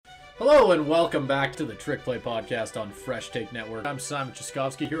Hello and welcome back to the Trick Play Podcast on Fresh Take Network. I'm Simon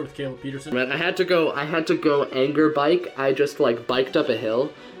Chaskovsky here with Caleb Peterson. Man, I had to go anger bike. I just biked up a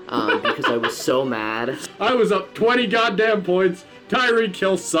hill because I was so mad. I was up 20 goddamn points. Tyreek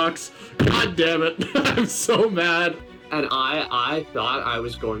Hill sucks. God damn it. I'm so mad. And I thought I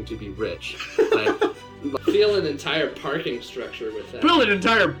was going to be rich. Fill an entire parking structure with that. Build an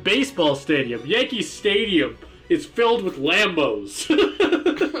entire baseball stadium. Yankee Stadium is filled with Lambos.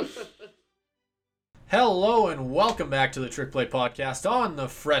 Hello and welcome back to the Trick Play Podcast on the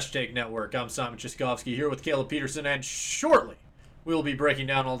Fresh Take Network. I'm Simon Chaskovsky here with Caleb Peterson, and shortly we'll be breaking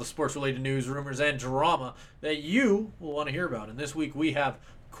down all the sports-related news, rumors, and drama that you will want to hear about. And this week we have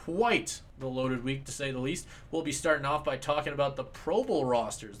quite the loaded week, to say the least. We'll be starting off by talking about the Pro Bowl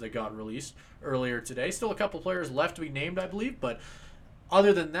rosters that got released earlier today. Still a couple players left to be named, I believe, but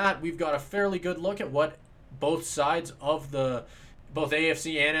other than that, we've got a fairly good look at what both sides of both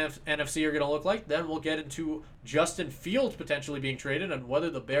AFC and NFC are going to look like. Then we'll get into Justin Fields potentially being traded and whether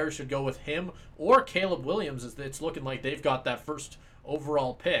the Bears should go with him or Caleb Williams, as it's looking like they've got that first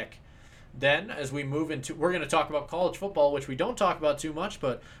overall pick. Then, as we move into, we're going to talk about college football, which we don't talk about too much,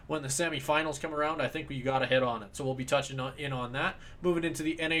 but when the semifinals come around, I think we got to hit on it. So we'll be touching in on that. Moving into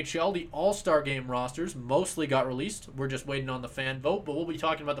the NHL, the All-Star Game rosters mostly got released. We're just waiting on the fan vote, but we'll be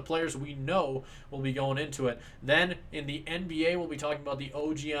talking about the players we know will be going into it. Then, in the NBA, we'll be talking about the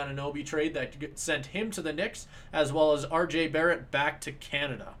OG Anunoby trade that sent him to the Knicks, as well as RJ Barrett back to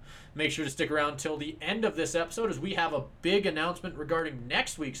Canada. Make sure to stick around till the end of this episode, as we have a big announcement regarding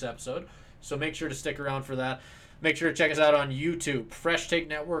next week's episode. So make sure to stick around for that. Make sure to check us out on YouTube, Fresh Take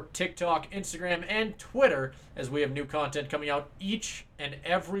Network, TikTok, Instagram, and Twitter, as we have new content coming out each and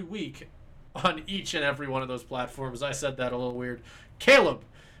every week on each and every one of those platforms. I said that a little weird. Caleb,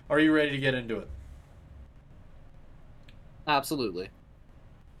 are you ready to get into it? Absolutely.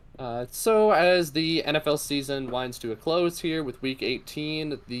 So as the NFL season winds to a close here with Week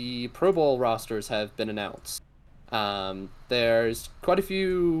 18, the Pro Bowl rosters have been announced. There's quite a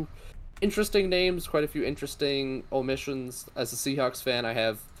few interesting names, quite a few interesting omissions. As a Seahawks fan, I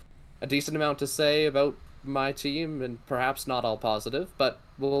have a decent amount to say about my team, and perhaps not all positive, but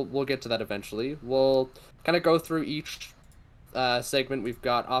we'll get to that eventually. We'll kind of go through each segment. We've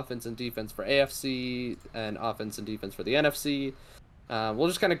got offense and defense for AFC and offense and defense for the NFC. We'll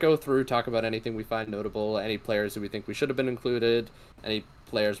just kind of go through, talk about anything we find notable, any players who we think we should have been included, any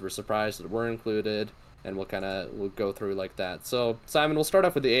players we're surprised that were included, and we'll go through like that. So, Simon, we'll start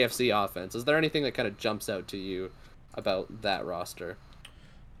off with the AFC offense. Is there anything that kind of jumps out to you about that roster?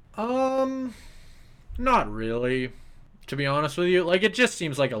 Not really, to be honest with you. It just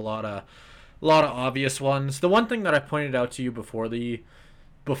seems like a lot of obvious ones. The one thing that I pointed out to you before the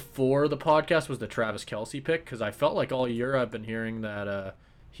podcast was the Travis Kelce pick, because I felt like all year I've been hearing that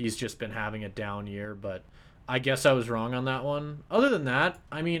he's just been having a down year, but I guess I was wrong on that one. Other than that,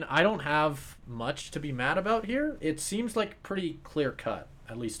 I mean, I don't have much to be mad about here. It seems like pretty clear cut,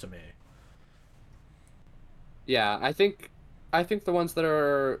 at least to me. Yeah, I think the ones that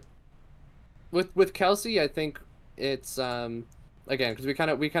are with Kelce, I think it's again, because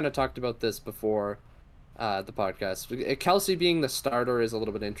we kind of talked about this before the podcast. Kelce being the starter is a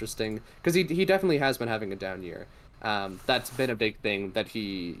little bit interesting because he definitely has been having a down year. That's been a big thing, that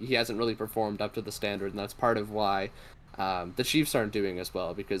he hasn't really performed up to the standard, and that's part of why the Chiefs aren't doing as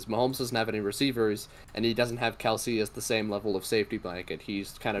well, because Mahomes doesn't have any receivers, and he doesn't have Kelce as the same level of safety blanket.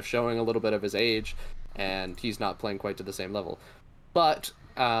 He's kind of showing a little bit of his age, and he's not playing quite to the same level. But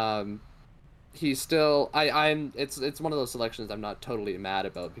he's still it's one of those selections I'm not totally mad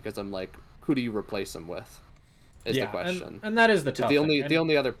about, because I'm like, who do you replace him with? Is the question. And that is the tough thing. The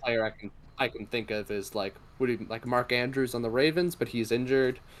only other player I can think of is Mark Andrews on the Ravens, but he's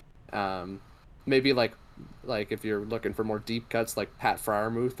injured. Maybe like if you're looking for more deep cuts, like Pat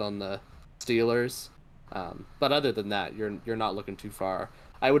Freiermuth on the Steelers. But other than that, you're not looking too far.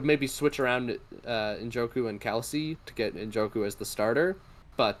 I would maybe switch around Njoku and Kelce to get Njoku as the starter.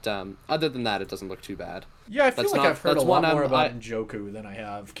 But other than that, it doesn't look too bad. Yeah, I feel like I've heard a lot more about Njoku than I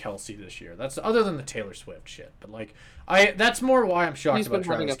have Kelce this year. That's other than the Taylor Swift shit. But that's more why I'm shocked about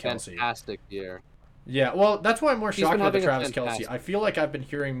Travis Kelce. He's been having a fantastic year. Yeah, well, that's why I'm more shocked about the Travis Kelce. I feel like I've been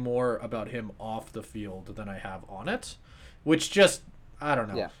hearing more about him off the field than I have on it, which just, I don't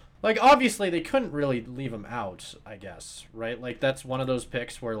know. Yeah. Obviously, they couldn't really leave him out, I guess, right? That's one of those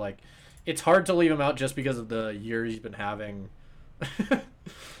picks where, it's hard to leave him out just because of the year he's been having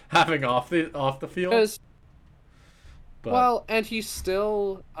off the field. Well, and he's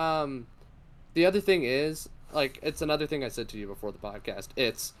still the other thing is, it's another thing I said to you before the podcast.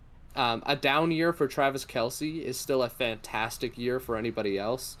 It's A down year for Travis Kelce is still a fantastic year for anybody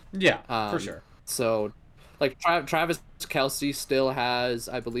else. Yeah, for sure. So, like Travis Kelce still has,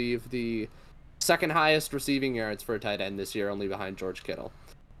 I believe, the second highest receiving yards for a tight end this year, only behind George Kittle.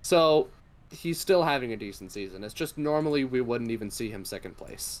 So he's still having a decent season. It's just normally we wouldn't even see him second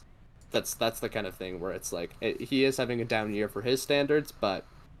place. That's the kind of thing where it's like he is having a down year for his standards, but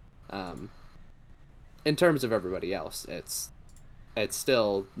in terms of everybody else, it's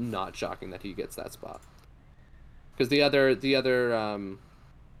still not shocking that he gets that spot. Because the other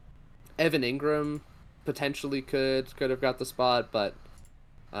Evan Ingram potentially could have got the spot, but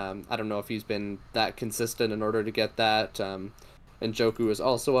I don't know if he's been that consistent in order to get that. And Njoku is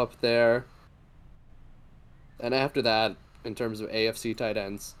also up there. And after that, in terms of AFC tight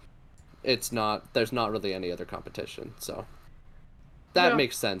ends, there's not really any other competition. So that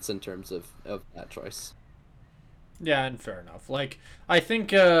makes sense in terms of that choice. Yeah, and fair enough. Like, I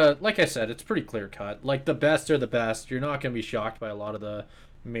think, like I said, it's pretty clear cut. Like, the best are the best. You're not going to be shocked by a lot of the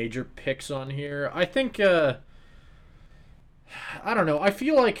major picks on here. I think, I don't know. I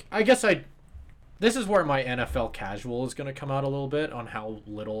feel like, this is where my NFL casual is going to come out a little bit on how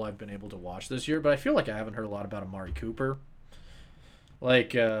little I've been able to watch this year, but I feel like I haven't heard a lot about Amari Cooper.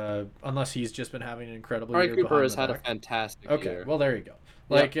 Like, unless he's just been having an incredible year. Amari Cooper has had a fantastic year. Okay, well, there you go.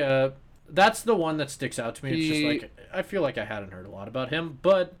 Like, that's the one that sticks out to me. It's just like, I feel like I hadn't heard a lot about him,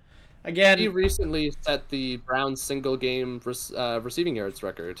 but again, he recently set the Browns single game receiving yards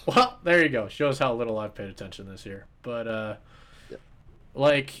record. Well, there you go. Shows how little I've paid attention this year. But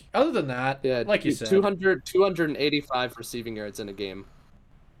like, other than that, like you said, 285 receiving yards in a game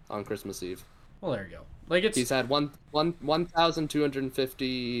on Christmas Eve. Well, there you go. Like, he's had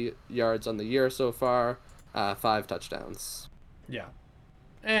 1,250 yards on the year so far, 5 touchdowns. Yeah.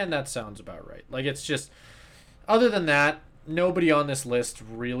 And that sounds about right. Like, it's just, other than that, nobody on this list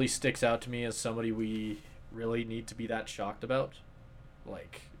really sticks out to me as somebody we really need to be that shocked about.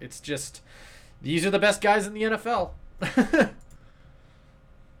 Like, it's just, these are the best guys in the NFL.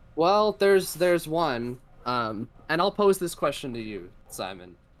 Well, there's one, and I'll pose this question to you,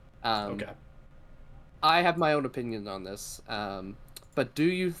 Simon. Okay. I have my own opinion on this, but do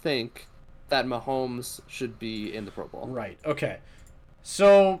you think that Mahomes should be in the Pro Bowl? Right, okay.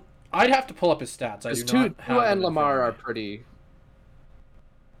 So, I'd have to pull up his stats. I do not have Tua them and in Lamar front are of me.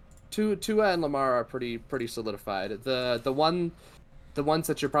 pretty... Tua and Lamar are pretty solidified. The ones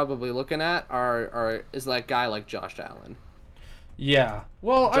that you're probably looking at is that guy like Josh Allen. Yeah.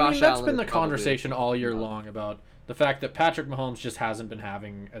 Well, I Josh mean, that's Allen been is the probably conversation all year long about the fact that Patrick Mahomes just hasn't been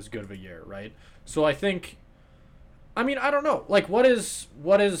having as good of a year, right? So I think, I mean, I don't know. Like, what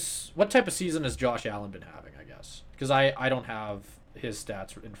type of season has Josh Allen been having, I guess? Because I don't have his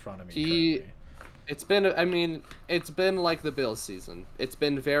stats in front of me currently. It's been like the Bills season. It's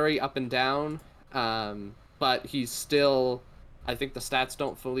been very up and down, but he's still, I think the stats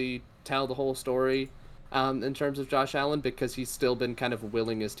don't fully tell the whole story in terms of Josh Allen, because he's still been kind of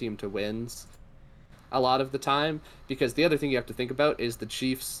willing his team to wins a lot of the time. Because the other thing you have to think about is the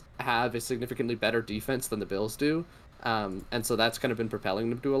Chiefs have a significantly better defense than the Bills do, and so that's kind of been propelling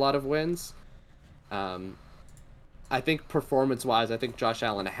them to a lot of wins. I think performance-wise, I think Josh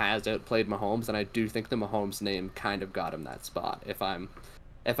Allen has outplayed Mahomes, and I do think the Mahomes name kind of got him that spot. If I'm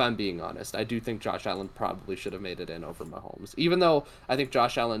being honest, I do think Josh Allen probably should have made it in over Mahomes, even though I think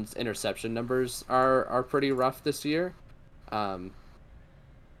Josh Allen's interception numbers are pretty rough this year.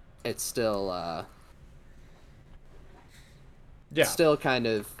 It's still still kind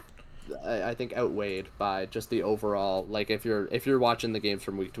of, I think, outweighed by just the overall, like, if you're watching the games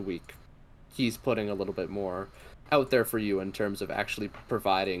from week to week, he's putting a little bit more out there for you in terms of actually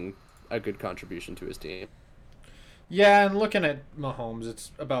providing a good contribution to his team. Yeah, and looking at Mahomes,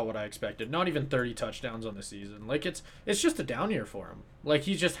 it's about what I expected. Not even 30 touchdowns on the season. Like, it's just a down year for him. Like,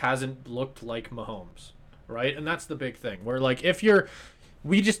 he just hasn't looked like Mahomes, right? And that's the big thing. Where, like, I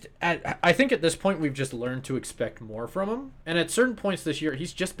think at this point we've just learned to expect more from him. And at certain points this year,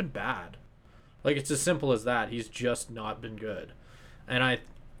 he's just been bad. Like, it's as simple as that. He's just not been good. And I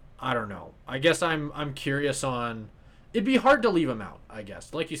don't know. I guess I'm curious on, it'd be hard to leave him out, I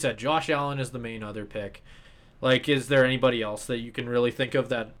guess. Like you said, Josh Allen is the main other pick. Like, is there anybody else that you can really think of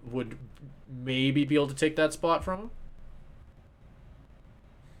that would maybe be able to take that spot from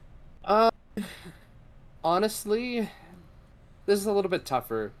him? Honestly, this is a little bit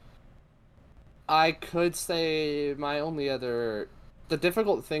tougher. I could say the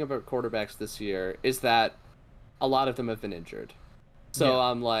difficult thing about quarterbacks this year is that a lot of them have been injured. So yeah.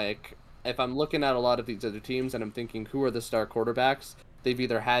 I'm like, if I'm looking at a lot of these other teams and I'm thinking, who are the star quarterbacks?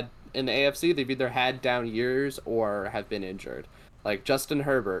 In the AFC, they've either had down years or have been injured. Like Justin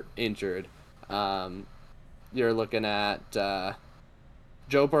Herbert injured. You're looking at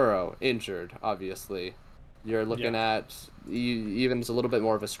Joe Burrow injured, obviously. You're looking Yeah. at even it's a little bit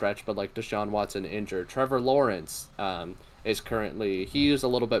more of a stretch, but like Deshaun Watson injured. Trevor Lawrence is currently he's a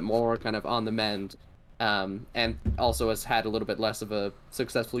little bit more kind of on the mend, and also has had a little bit less of a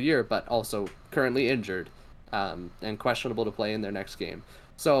successful year, but also currently injured, and questionable to play in their next game.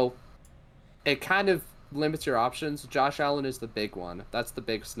 So it kind of limits your options. Josh Allen is the big one. That's the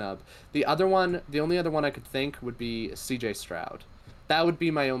big snub. The other one, the only other one I could think would be C.J. Stroud. That would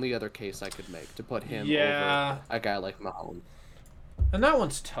be my only other case I could make to put him over Yeah. a guy like Mahomes. And that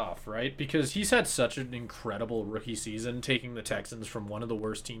one's tough, right? Because he's had such an incredible rookie season, taking the Texans from one of the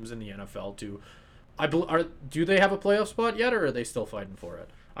worst teams in the NFL to, do they have a playoff spot yet, or are they still fighting for it?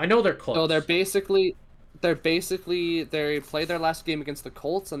 I know they're close. So they played their last game against the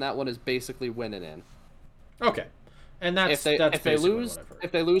Colts, and that one is basically winning in. Okay, and that's If they basically lose, what I've heard.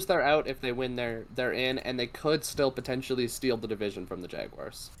 if they lose, they're out. If they win, they're in, and they could still potentially steal the division from the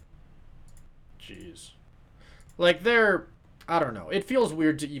Jaguars. Jeez, like I don't know. It feels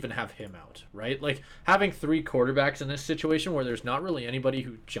weird to even have him out, right? Like having three quarterbacks in this situation where there's not really anybody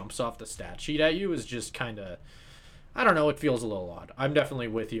who jumps off the stat sheet at you is just kind of, I don't know. It feels a little odd. I'm definitely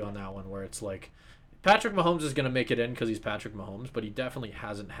with you on that one where it's like, Patrick Mahomes is going to make it in because he's Patrick Mahomes, but he definitely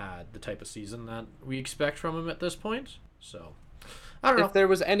hasn't had the type of season that we expect from him at this point. So, I don't know. If there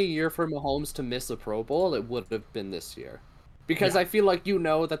was any year for Mahomes to miss a Pro Bowl, it would have been this year, because Yeah. I feel like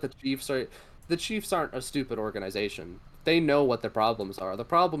that the Chiefs aren't a stupid organization. They know what the problems are. The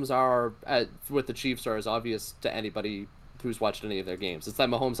problems with the Chiefs are as obvious to anybody who's watched any of their games. It's that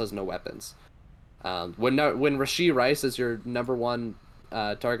Mahomes has no weapons. When Rashee Rice is your number one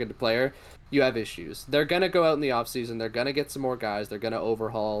targeted player, you have issues. They're going to go out in the offseason. They're going to get some more guys. They're going to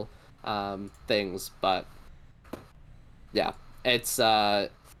overhaul things. But, yeah, it's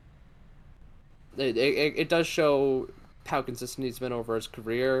it does show how consistent he's been over his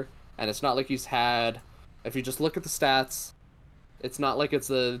career. And it's not like he's had, if you just look at the stats, it's not like it's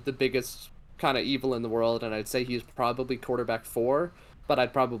the biggest kind of evil in the world. And I'd say he's probably quarterback 4, but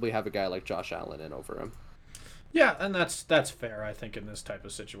I'd probably have a guy like Josh Allen in over him. Yeah, and that's fair, I think, in this type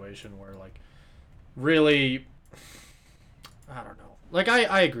of situation where, like, really, I don't know. Like,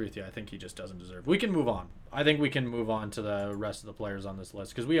 I agree with you. I think he just doesn't deserve. We can move on. I think we can move on to the rest of the players on this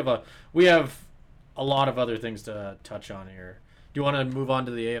list because we have a lot of other things to touch on here. Do you want to move on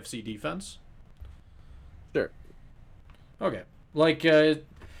to the AFC defense? Sure. Okay. Like, I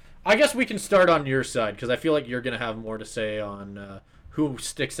guess we can start on your side because I feel like you're gonna have more to say on who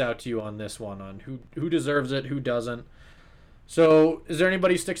sticks out to you on this one, on who deserves it, who doesn't. So, is there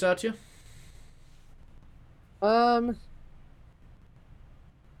anybody who sticks out to you?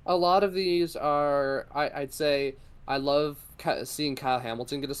 A lot of these are, I'd say, I love seeing Kyle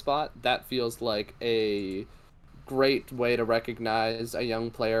Hamilton get a spot. That feels like a great way to recognize a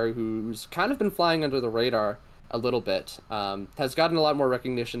young player who's kind of been flying under the radar a little bit. Has gotten a lot more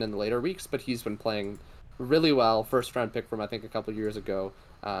recognition in the later weeks, but he's been playing really well. First round pick from I think a couple years ago,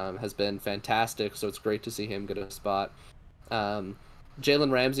 has been fantastic. So it's great to see him get a spot.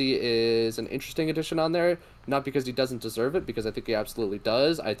 Jalen Ramsey is an interesting addition on there, not because he doesn't deserve it, because I think he absolutely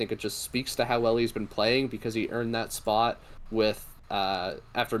does. I think it just speaks to how well he's been playing because he earned that spot with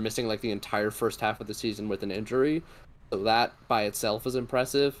after missing like the entire first half of the season with an injury. So that by itself is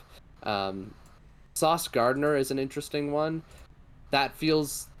impressive. Sauce Gardner is an interesting one. That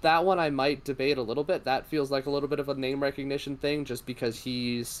one I might debate a little bit. That feels like a little bit of a name recognition thing just because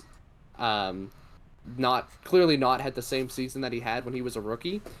he's clearly not had the same season that he had when he was a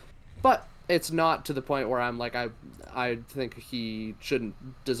rookie. But it's not to the point where I'm like I think he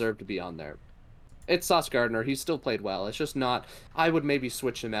shouldn't deserve to be on there. It's Sauce Gardner. He's still played well. It's just not. I would maybe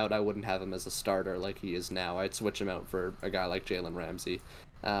switch him out. I wouldn't have him as a starter like he is now. I'd switch him out for a guy like Jalen Ramsey.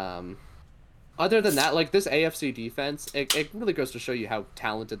 Other than that, like this AFC defense, it really goes to show you how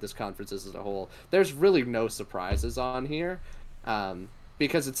talented this conference is as a whole. There's really no surprises on here,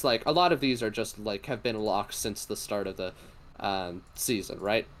 because it's like a lot of these are just like have been locked since the start of the season,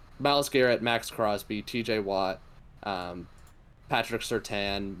 right? Myles Garrett, Max Crosby, T.J. Watt, Patrick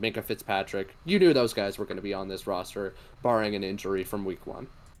Surtain, Minka Fitzpatrick. You knew those guys were going to be on this roster, barring an injury from week 1,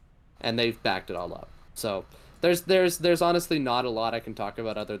 and they've backed it all up. So there's honestly not a lot I can talk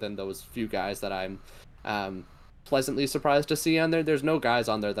about other than those few guys that I'm pleasantly surprised to see on there. There's no guys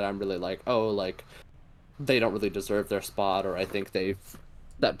on there that I'm really like, oh, like they don't really deserve their spot, or I think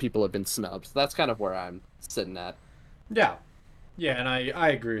that people have been snubbed. So that's kind of where I'm sitting at. Yeah. Yeah, and I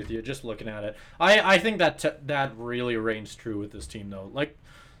agree with you. Just looking at it, I think that really reigns true with this team, though. Like,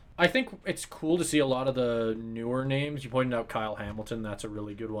 I think it's cool to see a lot of the newer names. You pointed out Kyle Hamilton. That's a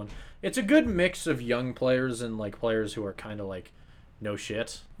really good one. It's a good mix of young players and like players who are kind of like no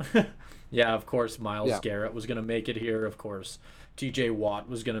shit. Yeah, of course, Miles Yeah. Garrett was gonna make it here. Of course, T.J. Watt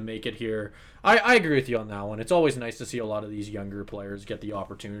was gonna make it here. I agree with you on that one. It's always nice to see a lot of these younger players get the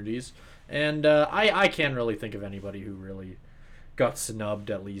opportunities, and I can't really think of anybody who really got snubbed.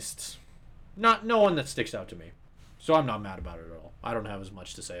 At least, not no one that sticks out to me. So I'm not mad about it at all. I don't have as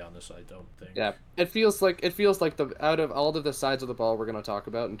much to say on this. I don't think. Yeah, it feels like the out of all of the sides of the ball we're gonna talk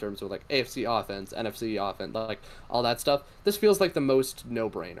about in terms of like AFC offense, NFC offense, like all that stuff. This feels like the most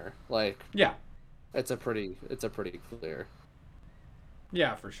no-brainer. Like Yeah, it's a pretty clear.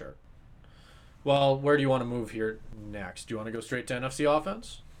 yeah, for sure. Well, where do you want to move here next? Do you want to go straight to NFC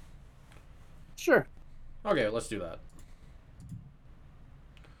offense? Sure. Okay, let's do that.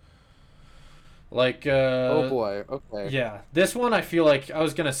 Like, Oh boy. Okay. yeah, this one I feel like I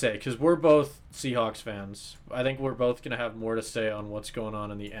was gonna say because we're both Seahawks fans. I think we're both gonna have more to say on what's going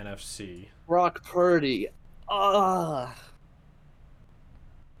on in the NFC. Brock Purdy. Ugh.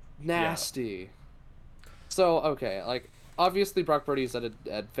 Nasty. So okay, like obviously Brock Purdy's had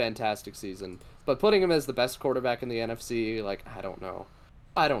a fantastic season, but putting him as the best quarterback in the NFC, like I don't know.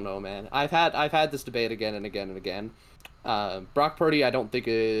 I don't know, man. I've had this debate again and again and again. Brock Purdy, I don't think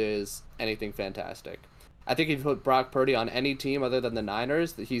is anything fantastic. I think if you put Brock Purdy on any team other than the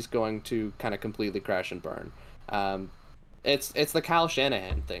Niners, he's going to kind of completely crash and burn. It's the Kyle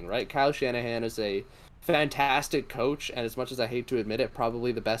Shanahan thing, right? Kyle Shanahan is a fantastic coach, and as much as I hate to admit it,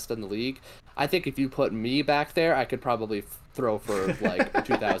 probably the best in the league. I think if you put me back there, I could probably throw for like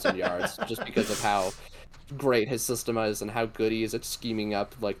 2,000 yards just because of how great his system is and how good he is at scheming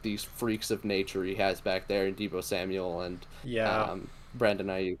up like these freaks of nature he has back there in Deebo Samuel and Yeah, Brandon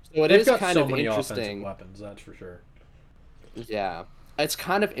Ayuk. So it they've is got kind so of many offensive interesting. weapons. That's for sure. Yeah. It's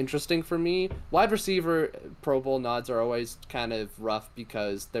kind of interesting for me. Wide receiver Pro Bowl nods are always kind of rough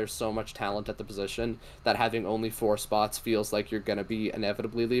because there's so much talent at the position that having only 4 spots feels like you're going to be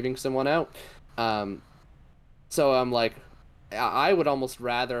inevitably leaving someone out. Um, so I'm like, I would almost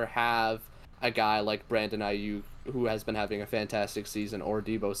rather have a guy like Brandon Ayuk who has been having a fantastic season or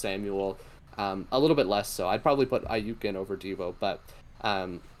Deebo Samuel. A little bit less so. I'd probably put Ayuk in over Deebo, but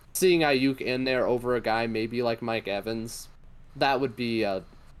seeing Ayuk in there over a guy maybe like Mike Evans, that would be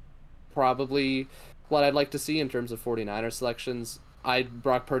probably what I'd like to see in terms of 49er selections.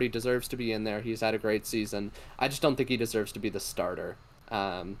 Brock Purdy deserves to be in there. He's had a great season. I just don't think he deserves to be the starter.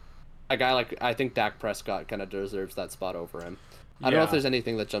 A guy like I think Dak Prescott kind of deserves that spot over him. I don't know if Yeah. there's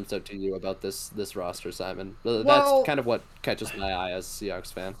anything that jumps out to you about this roster, Simon. Well- That's kind of what catches my eye as a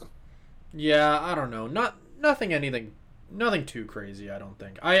Seahawks fan. Yeah, I don't know. Nothing too crazy, I don't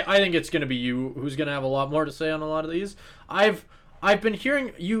think. I think it's gonna be you who's gonna have a lot more to say on a lot of these. I've been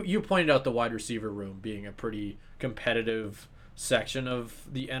hearing you pointed out the wide receiver room being a pretty competitive section of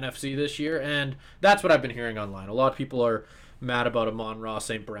the NFC this year, and that's what I've been hearing online. A lot of people are mad about Amon-Ra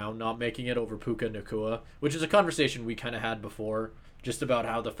St. Brown not making it over Puka Nacua, which is a conversation we kind of had before, just about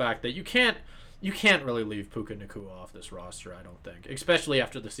how the fact that you can't really leave Puka Nacua off this roster, I don't think, especially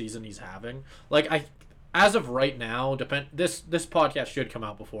after the season he's having. Like as of right now, this podcast should come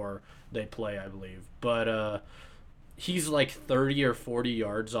out before they play, I believe, but he's like 30 or 40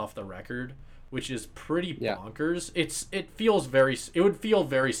 yards off the record, which is pretty Yeah. bonkers. It would feel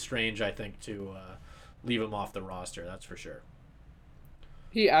very strange, I think, to leave him off the roster. That's for sure.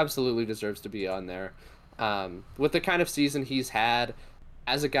 He absolutely deserves to be on there. With the kind of season he's had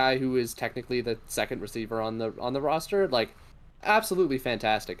as a guy who is technically the second receiver on the roster, like absolutely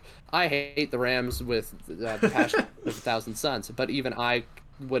fantastic. I hate the Rams with the passion of 1,000 suns, but even I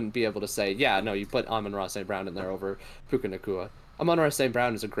wouldn't be able to say, yeah, no, you put Amon-Ra St. Brown in there over Puka Nacua. Amon-Ra St.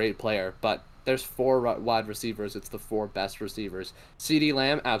 Brown is a great player, but there's 4 wide receivers. It's the 4 best receivers. CeeDee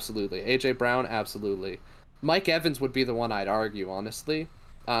Lamb, absolutely. AJ Brown, absolutely. Mike Evans would be the one I'd argue, honestly.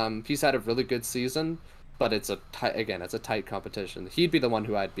 He's had a really good season, but it's a tight competition. He'd be the one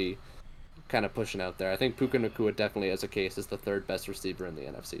who I'd be kind of pushing out there. I think Puka Nacua definitely, as a case, is the 3rd best receiver in the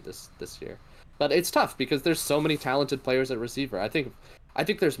NFC this year. But it's tough because there's so many talented players at receiver. I think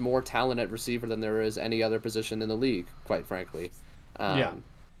there's more talent at receiver than there is any other position in the league, quite frankly. Yeah.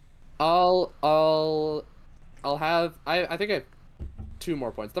 I'll have I think I have 2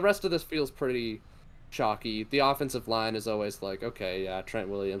 more points. The rest of this feels pretty chalky. The offensive line is always like, okay, yeah, Trent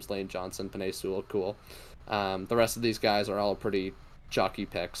Williams, Lane Johnson, Penei Sewell, cool. The rest of these guys are all pretty chalky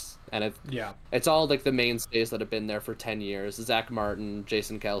picks, and Yeah. it's all like the mainstays that have been there for 10 years. Zach Martin,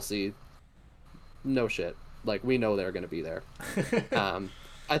 Jason Kelsey, no shit. Like, we know they're going to be there.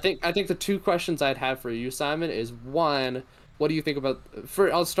 I think the 2 questions I'd have for you, Simon, is one, what do you think about?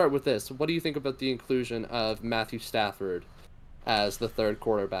 I'll start with this. What do you think about the inclusion of Matthew Stafford as the third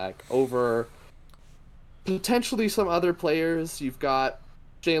quarterback over potentially some other players? You've got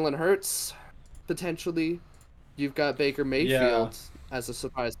Jalen Hurts, potentially. You've got Baker Mayfield as a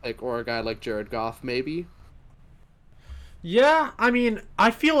surprise pick, or a guy like Jared Goff, maybe. Yeah, I mean,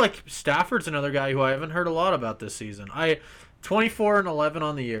 I feel like Stafford's another guy who I haven't heard a lot about this season. 24-11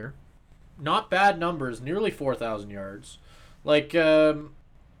 on the year. Not bad numbers, nearly 4,000 yards. Like, I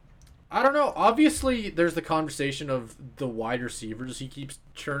don't know. Obviously, there's the conversation of the wide receivers he keeps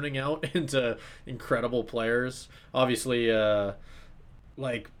churning out into incredible players. Obviously,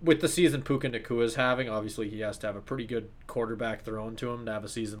 like, with the season Puka Nakua's having, obviously he has to have a pretty good quarterback thrown to him to have a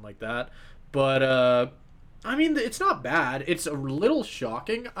season like that. But, I mean, it's not bad. It's a little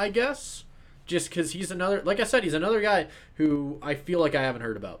shocking, I guess, just because he's another, like I said, he's another guy who I feel like I haven't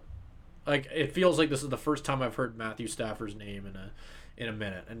heard about. Like, it feels like this is the first time I've heard Matthew Stafford's name in a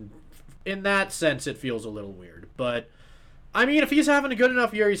minute, and in that sense, it feels a little weird. But I mean, if he's having a good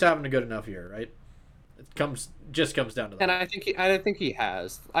enough year, he's having a good enough year, right? It just comes down to that. And I think he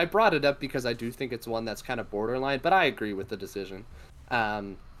has. I brought it up because I do think it's one that's kind of borderline, but I agree with the decision.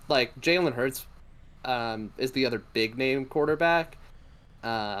 Like Jalen Hurts is the other big name quarterback,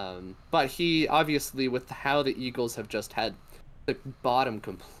 but he obviously, with how the Eagles have just had the bottom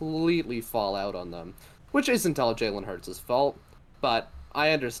completely fall out on them, which isn't all Jalen Hurts' fault, but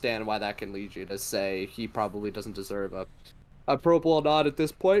I understand why that can lead you to say he probably doesn't deserve a Pro Bowl nod at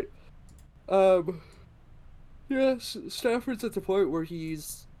this point. Stafford's at the point where he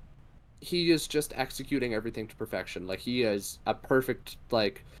is just executing everything to perfection. Like, he is a perfect,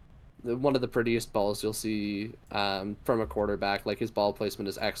 like, one of the prettiest balls you'll see from a quarterback. Like, his ball placement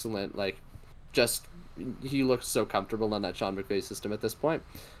is excellent. Like, just he looks so comfortable on that Sean McVay system at this point.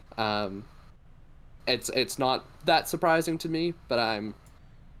 It's not that surprising to me, but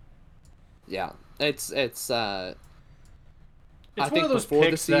it's I think one of those before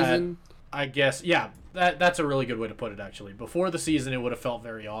the picks season, that, I guess, yeah, that's a really good way to put it, actually. Before the season, it would have felt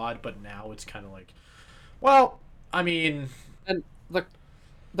very odd, but now it's kind of like, well, I mean, and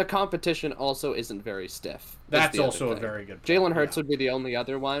the competition also isn't very stiff. That's also a very good point. Jalen Hurts would be the only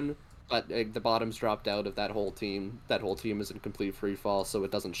other one, but the bottom's dropped out of that whole team. That whole team is in complete free fall, so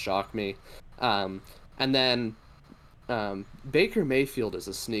it doesn't shock me. And then Baker Mayfield is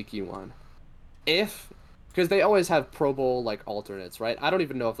a sneaky one. Because they always have Pro Bowl, like, alternates, right? I don't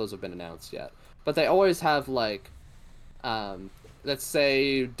even know if those have been announced yet. But they always have, like, let's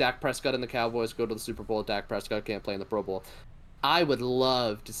say Dak Prescott and the Cowboys go to the Super Bowl. Dak Prescott can't play in the Pro Bowl. I would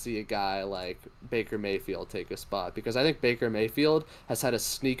love to see a guy like Baker Mayfield take a spot, because I think Baker Mayfield has had a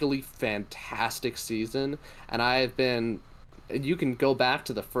sneakily fantastic season, and you can go back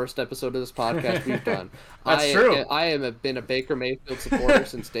to the first episode of this podcast we've done. That's true. I have been a Baker Mayfield supporter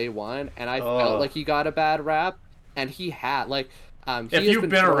since day one, and I felt like he got a bad rap, and he had, like, if you've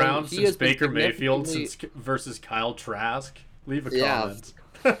been around since Baker Mayfield versus Kyle Trask, leave a comment.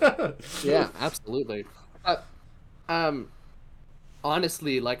 Yeah, absolutely.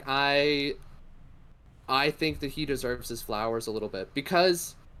 Honestly, like, I think that he deserves his flowers a little bit,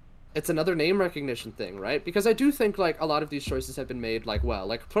 because it's another name recognition thing, right? Because I do think, like, a lot of these choices have been made, like, well,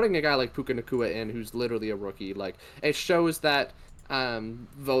 like putting a guy like Puka Nakua in, who's literally a rookie, like, it shows that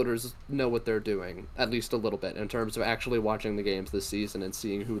voters know what they're doing, at least a little bit, in terms of actually watching the games this season and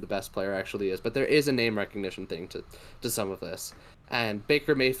seeing who the best player actually is. But there is a name recognition thing to some of this. And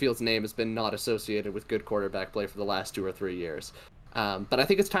Baker Mayfield's name has been not associated with good quarterback play for the last 2 or 3 years. But I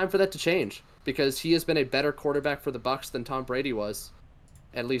think it's time for that to change, because he has been a better quarterback for the Bucs than Tom Brady was,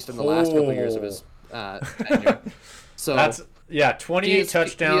 at least in the last couple of years of his tenure. So that's 28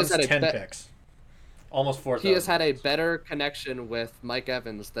 touchdowns, 10 picks, almost 4,000. He has had a better connection with Mike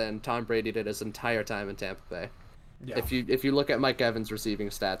Evans than Tom Brady did his entire time in Tampa Bay. Yeah. If you look at Mike Evans' receiving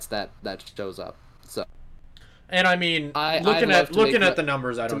stats, that shows up. So, and I mean, looking at the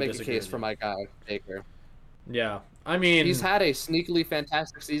numbers, I don't disagree. To make a case for my guy Baker. Yeah. I mean, he's had a sneakily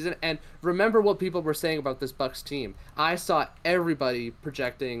fantastic season, and remember what people were saying about this Bucs team. I saw everybody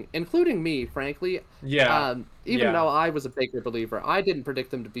projecting, including me, frankly. Yeah. Even though I was a Baker believer, I didn't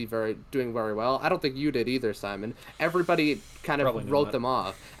predict them to be doing very well. I don't think you did either, Simon. Everybody kind of wrote them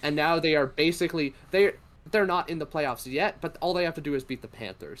off, and now they are basically they're not in the playoffs yet, but all they have to do is beat the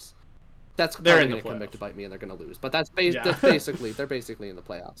Panthers. That's probably going to come back to bite me, and they're going to lose. But that's basically they're basically in the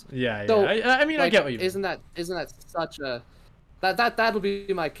playoffs. Yeah. So, I mean, like, I get what you mean. Isn't that such a that'll be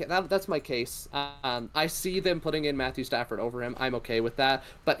that's my case. I see them putting in Matthew Stafford over him. I'm okay with that.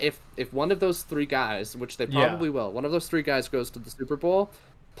 But if one of those 3 guys, which they probably will, one of those 3 guys goes to the Super Bowl,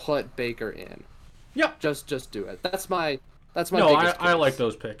 put Baker in. Yeah. Just do it. That's my That's my No, biggest I like case.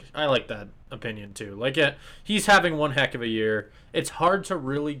 those picks. I like that opinion too. Like, he's having one heck of a year. It's hard to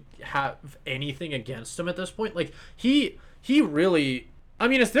really have anything against him at this point. Like, he really. I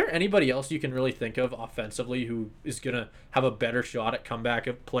mean, is there anybody else you can really think of offensively who is gonna have a better shot at comeback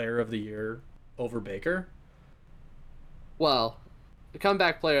of player of the year over Baker? Well, the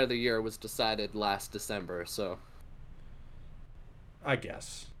comeback player of the year was decided last December, so I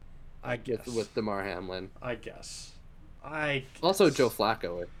guess. I guess. with DeMar Hamlin. I guess. I Also guess. Joe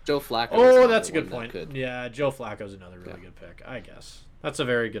Flacco. Joe Flacco. Oh, is that's a another good one that point. could- Yeah, Joe Flacco's another really good pick. I guess that's a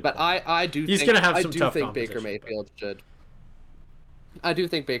very good. But point. I do He's think, gonna have I some do tough think Baker competition, but- Mayfield should. I do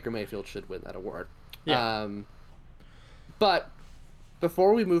think Baker Mayfield should win that award. Yeah. But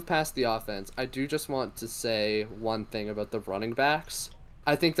before we move past the offense, I do just want to say one thing about the running backs.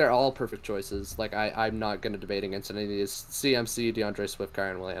 I think they're all perfect choices. Like, I'm not going to debate against any of these. CMC, DeAndre Swift,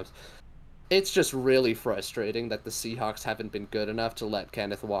 Kyron Williams. It's just really frustrating that the Seahawks haven't been good enough to let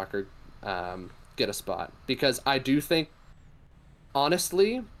Kenneth Walker get a spot. Because I do think,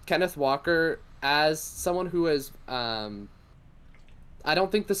 honestly, Kenneth Walker, as someone who has... I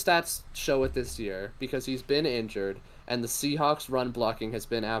don't think the stats show it this year because he's been injured and the Seahawks run blocking has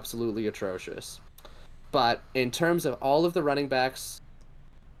been absolutely atrocious. But in terms of all of the running backs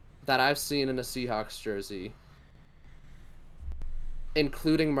that I've seen in a Seahawks jersey,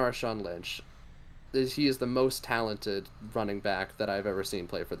 including Marshawn Lynch, he is the most talented running back that I've ever seen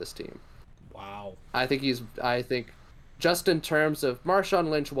play for this team. Wow. I think just in terms of Marshawn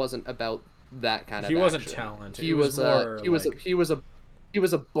Lynch wasn't about that kind of He wasn't action. talented. He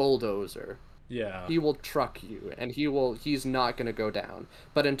was a bulldozer. Yeah. He will truck you, and he's not going to go down.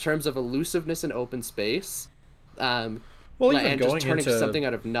 But in terms of elusiveness in open space, Well, even and going just turning into something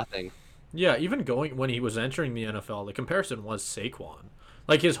out of nothing. Yeah, even going when he was entering the NFL, the comparison was Saquon.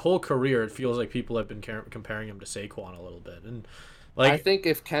 Like his whole career, it feels like people have been comparing him to Saquon a little bit, and like I think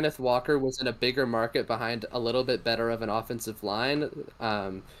if Kenneth Walker was in a bigger market behind a little bit better of an offensive line,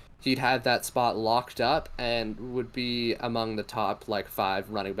 he'd have that spot locked up and would be among the top 5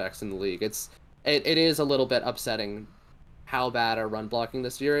 running backs in the league. It is a little bit upsetting how bad our run blocking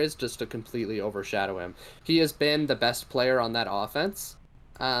this year is, just to completely overshadow him. He has been the best player on that offense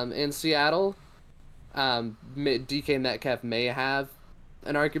in Seattle. DK Metcalf may have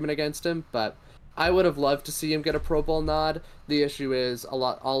an argument against him, but I would have loved to see him get a Pro Bowl nod. The issue is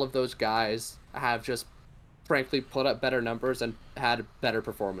all of those guys have just frankly put up better numbers and had better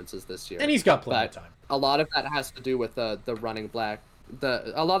performances this year. and he's got plenty of time. A lot of that has to do with the running back.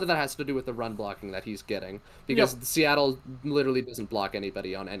 A lot of that has to do with the run blocking that he's getting, because Seattle literally doesn't block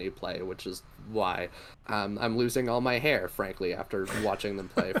anybody on any play, which is why I'm losing all my hair, frankly, after watching them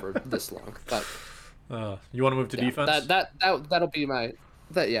play for this long. But You want to move to defense? that'll be my.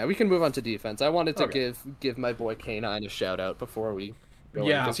 We can move on to defense. I wanted to Okay. give my boy K9 a shout out before we go in,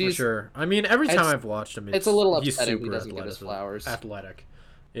 Yeah, 'cause for sure. I mean, every time it's- I've watched him, it's a little he's upsetting super he doesn't get his flowers. athletic.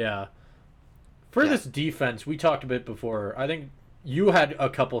 Yeah. For Yeah. this defense, we talked a bit before. I think you had a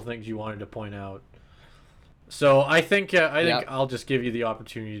couple things you wanted to point out. So I think I'll just give you the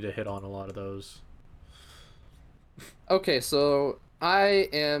opportunity to hit on a lot of those. Okay, so I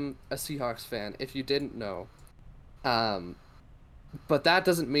am a Seahawks fan, if you didn't know. But that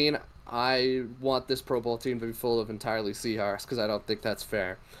doesn't mean I want this Pro Bowl team to be full of entirely Seahawks, because I don't think that's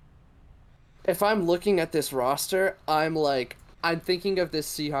fair. If I'm looking at this roster, I'm thinking of this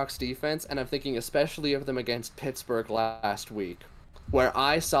Seahawks defense, and I'm thinking especially of them against Pittsburgh last week, where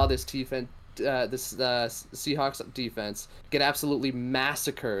I saw this defense, Seahawks defense get absolutely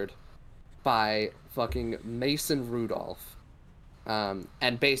massacred by fucking Mason Rudolph,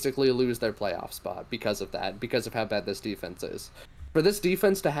 and basically lose their playoff spot because of that, because of how bad this defense is. For this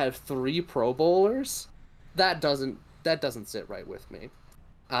defense to have 3 Pro Bowlers, that doesn't sit right with me.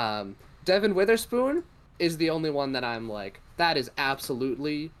 Devin Witherspoon is the only one that I'm like, that is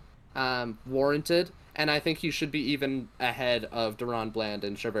absolutely warranted, and I think he should be even ahead of Deron Bland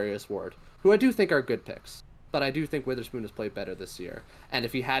and Charvarius Ward, who I do think are good picks. But I do think Witherspoon has played better this year. And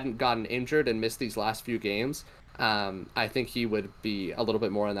if he hadn't gotten injured and missed these last few games, I think he would be a little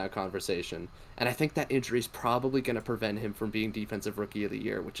bit more in that conversation. And I think that injury is probably going to prevent him from being Defensive Rookie of the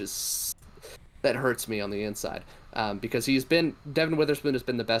Year, that hurts me on the inside. Because Devin Witherspoon has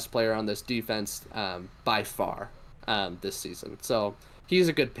been the best player on this defense by far this season. So he's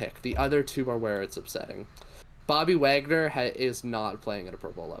a good pick. The other 2 are where it's upsetting. Bobby Wagner is not playing at a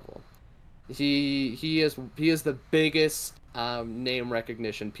Pro Bowl level. He is the biggest name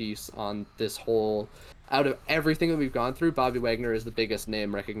recognition piece on this whole. Out of everything that we've gone through, Bobby Wagner is the biggest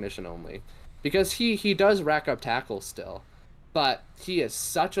name recognition only, because he does rack up tackles still, but he is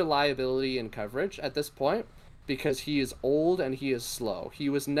such a liability in coverage at this point because he is old and he is slow. He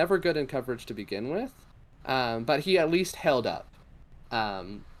was never good in coverage to begin with, but he at least held up.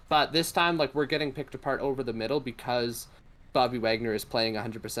 But this time, like, we're getting picked apart over the middle because Bobby Wagner is playing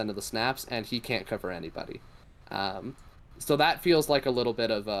 100% of the snaps and he can't cover anybody. So that feels like a little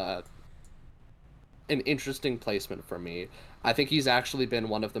bit of an interesting placement for me. I think he's actually been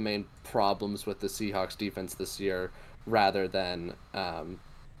one of the main problems with the Seahawks defense this year, rather than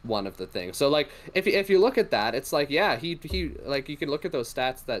one of the things. So like if you look at that, it's like, yeah, he like, you can look at those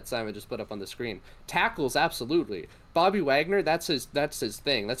stats that Simon just put up on the screen. Tackles, absolutely. Bobby Wagner, that's his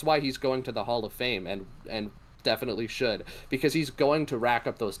thing. That's why he's going to the Hall of Fame, and definitely should, because he's going to rack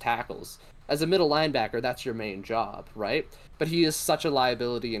up those tackles. As a middle linebacker, that's your main job, right? But he is such a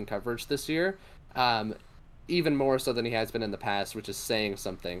liability in coverage this year, even more so than he has been in the past, which is saying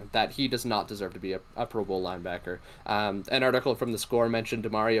something, that he does not deserve to be a Pro Bowl linebacker. An article from The Score mentioned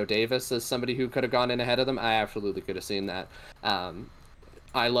Demario Davis as somebody who could have gone in ahead of them. I absolutely could have seen that.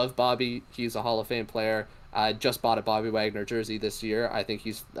 I love Bobby. He's a Hall of Fame player. I just bought a Bobby Wagner jersey this year. I think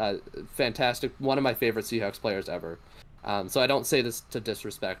he's fantastic. One of my favorite Seahawks players ever. So I don't say this to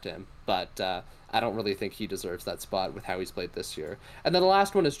disrespect him, but I don't really think he deserves that spot with how he's played this year. And then the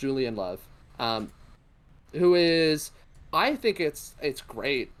last one is Julian Love, who is, I think it's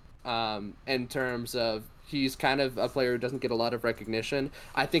great in terms of, he's kind of a player who doesn't get a lot of recognition.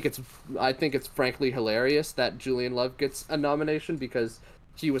 I think it's frankly hilarious that Julian Love gets a nomination, because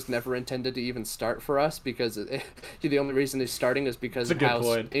he was never intended to even start for us, because the only reason he's starting is because of how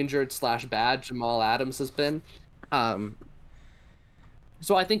injured / bad Jamal Adams has been. So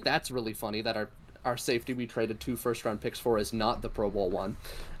I think that's really funny that our safety we traded 2 first-round picks for is not the Pro Bowl one.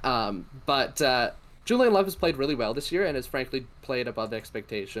 But Julian Love has played really well this year and has frankly played above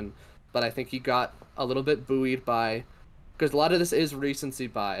expectation. But I think he got a little bit buoyed by, because a lot of this is recency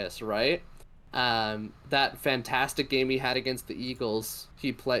bias, right? That fantastic game he had against the Eagles,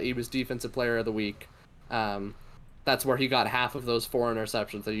 he was Defensive Player of the Week. That's where he got half of those 4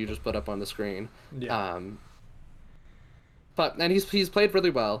 interceptions that you just put up on the screen. Yeah. And he's played really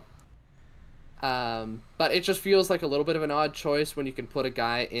well. But it just feels like a little bit of an odd choice when you can put a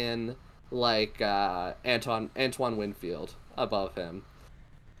guy in like Antoine Winfield above him.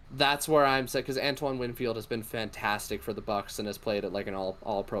 That's where I'm set, because Antoine Winfield has been fantastic for the Bucs and has played at like an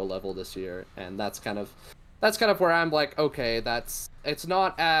all pro level this year, and that's kind of where I'm like, okay, it's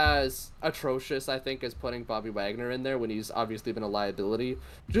not as atrocious, I think, as putting Bobby Wagner in there when he's obviously been a liability.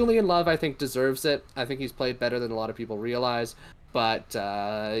 Julian Love, I think, deserves it. I think he's played better than a lot of people realize, but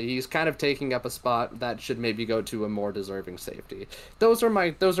he's kind of taking up a spot that should maybe go to a more deserving safety. Those are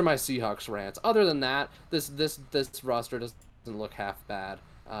my Seahawks rants. Other than that, this roster doesn't look half bad.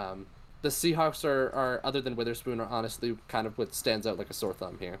 The Seahawks are, other than Witherspoon, are honestly kind of what stands out like a sore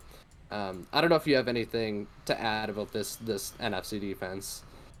thumb here. I don't know if you have anything to add about this NFC defense.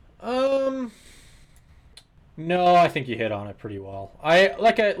 No, I think you hit on it pretty well.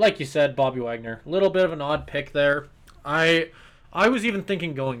 Like you said, Bobby Wagner, a little bit of an odd pick there. I was even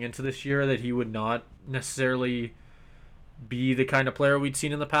thinking going into this year that he would not necessarily be the kind of player we'd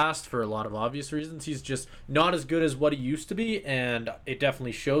seen in the past for a lot of obvious reasons. He's just not as good as what he used to be, and it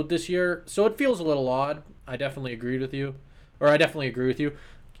definitely showed this year. So it feels a little odd. I definitely agree with you.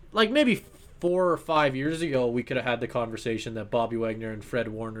 Like maybe 4 or 5 years ago, we could have had the conversation that Bobby Wagner and Fred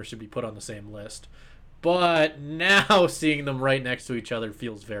Warner should be put on the same list. But now seeing them right next to each other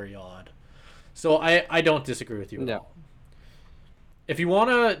feels very odd. So I don't disagree with you at all. If you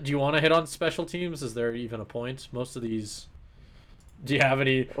do you wanna hit on special teams? Is there even a point? Most of these. Do you have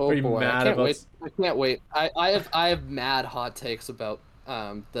any? Are you mad about? I can't wait. I have mad hot takes about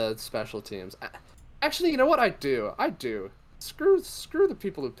the special teams. Actually, you know what I do? Screw the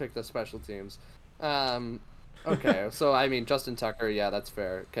people who pick the special teams. Okay, so I mean Justin Tucker, yeah, that's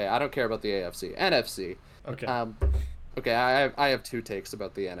fair. Okay, I don't care about the AFC. NFC. Okay. Okay, I have 2 takes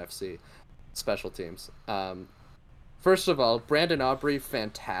about the NFC special teams. First of all, Brandon Aubrey,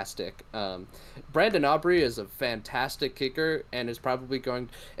 fantastic. Brandon Aubrey is a fantastic kicker and is probably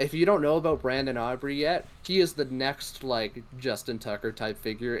going... If you don't know about Brandon Aubrey yet, he is the next, like, Justin Tucker type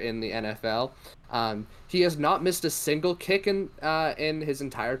figure in the NFL. He has not missed a single kick in his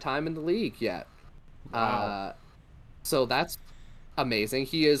entire time in the league yet. Wow. So that's amazing.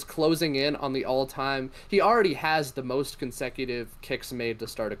 He is closing in on the all-time... He already has the most consecutive kicks made to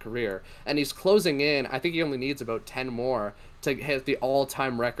start a career, and he's closing in. I think he only needs about 10 more to hit the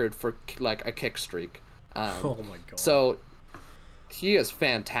all-time record for like a kick streak. Oh my god. So he is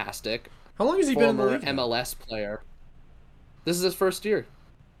fantastic. How long has he been in the league? MLS player. This is his first year.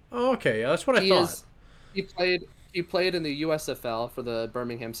 Oh, okay, yeah, that's what I thought. he played in the USFL for the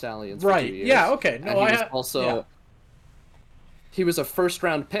Birmingham Stallions for Right. 2 years. Yeah. Okay. No, And he I was also yeah. he was a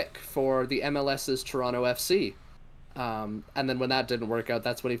first-round pick for the MLS's Toronto FC. And then when that didn't work out,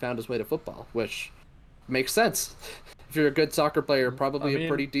 that's when he found his way to football, which makes sense. If you're a good soccer player, probably a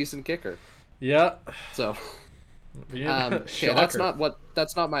pretty decent kicker. Yeah. So, Yeah. okay, that's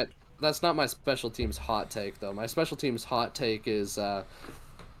not my special teams hot take though. My special teams hot take is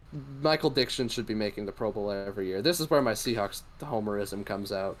Michael Dixon should be making the Pro Bowl every year. This is where my Seahawks homerism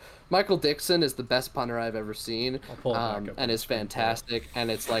comes out. Michael Dixon is the best punter I've ever seen, and is fantastic.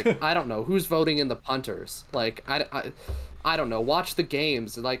 And it's like, I don't know who's voting in the punters. Like, I don't know. Watch the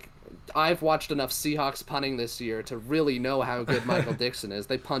games. Like, I've watched enough Seahawks punting this year to really know how good Michael Dixon is.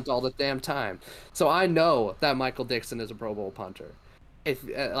 They punt all the damn time, so I know that Michael Dixon is a Pro Bowl punter. If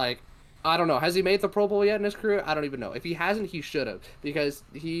I don't know. Has he made the Pro Bowl yet in his career? I don't even know. If he hasn't, he should have, because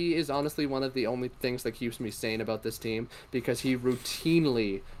he is honestly one of the only things that keeps me sane about this team, because he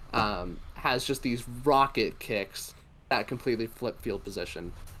routinely has just these rocket kicks that completely flip field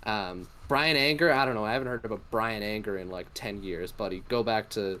position. Brian Anger, I don't know. I haven't heard about Brian Anger in like 10 years, buddy. Go back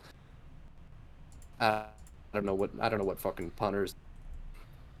to I don't know what fucking punters.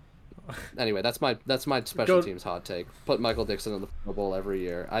 Anyway, that's my special teams hot take. Put Michael Dixon in the Pro Bowl every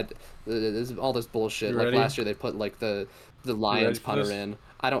year. All this bullshit. Like last year, they put like the Lions punter in.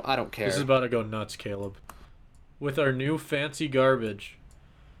 I don't care. This is about to go nuts, Caleb. With our new fancy garbage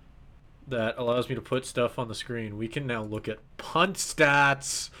that allows me to put stuff on the screen, we can now look at punt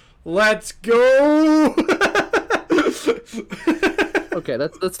stats. Let's go. Okay,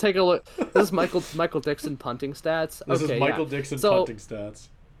 let's take a look. This is Michael Dixon punting stats. This is Michael Dixon punting stats.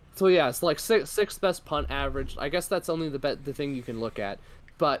 So yeah, it's like sixth best punt average. I guess that's only the thing you can look at.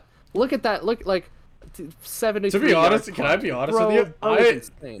 But look at that. Look like 73. To be honest, can I be honest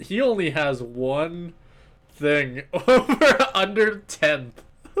with you? He only has one thing over under 10th.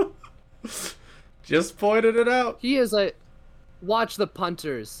 Just pointed it out. He is watch the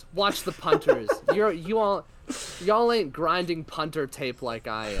punters. Watch the punters. Y'all ain't grinding punter tape like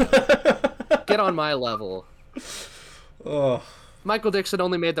I am. Get on my level. Oh. Michael Dixon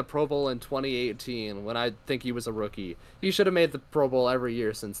only made the Pro Bowl in 2018 when I think he was a rookie. He should have made the Pro Bowl every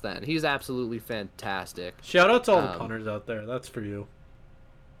year since then. He's absolutely fantastic. Shout out to all the punters out there. That's for you.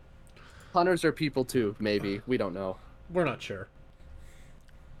 Punters are people too, maybe. We don't know. We're not sure.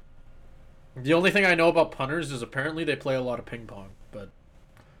 The only thing I know about punters is apparently they play a lot of ping pong, but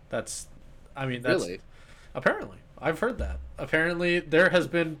that's really? Apparently. I've heard that. Apparently there has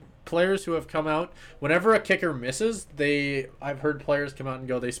been players who have come out whenever a kicker misses, I've heard players come out and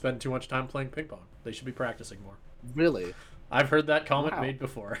go, they spend too much time playing ping pong. They should be practicing more. Really? I've heard that comment made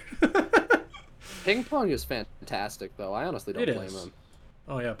before. Ping pong is fantastic though. I honestly don't blame them.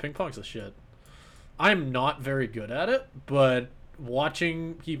 Oh yeah, ping pong's the shit. I'm not very good at it, but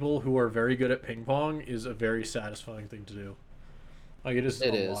watching people who are very good at ping pong is a very satisfying thing to do. Like it is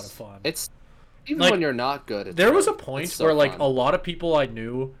a lot of fun. It's even when you're not good. There was a point where like a lot of people I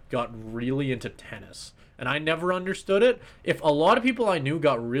knew got really into tennis, and I never understood it. If a lot of people I knew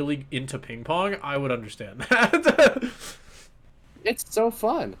got really into ping pong, I would understand that. It's so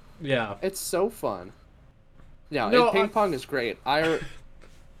fun. Yeah. It's so fun. Yeah, ping pong is great.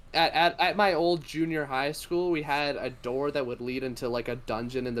 At my old junior high school, we had a door that would lead into like a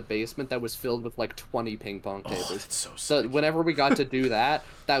dungeon in the basement that was filled with like 20 ping pong tables. Oh, that's so sick. So whenever we got to do that,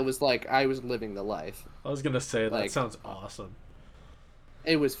 that was like I was living the life. I was gonna say that sounds awesome.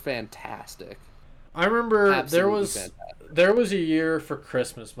 It was fantastic. I remember Absolutely there was a year for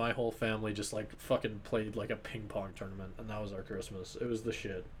Christmas, my whole family just like fucking played like a ping pong tournament, and that was our Christmas. It was the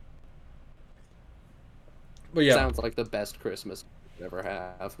shit. But yeah, sounds like the best Christmas ever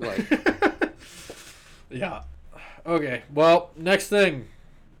have. Like, yeah. Okay. Well, next segment.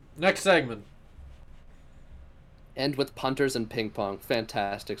 End with punters and ping pong.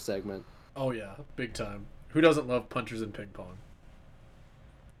 Fantastic segment. Oh yeah, big time. Who doesn't love punters and ping pong?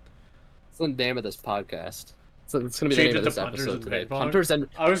 It's the name of this podcast. So it's gonna be the name of this episode today. Punters and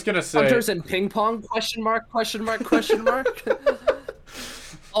I was gonna say punters and ping pong? Question mark? Question mark? Question mark?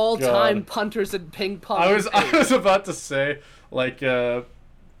 All-time punters and ping pong. I was about to say like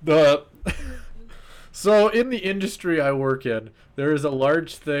so in the industry I work in, there is a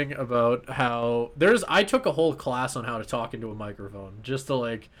large thing about how I took a whole class on how to talk into a microphone, just to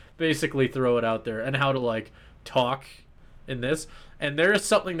like basically throw it out there, and how to like talk in this. And there is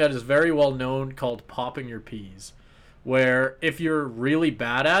something that is very well known called popping your P's, where if you're really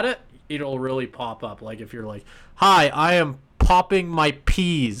bad at it, it'll really pop up. Like if you're like, "Hi, I am popping my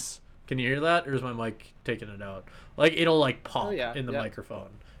P's." Can you hear that? Or is my mic taking it out? Like it'll like pop in the microphone,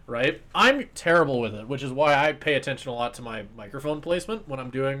 right? I'm terrible with it, which is why I pay attention a lot to my microphone placement when I'm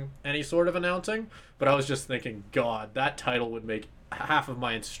doing any sort of announcing. But I was just thinking, God, that title would make half of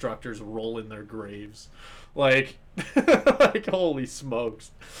my instructors roll in their graves. Like, like holy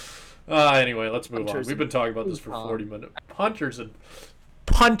smokes. Anyway, let's move on. We've been talking about this for 40 minutes. Punters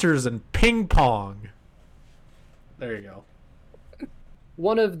and ping pong. There you go.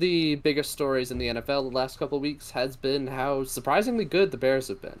 One of the biggest stories in the NFL the last couple of weeks has been how surprisingly good the Bears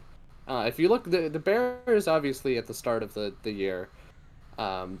have been. If you look, the Bears obviously at the start of the year,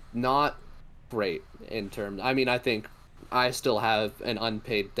 not great in terms. I mean, I think I still have an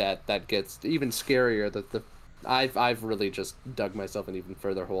unpaid debt that gets even scarier. I've really just dug myself an even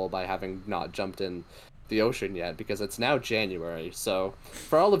further hole by having not jumped in the ocean yet, because it's now January. So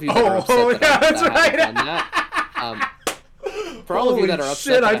for all of you that are upset that I haven't done that, for all of you that are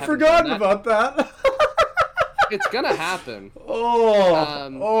upset, I'd forgotten about that. It's gonna happen.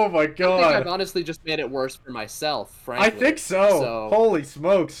 Oh my God! I think I've honestly just made it worse for myself. Frankly, I think so. Holy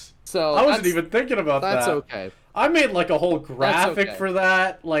smokes! So I wasn't even thinking about that. That's okay. I made like a whole graphic for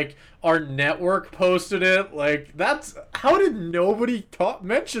that. Like our network posted it. Like that's how did nobody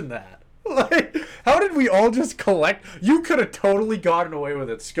mention that? Like, how did we all just collect? You could have totally gotten away with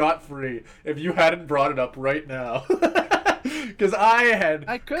it scot-free if you hadn't brought it up right now. Because I had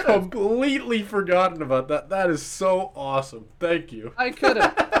completely forgotten about that. That is so awesome. Thank you. I could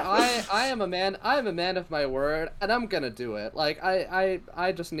have. I am a man. I am a man of my word, and I'm gonna do it. Like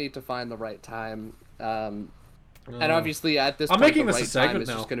I just need to find the right time. And obviously at this point, making the this right a segment time is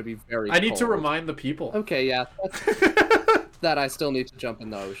now. just gonna be very. I need cold. to remind the people. Okay, yeah. That I still need to jump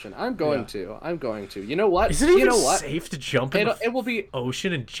in the ocean. I'm going to. You know what? Is it even safe to jump in it will be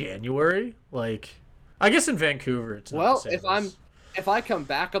ocean in January? Like, I guess in Vancouver it's not the same if I come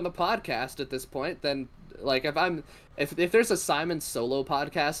back on the podcast at this point, then like if there's a Simon solo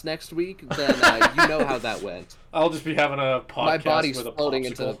podcast next week, then you know how that went. I'll just be having a podcast. My body's with a floating popsicle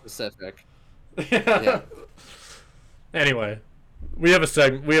into the Pacific. Yeah. Anyway. We have a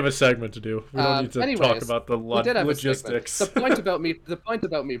segment to do. We don't need to talk about the logistics. The point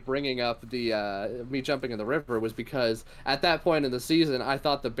about me bringing up the me jumping in the river was because at that point in the season, I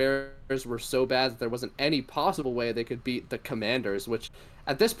thought the Bears were so bad that there wasn't any possible way they could beat the Commanders, which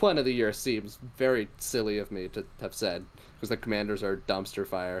at this point of the year seems very silly of me to have said, because the Commanders are dumpster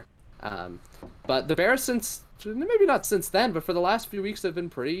fire. But the Bears, maybe not since then, but for the last few weeks, have been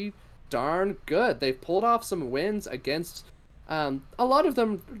pretty darn good. They've pulled off some wins against. A lot of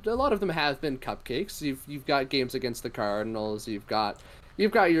them have been cupcakes. You've got games against the Cardinals. You've got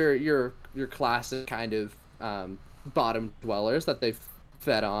your classic kind of bottom dwellers that they've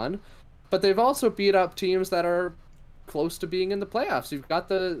fed on, but they've also beat up teams that are close to being in the playoffs. You've got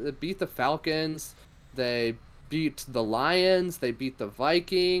they beat the Falcons. They beat the Lions. They beat the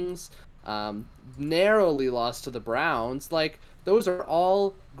Vikings. Narrowly lost to the Browns. Like, those are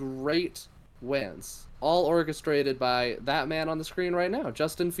all great wins. All orchestrated by that man on the screen right now,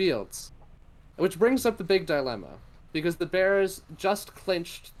 Justin Fields. Which brings up the big dilemma, because the Bears just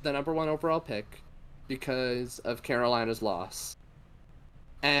clinched the #1 overall pick because of Carolina's loss.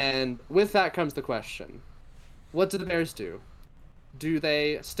 And with that comes the question, what do the Bears do? Do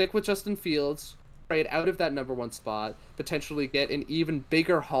they stick with Justin Fields, trade out of that #1 spot, potentially get an even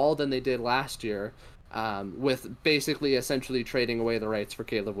bigger haul than they did last year, with basically essentially trading away the rights for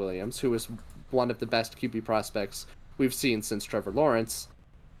Caleb Williams, who is one of the best QB prospects we've seen since Trevor Lawrence?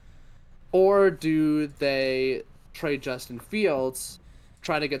 Or do they trade Justin Fields,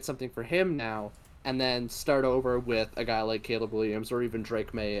 try to get something for him now, and then start over with a guy like Caleb Williams or even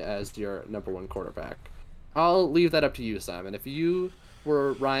Drake May as your #1 quarterback? I'll leave that up to you, Simon. If you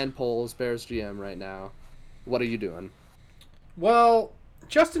were Ryan Poles, Bears GM right now, what are you doing? Well,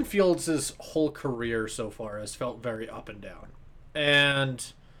 Justin Fields' whole career so far has felt very up and down.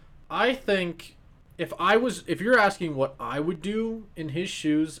 And I think if you're asking what I would do in his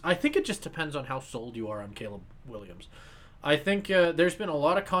shoes, I think it just depends on how sold you are on Caleb Williams. I think there's been a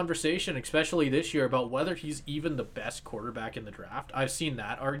lot of conversation, especially this year, about whether he's even the best quarterback in the draft. I've seen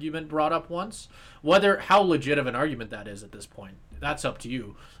that argument brought up once. How legit of an argument that is at this point, that's up to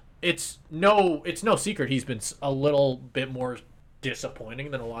you. It's no secret he's been a little bit more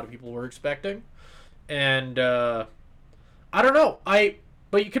disappointing than a lot of people were expecting. And I don't know.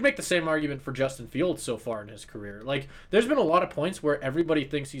 But you could make the same argument for Justin Fields so far in his career. Like, there's been a lot of points where everybody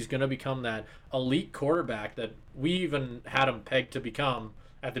thinks he's going to become that elite quarterback that we even had him pegged to become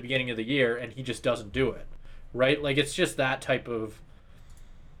at the beginning of the year, and he just doesn't do it, right? Like, it's just that type of,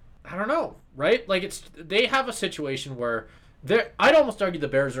 I don't know, right? Like, they have a situation where I'd almost argue the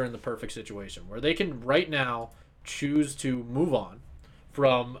Bears are in the perfect situation where they can right now choose to move on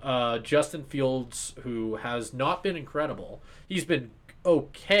from Justin Fields, who has not been incredible. He's been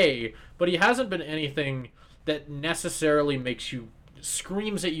okay, but he hasn't been anything that necessarily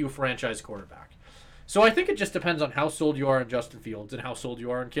screams at you franchise quarterback. So I think it just depends on how sold you are on Justin Fields and how sold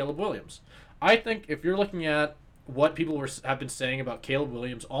you are on Caleb Williams. I think if you're looking at what people have been saying about Caleb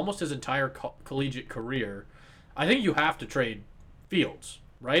Williams almost his entire collegiate career, I think you have to trade Fields,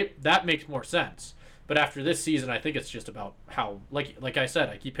 right? That makes more sense. But after this season, I think it's just about how, like I said,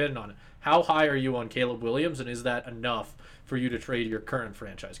 I keep hitting on it. How high are you on Caleb Williams, and is that enough for you to trade your current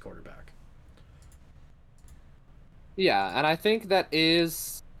franchise quarterback? Yeah, and I think that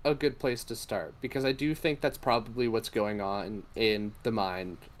is a good place to start, because I do think that's probably what's going on in the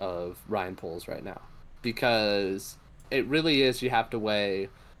mind of Ryan Poles right now. Because it really is, you have to weigh...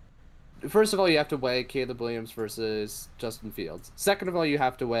 First of all, you have to weigh Caleb Williams versus Justin Fields. Second of all, you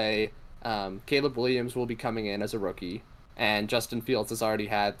have to weigh Caleb Williams will be coming in as a rookie, and Justin Fields has already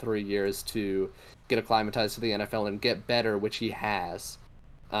had 3 years to get acclimatized to the NFL and get better, which he has.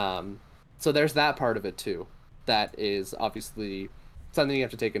 So there's that part of it too. That is obviously something you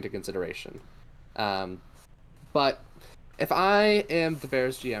have to take into consideration. But if I am the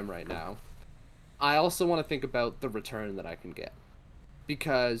Bears GM right now, I also want to think about the return that I can get.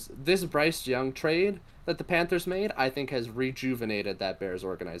 Because this Bryce Young trade that the Panthers made, I think has rejuvenated that Bears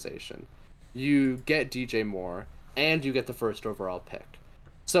organization. You get DJ Moore, and you get the first overall pick.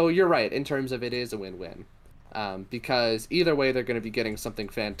 So you're right, in terms of it is a win-win. Because either way, they're going to be getting something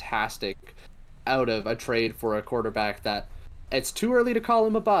fantastic out of a trade for a quarterback that it's too early to call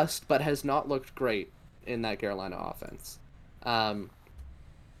him a bust, but has not looked great in that Carolina offense.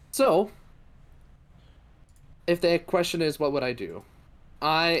 So, if the question is, what would I do?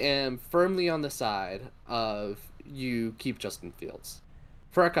 I am firmly on the side of you keep Justin Fields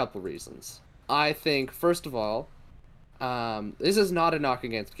for a couple reasons. I think, first of all, this is not a knock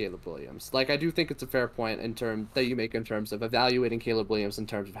against Caleb Williams. Like, I do think it's a fair point that you make in terms of evaluating Caleb Williams in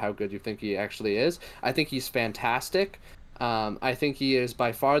terms of how good you think he actually is. I think he's fantastic. I think he is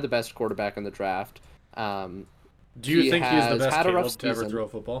by far the best quarterback in the draft. Do you think he's the best Caleb to ever throw a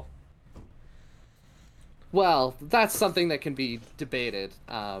football? Well, that's something that can be debated.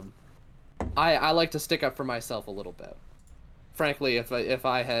 I like to stick up for myself a little bit. Frankly, if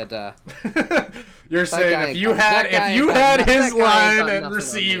I had, you're saying if you had his line and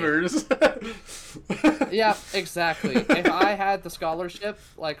receivers. Yeah, exactly. If I had the scholarship,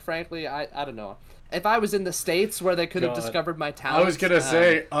 like frankly, I don't know. If I was in the States where they could have discovered my talent, I was gonna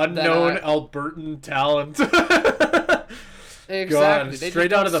say unknown Albertan talent. Exactly. God,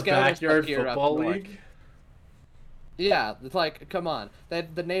 straight out of the backyard football league. Yeah, it's like, come on.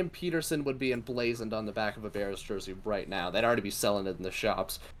 The name Peterson would be emblazoned on the back of a Bears jersey right now. They'd already be selling it in the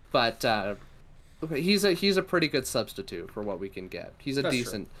shops. But he's a pretty good substitute for what we can get. He's a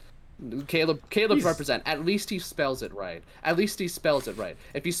decent... True. Caleb represent. At least he spells it right. If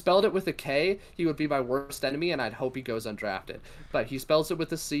he spelled it with a K, he would be my worst enemy, and I'd hope he goes undrafted. But he spells it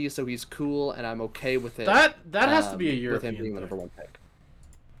with a C, so he's cool, and I'm okay with it. That has to be a European with him being the number one pick.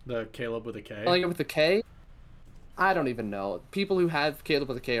 The Caleb with a K? Spelling it with a K? I don't even know. People who have Caleb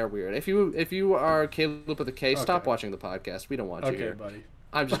with a K are weird. If you are Caleb with a K, stop watching the podcast. We don't want you here. Okay, buddy.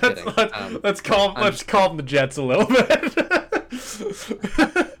 I'm just kidding. Let's calm the Jets a little bit.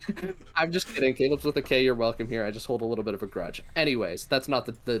 I'm just kidding. Caleb's with a K. You're welcome here. I just hold a little bit of a grudge. Anyways, that's not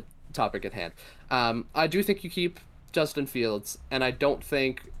the topic at hand. I do think you keep Justin Fields, and I don't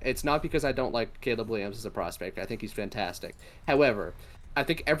think it's not because I don't like Caleb Williams as a prospect. I think he's fantastic. However, I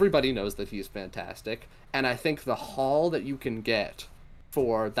think everybody knows that he's fantastic, and I think the haul that you can get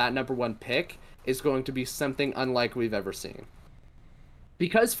for that number one pick is going to be something unlike we've ever seen.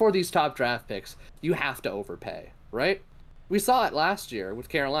 Because for these top draft picks, you have to overpay, right? We saw it last year with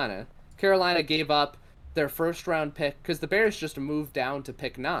Carolina. Carolina gave up their first round pick because the Bears just moved down to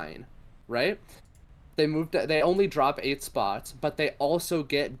pick 9, right? They only drop 8 spots, but they also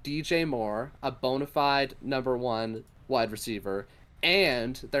get DJ Moore, a bona fide number 1 wide receiver,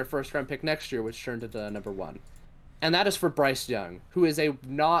 and their first round pick next year, which turned into number 1. And that is for Bryce Young, who is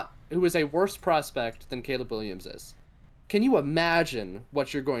a worse prospect than Caleb Williams is. Can you imagine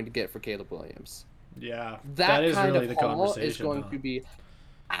what you're going to get for Caleb Williams? Yeah, that is kind really of the haul conversation is going to be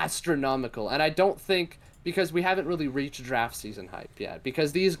astronomical. And I don't think, because we haven't really reached draft season hype yet,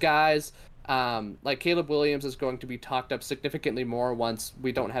 because these guys, like Caleb Williams, is going to be talked up significantly more once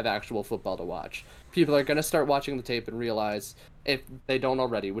we don't have actual football to watch. People are going to start watching the tape and realize, if they don't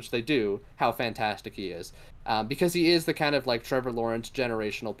already, which they do, how fantastic he is. Because he is the kind of like Trevor Lawrence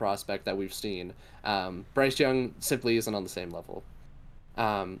generational prospect that we've seen. Bryce Young simply isn't on the same level.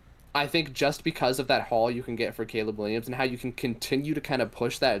 I think just because of that haul you can get for Caleb Williams and how you can continue to kind of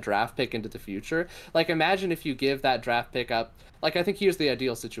push that draft pick into the future. Like, imagine if you give that draft pick up. Like, I think here's the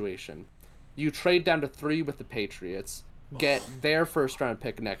ideal situation. You trade down to 3 with the Patriots, get their first round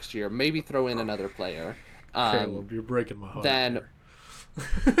pick next year, maybe throw in another player. Caleb, you're breaking my heart. Then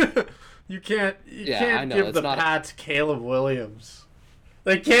you can't I know, give the Pats Caleb Williams.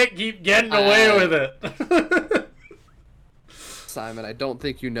 They can't keep getting away with it. Simon, I don't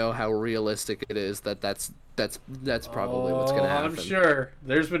think you know how realistic it is that's probably what's going to happen. I'm sure.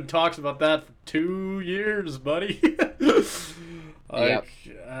 There's been talks about that for 2 years, buddy. Yep.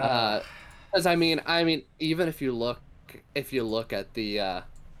 Because I mean, even if you look at the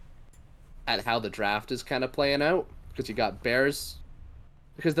at how the draft is kind of playing out, because you got Bears,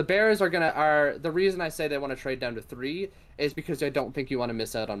 because the Bears are the reason I say they want to trade down to 3 is because I don't think you want to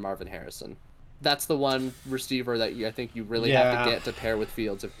miss out on Marvin Harrison. That's the one receiver that I think you really have to get to pair with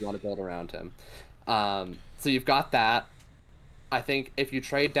Fields if you want to build around him. So you've got that. I think if you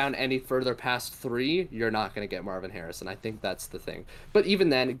trade down any further past 3, you're not going to get Marvin Harrison. I think that's the thing. But even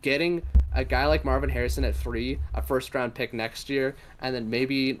then, getting a guy like Marvin Harrison at 3, a first-round pick next year, and then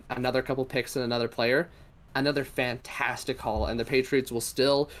maybe another couple picks and another player, another fantastic haul. And the Patriots will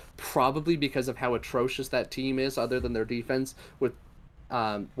still, probably because of how atrocious that team is, other than their defense,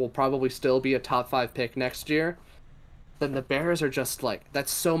 will probably still be a top 5 pick next year. Then the Bears are just like,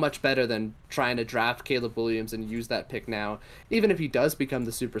 that's so much better than trying to draft Caleb Williams and use that pick now. Even if he does become the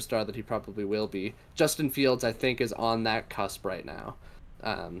superstar that he probably will be, Justin Fields, I think, is on that cusp right now.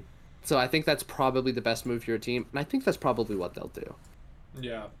 So I think that's probably the best move for your team, and I think that's probably what they'll do.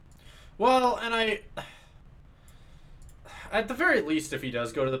 Yeah. Well, and at the very least, if he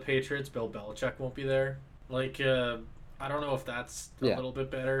does go to the Patriots, Bill Belichick won't be there. Like, I don't know if that's a little bit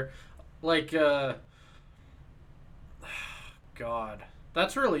better. Like, God,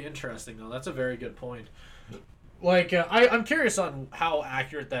 that's really interesting, though. That's a very good point. Like, I'm curious on how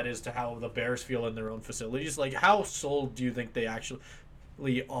accurate that is to how the Bears feel in their own facilities. Like, how sold do you think they actually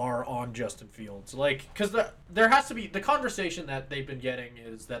are on Justin Fields? Like, because there has to be the conversation that they've been getting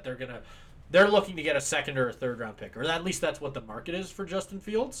is that they're looking to get a second or a third round pick, or at least that's what the market is for Justin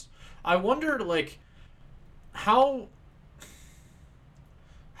Fields. I wonder, like, how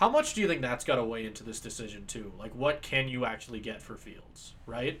much do you think that's got to weigh into this decision, too? Like, what can you actually get for Fields,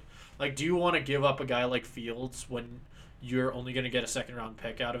 right? Like, do you want to give up a guy like Fields when you're only going to get a second-round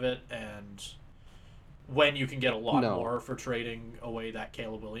pick out of it, and when you can get a lot more for trading away that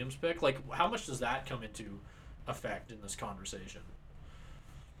Caleb Williams pick? Like, how much does that come into effect in this conversation?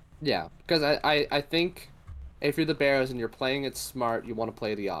 Yeah, because I think if you're the Bears and you're playing it smart, you want to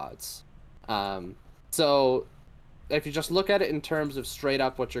play the odds. So if you just look at it in terms of straight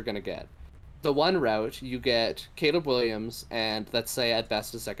up what you're going to get, the one route, you get Caleb Williams and, let's say, at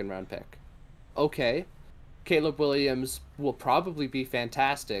best, a second-round pick. Okay, Caleb Williams will probably be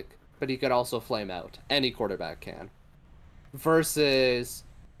fantastic, but he could also flame out. Any quarterback can. Versus,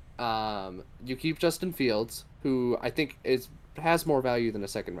 you keep Justin Fields, who I think has more value than a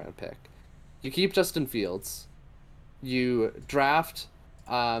second-round pick. You keep Justin Fields, you draft,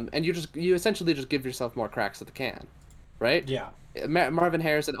 and you essentially just give yourself more cracks at the can. Right? Yeah. Marvin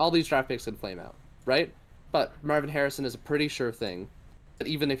Harrison, all these draft picks can flame out, right? But Marvin Harrison is a pretty sure thing that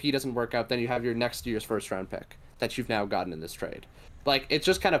even if he doesn't work out, then you have your next year's first round pick that you've now gotten in this trade. Like, it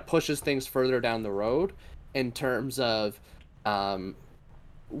just kind of pushes things further down the road in terms of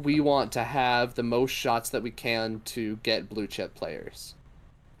we want to have the most shots that we can to get blue chip players.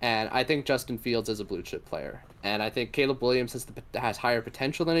 And I think Justin Fields is a blue chip player. And I think Caleb Williams has higher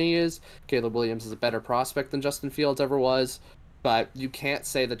potential than he is. Caleb Williams is a better prospect than Justin Fields ever was. But you can't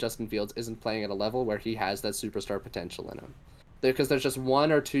say that Justin Fields isn't playing at a level where he has that superstar potential in him. Because there's just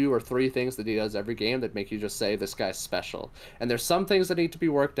 1 or 2 or 3 things that he does every game that make you just say, this guy's special. And there's some things that need to be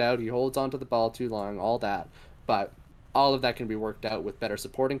worked out. He holds onto the ball too long, all that. But all of that can be worked out with better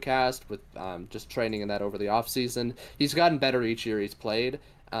supporting cast, with just training in that over the offseason. He's gotten better each year he's played.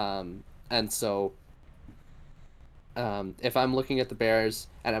 And so if I'm looking at the Bears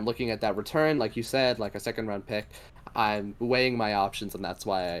and I'm looking at that return, like you said, like a second round pick, I'm weighing my options, and that's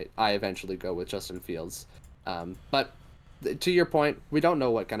why I eventually go with Justin Fields. But to your point, we don't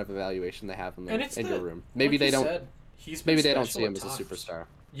know what kind of evaluation they have in your room. Maybe they don't. Maybe they don't see him as a superstar.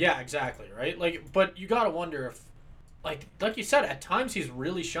 Yeah, exactly, right? Like, but you gotta wonder if, like you said, at times he's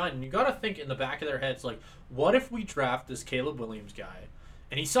really shining. You gotta think in the back of their heads, like, what if we draft this Caleb Williams guy,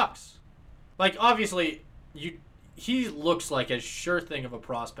 and he sucks? Like, obviously, he looks like a sure thing of a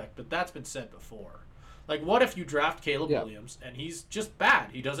prospect, but that's been said before. Like, what if you draft Caleb Williams and he's just bad?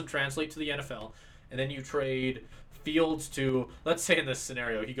 He doesn't translate to the NFL, and then you trade Fields to, let's say in this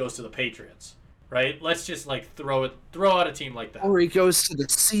scenario, he goes to the Patriots, right? Let's just like throw out a team like that. Or he goes to the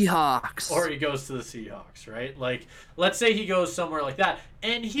Seahawks. Or he goes to the Seahawks, right? Like, let's say he goes somewhere like that,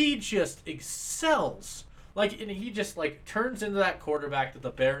 and he just excels. Like, and he just like turns into that quarterback that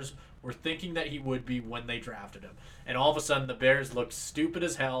the Bears were thinking that he would be when they drafted him. And all of a sudden, the Bears look stupid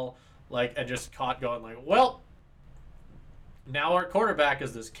as hell, like, and just caught going like, well, now our quarterback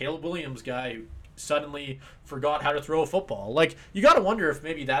is this Caleb Williams guy who suddenly forgot how to throw a football. Like, you got to wonder if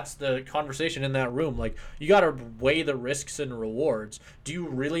maybe that's the conversation in that room. Like, you got to weigh the risks and rewards. Do you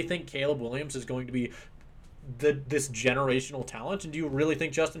really think Caleb Williams is going to be this generational talent, and do you really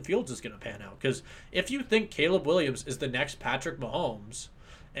think Justin Fields is going to pan out? Because if you think Caleb Williams is the next Patrick Mahomes,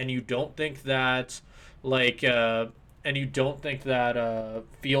 and you don't think that,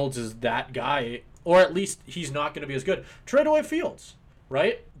 Fields is that guy, or at least he's not going to be as good, trade away Fields,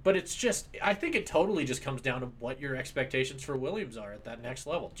 right? But it's just, I think it totally just comes down to what your expectations for Williams are at that next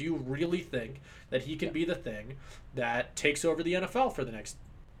level. Do you really think that he can be the thing that takes over the NFL for the next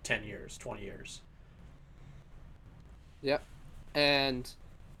 10 years, 20 years? Yep. And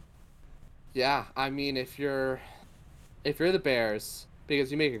yeah, I mean, if you're the Bears,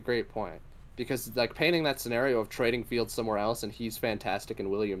 because you make a great point, because like painting that scenario of trading Fields somewhere else and he's fantastic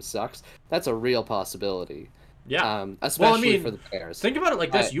and Williams sucks, that's a real possibility. Yeah. Especially for the Bears. Think about it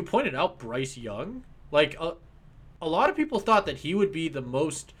like this. You pointed out Bryce Young. Like, a lot of people thought that he would be the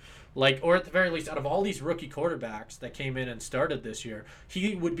most, like, or at the very least, out of all these rookie quarterbacks that came in and started this year,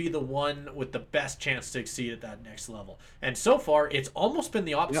 he would be the one with the best chance to exceed at that next level. And so far, it's almost been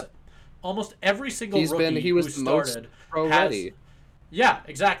the opposite. Yep. Almost every single rookie who started pro-ready. Yeah,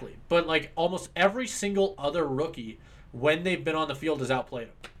 exactly. But, like, almost every single other rookie, when they've been on the field, has outplayed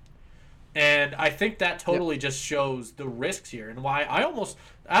him. And I think that totally just shows the risks here, and why I almost,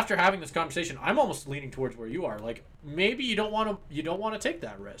 after having this conversation, I'm almost leaning towards where you are. Like, maybe you don't want to take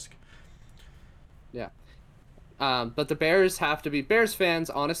that risk. Yeah. But the Bears have to be Bears fans.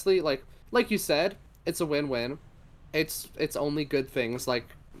 Honestly, like you said, it's a win-win. It's only good things. Like,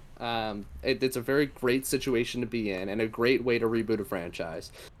 it's a very great situation to be in, and a great way to reboot a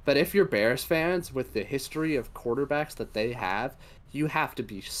franchise. But if you're Bears fans, with the history of quarterbacks that they have, you have to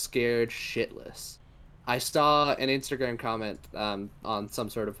be scared shitless. I saw an Instagram comment on some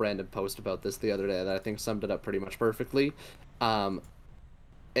sort of random post about this the other day that I think summed it up pretty much perfectly. And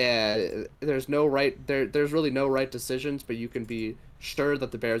there's really no right decisions, but you can be sure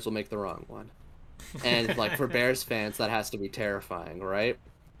that the Bears will make the wrong one. And like for Bears fans, that has to be terrifying, right?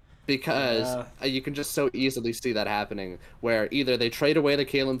 Because you can just so easily see that happening, where either they trade away the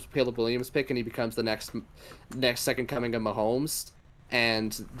Caleb Williams pick and he becomes the next second coming of Mahomes,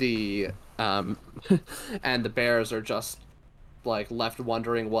 and the Bears are just like left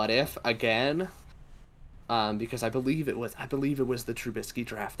wondering what if again, because I believe it was the Trubisky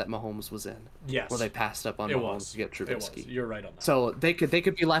draft that Mahomes was in. Yes, where they passed up on Mahomes to get Trubisky. It was. You're right on that. So they could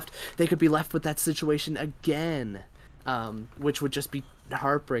be left with that situation again, which would just be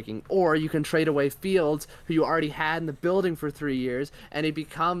heartbreaking. Or you can trade away Fields, who you already had in the building for 3 years, and he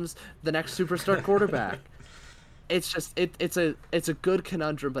becomes the next superstar quarterback. It's just it's a good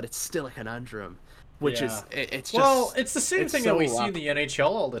conundrum, but it's still a conundrum, which is it's the same thing that we see in the NHL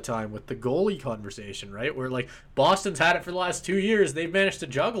all the time with the goalie conversation, right? Where like Boston's had it for the last 2 years, they've managed to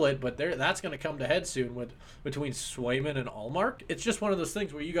juggle it, but that's going to come to head soon between Swayman and Allmark. It's just one of those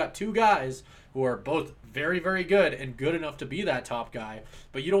things where you got two guys who are both very, very good and good enough to be that top guy,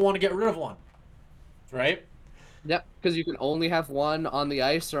 but you don't want to get rid of one, right? Yep, because you can only have one on the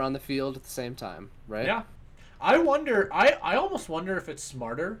ice or on the field at the same time, right? Yeah. I almost wonder if it's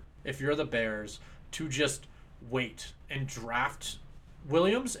smarter, if you're the Bears, to just wait and draft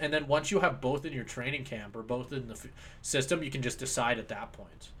Williams, and then once you have both in your training camp or both in the system, you can just decide at that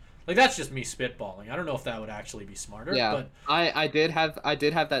point. Like, that's just me spitballing. I don't know if that would actually be smarter. Yeah, but I did have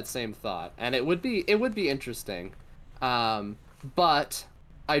that same thought, and it would be interesting, but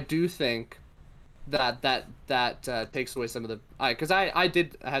I do think that takes away some of the because I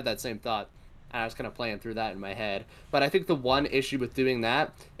did have that same thought. And I was kind of playing through that in my head. But I think the one issue with doing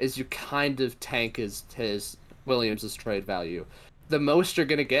that is you kind of tank his Williams' trade value. The most you're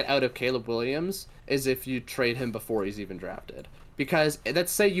going to get out of Caleb Williams is if you trade him before he's even drafted. Because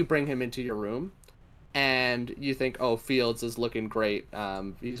let's say you bring him into your room and you think, oh, Fields is looking great.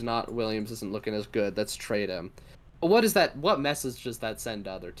 Williams isn't looking as good. Let's trade him. What message does that send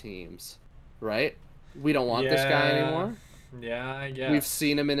to other teams? Right? We don't want this guy anymore. Yeah, I guess. We've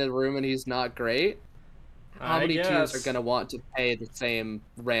seen him in a room and he's not great. How many teams are going to want to pay the same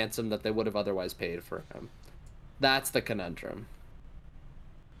ransom that they would have otherwise paid for him? That's the conundrum.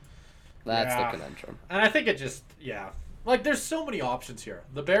 That's the Yeah. conundrum. And I think it just, yeah. Like, there's so many options here.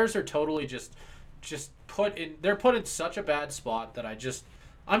 The Bears are totally just they're put in such a bad spot that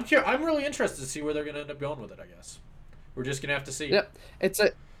I'm really interested to see where they're going to end up going with it, I guess. We're just going to have to see. Yep.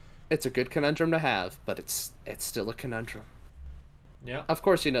 It's a good conundrum to have, but it's still a conundrum. Yeah. Of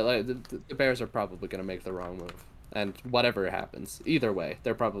course, like, the Bears are probably going to make the wrong move. And whatever happens, either way,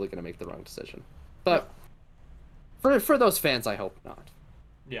 they're probably going to make the wrong decision. But for those fans, I hope not.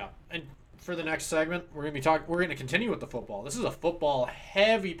 Yeah. And for the next segment, we're going to continue with the football. This is a football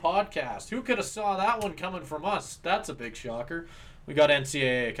heavy podcast. Who could have saw that one coming from us? That's a big shocker. We got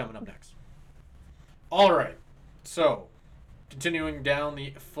NCAA coming up next. All right. So, continuing down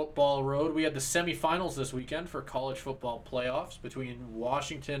the football road, we had the semifinals this weekend for college football playoffs between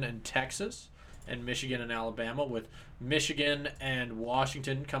Washington and Texas and Michigan and Alabama, with Michigan and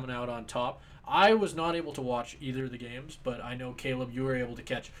Washington coming out on top. I was not able to watch either of the games, but I know, Caleb, you were able to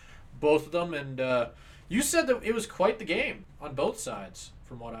catch both of them, and you said that it was quite the game on both sides,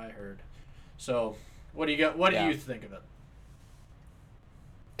 from what I heard. So, what do you got? What do you think of it?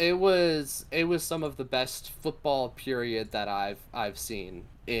 It was some of the best football period that I've seen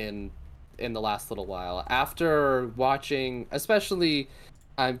in the last little while. After watching, especially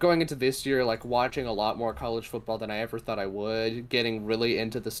I'm going into this year, like, watching a lot more college football than I ever thought I would, getting really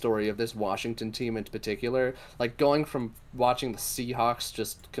into the story of this Washington team in particular, like going from watching the Seahawks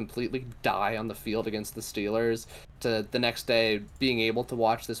just completely die on the field against the Steelers to the next day being able to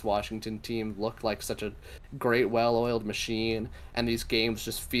watch this Washington team look like such a great, well-oiled machine, and these games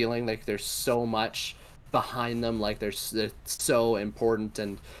just feeling like there's so much behind them, like they're so important,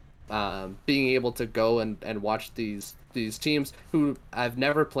 and being able to go and watch these teams who have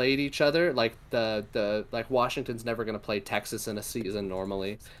never played each other, like like Washington's never going to play Texas in a season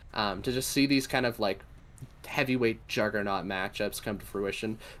normally, to just see these kind of like heavyweight juggernaut matchups come to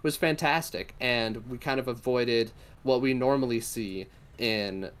fruition was fantastic, and we kind of avoided what we normally see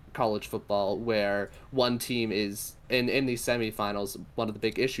in college football, where one team is in these semifinals. One of the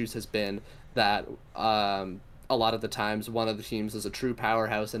big issues has been that a lot of the times one of the teams is a true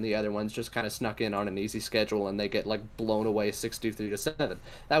powerhouse and the other one's just kind of snuck in on an easy schedule and they get like blown away 63-7.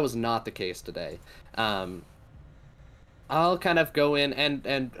 That was not the case today. I'll kind of go in,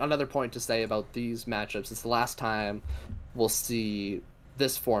 and another point to say about these matchups, it's the last time we'll see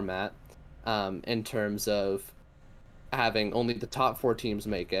this format, in terms of having only the top 4 teams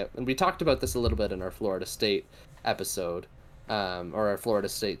make it. And we talked about this a little bit in our Florida State episode, or our Florida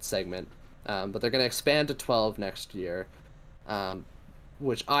State segment. But they're going to expand to 12 next year,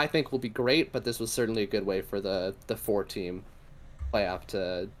 which I think will be great. But this was certainly a good way for the 4-team playoff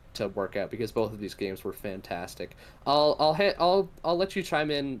to work out, because both of these games were fantastic. I'll let you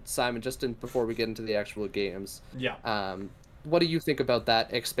chime in, Simon, before we get into the actual games. Yeah. What do you think about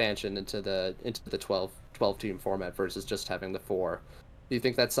that expansion into the 12-team format versus just having the 4? Do you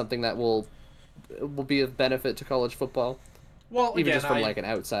think that's something that will be of benefit to college football? Well, Even again, just from like an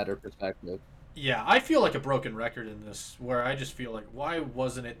outsider perspective. Yeah, I feel like a broken record in this, where I just feel like, why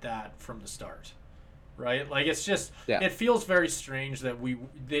wasn't it that from the start, right? Like, it's just, It feels very strange that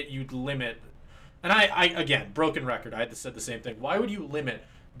you'd limit, and I again, broken record. I had said the same thing. Why would you limit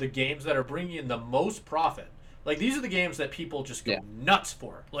the games that are bringing in the most profit? Like, these are the games that people just go nuts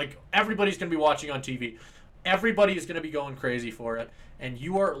for. Like, everybody's gonna be watching on TV. Everybody is gonna be going crazy for it, and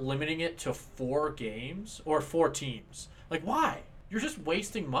you are limiting it to 4 games or 4 teams. Like, why? You're just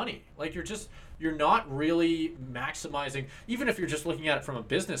wasting money. Like, you're not really maximizing, even if you're just looking at it from a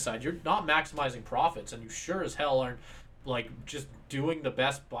business side, you're not maximizing profits, and you sure as hell aren't, like, just doing the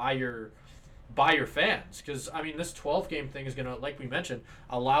best by your fans. Because, I mean, this 12-game thing is going to, like we mentioned,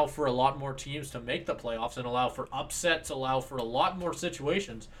 allow for a lot more teams to make the playoffs and allow for upsets, allow for a lot more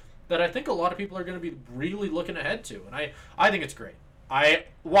situations that I think a lot of people are going to be really looking ahead to. And I think it's great.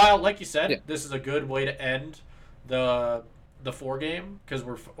 While, like you said, this is a good way to end the 4-game,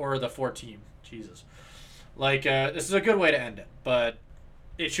 or the 4-team. Jesus. Like, this is a good way to end it, but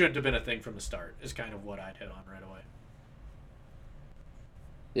it shouldn't have been a thing from the start, is kind of what I'd hit on right away.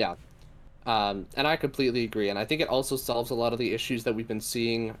 Yeah. And I completely agree. And I think it also solves a lot of the issues that we've been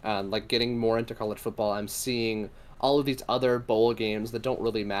seeing, like getting more into college football. I'm seeing all of these other bowl games that don't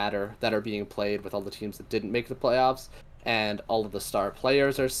really matter that are being played with all the teams that didn't make the playoffs. And all of the star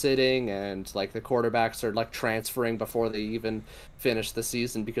players are sitting, and like the quarterbacks are like transferring before they even finish the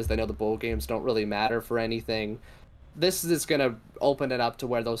season because they know the bowl games don't really matter for anything. This is going to open it up to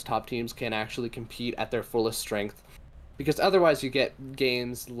where those top teams can actually compete at their fullest strength. Because otherwise you get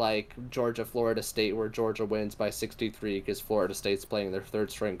games like Georgia-Florida State, where Georgia wins by 63 because Florida State's playing their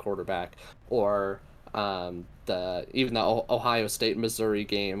 3rd-string quarterback, or The Ohio State Missouri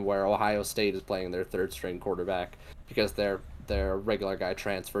game where Ohio State is playing their third string quarterback because their regular guy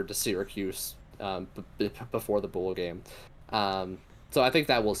transferred to Syracuse before the bowl game. So I think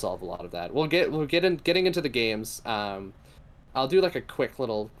that will solve a lot of that. Getting into the games. I'll do like a quick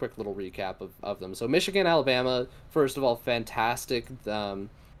little recap of them. So Michigan, Alabama, first of all, fantastic.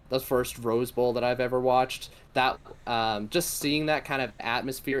 The first Rose Bowl that I've ever watched. That just seeing that kind of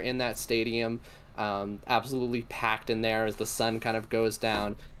atmosphere in that stadium, absolutely packed in there as the sun kind of goes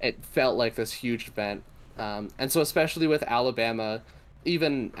down. It felt like this huge event. And so especially with Alabama,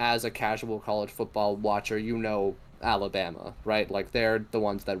 even as a casual college football watcher, you know Alabama, right? Like they're the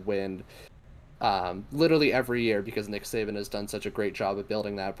ones that win literally every year because Nick Saban has done such a great job of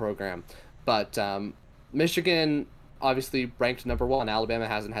building that program. But Michigan, obviously ranked number one. Alabama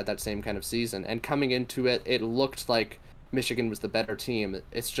hasn't had that same kind of season. And coming into it, it looked like Michigan was the better team.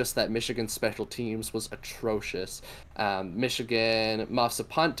 It's just that Michigan's special teams was atrocious. Michigan muffs a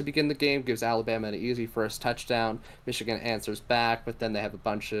punt to begin the game, gives Alabama an easy first touchdown. Michigan answers back, but then they have a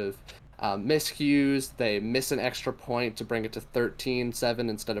bunch of miscues. They miss an extra point to bring it to 13-7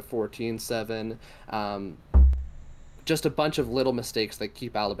 instead of 14-7. Just a bunch of little mistakes that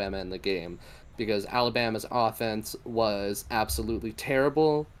keep Alabama in the game because Alabama's offense was absolutely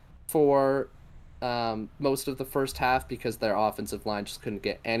terrible for most of the first half because their offensive line just couldn't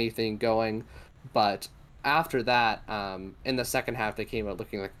get anything going. But after that, in the second half, they came out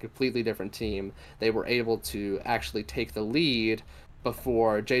looking like a completely different team. They were able to actually take the lead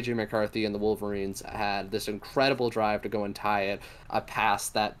before J.J. McCarthy and the Wolverines had this incredible drive to go and tie it, a pass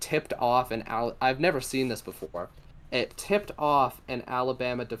that tipped off, and I've never seen this before. It tipped off an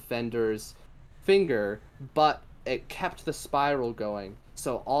Alabama defender's finger, but it kept the spiral going.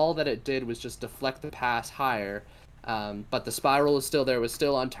 So all that it did was just deflect the pass higher, but the spiral is still there, was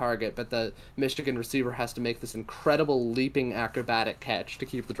still on target, but the Michigan receiver has to make this incredible leaping acrobatic catch to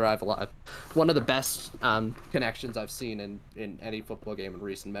keep the drive alive. One of the best connections I've seen in any football game in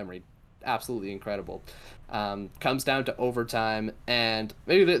recent memory. Absolutely incredible. Comes down to overtime, and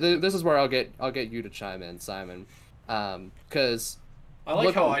maybe this is where I'll get you to chime in, Simon, because I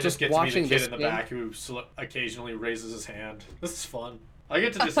like how I just get to be the kid in the game back who occasionally raises his hand. This is fun. I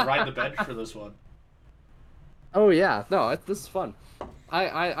get to just ride the bench for this one. Oh yeah, no, this is fun.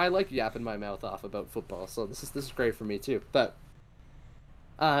 I like yapping my mouth off about football, so this is great for me too. But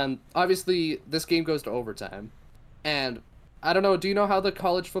obviously this game goes to overtime, and I don't know. Do you know how the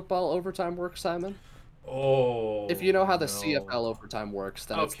college football overtime works, Simon? Oh. If you know how the no. CFL overtime works,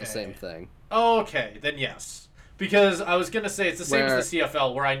 then it's the same thing. Okay, then yes. Because I was going to say it's the same as the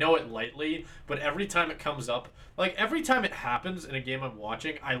CFL where I know it lightly, but every time it comes up, like every time it happens in a game I'm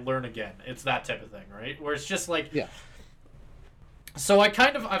watching, I learn again. It's that type of thing, right? Where it's just like yeah. So I've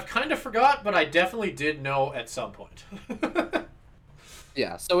kind of forgot, but I definitely did know at some point.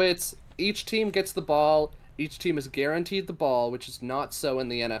 Yeah, so it's each team gets the ball, each team is guaranteed the ball, which is not so in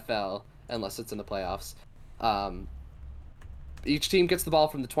the NFL unless it's in the playoffs. Each team gets the ball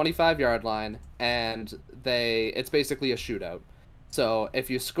from the 25-yard line, and it's basically a shootout. So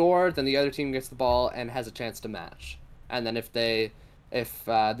if you score, then the other team gets the ball and has a chance to match. And then if the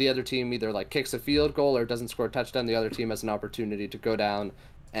other team either like kicks a field goal or doesn't score a touchdown, the other team has an opportunity to go down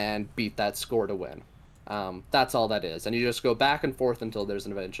and beat that score to win. That's all that is. And you just go back and forth until there's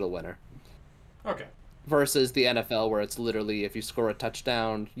an eventual winner. Okay. Versus the NFL where it's literally if you score a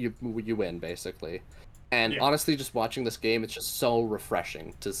touchdown, you win, basically. And honestly, just watching this game, it's just so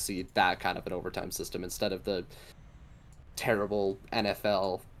refreshing to see that kind of an overtime system instead of the terrible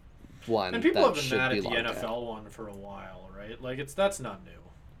NFL one. And people that have been mad at the NFL out. one for a while, right? Like that's not new.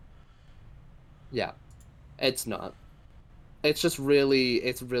 Yeah, it's not. It's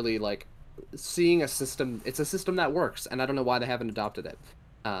really like seeing a system. It's a system that works, and I don't know why they haven't adopted it.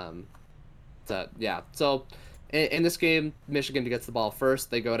 So in this game, Michigan gets the ball first.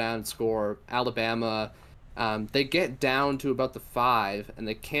 They go down and score. Alabama, they get down to about the 5, and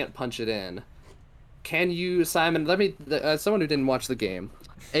they can't punch it in. Can you, Simon? Someone who didn't watch the game,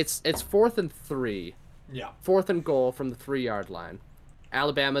 it's 4th and 3. Yeah. 4th and goal from the 3-yard line.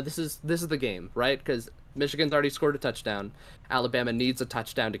 Alabama, this is the game, right? Because Michigan's already scored a touchdown. Alabama needs a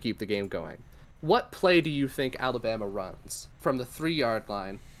touchdown to keep the game going. What play do you think Alabama runs from the 3-yard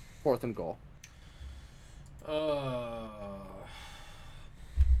line, 4th and goal?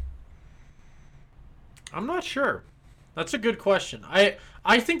 I'm not sure. That's a good question.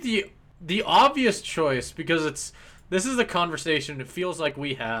 I think the obvious choice, because this is the conversation it feels like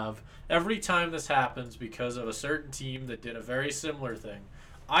we have every time this happens because of a certain team that did a very similar thing.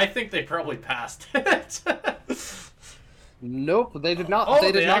 I think they probably passed it. Nope, they did not. Oh,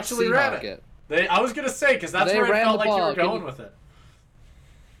 they did not actually ran it. I was gonna say because that's where I felt like you were going with it.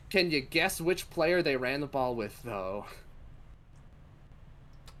 Can you guess which player they ran the ball with, though?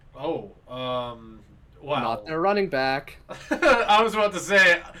 Oh, wow. Not their running back. I was about to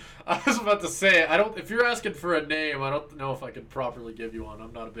say. I don't. If you're asking for a name, I don't know if I could properly give you one.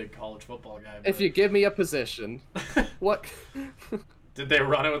 I'm not a big college football guy. But... If you give me a position, what? Did they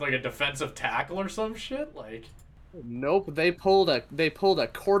run it with like a defensive tackle or some shit? Like. Nope. They pulled a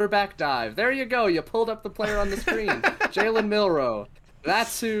quarterback dive. There you go. You pulled up the player on the screen. Jalen Milroe.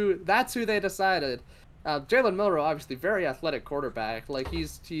 That's who they decided. Jalen Milroe, obviously very athletic quarterback. Like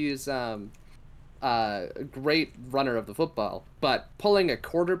he's a great runner of the football, but pulling a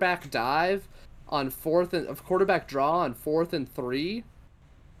quarterback dive on quarterback draw on 4th and 3.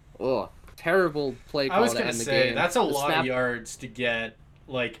 Oh, terrible play call. I was gonna say the game. That's a lot of yards to get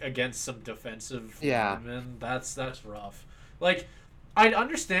like against some defensive. Yeah, linemen. That's rough. Like I'd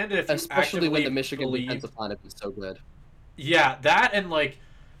understand it if you especially when the Michigan believe... defensive line is so good. Yeah, that and like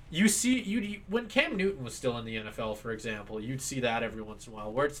you see when Cam Newton was still in the NFL, for example, you'd see that every once in a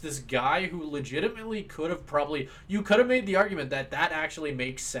while where it's this guy who legitimately you could have made the argument that actually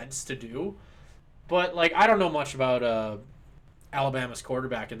makes sense to do, but like I don't know much about Alabama's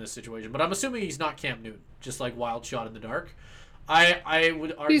quarterback in this situation, but I'm assuming he's not Cam Newton, just like wild shot in the dark. I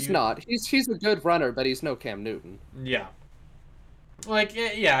would argue he's not. He's a good runner, but he's no Cam Newton. Yeah. Like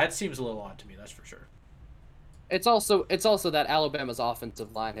yeah, it seems a little odd to me, that's for sure. It's also that Alabama's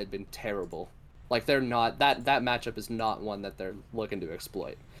offensive line had been terrible. Like they're not that matchup is not one that they're looking to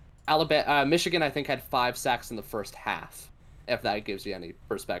exploit. Michigan I think had 5 sacks in the first half, if that gives you any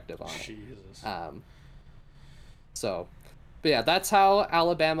perspective on it. Jesus. But yeah, that's how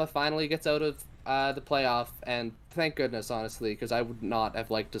Alabama finally gets out of the playoff, and thank goodness, honestly, because I would not have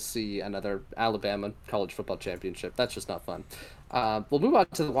liked to see another Alabama college football championship. That's just not fun. We'll move on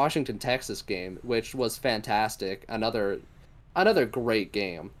to the Washington-Texas game, which was fantastic. Another great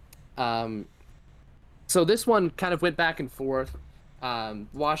game. So this one kind of went back and forth.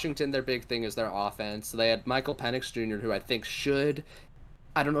 Washington, their big thing is their offense. So they had Michael Penix Jr., who I think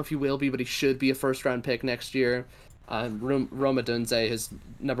I don't know if he will be, but he should be a first-round pick next year. Roma Dunze, his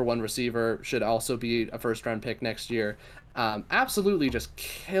number 1 receiver, should also be a first-round pick next year. Absolutely just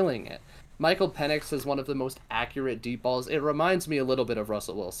killing it. Michael Penix is one of the most accurate deep balls. It reminds me a little bit of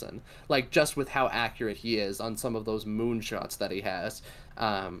Russell Wilson, like just with how accurate he is on some of those moonshots that he has.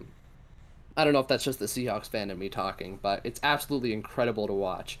 I don't know if that's just the Seahawks fan in me talking, but it's absolutely incredible to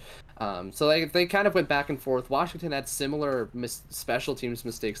watch. So they kind of went back and forth. Washington had similar special teams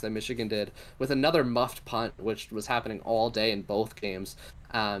mistakes that Michigan did, with another muffed punt, which was happening all day in both games,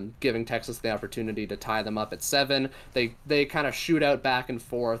 giving Texas the opportunity to tie them up at 7. They kind of shoot out back and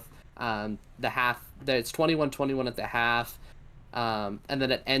forth. It's 21-21 at the half, and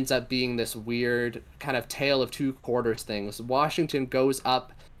then it ends up being this weird kind of tale of 2 quarters things. Washington goes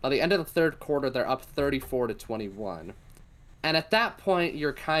up. By the end of the 3rd quarter, they're up 34-21. And at that point,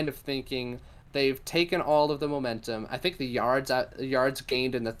 you're kind of thinking they've taken all of the momentum. I think the yards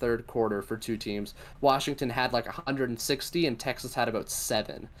gained in the 3rd quarter for 2 teams. Washington had like 160 and Texas had about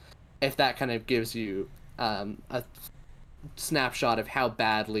 7. If that kind of gives you a snapshot of how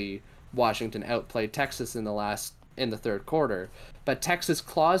badly Washington outplayed Texas in the 3rd quarter. But Texas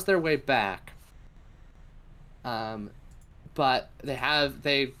claws their way back. But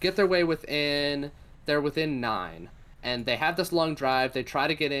they get their way they're within 9. And they have this long drive. They try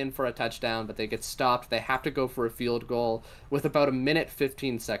to get in for a touchdown, but they get stopped. They have to go for a field goal with about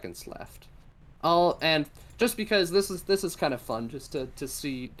 1:15 left. And just because this is kind of fun, just to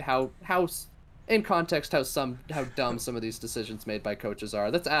see how in context how dumb some of these decisions made by coaches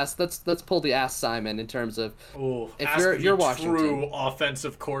are. Let's pull the Ask Simon in terms of if you're Washington, true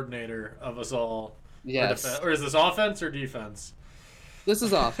offensive coordinator of us all. Yes. Or is this offense or defense? This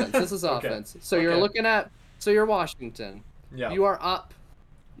is offense. This is offense. So you're looking at. So you're Washington. Yeah. You are up.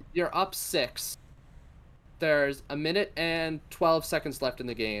 You're up 6. There's 1:12 left in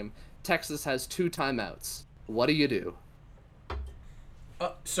the game. Texas has 2 timeouts. What do you do?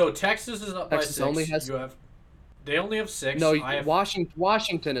 So Texas is up by 6. They only have 6. No,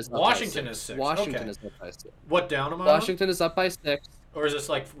 Washington is up Washington by 6. Is 6. Washington is up by 6. What down am I Washington is up by 6. Or is this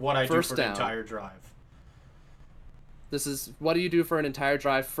like what I do for an entire drive? This is what do you do for an entire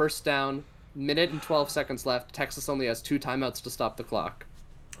drive? First down, 1:12 left. Texas only has 2 timeouts to stop the clock.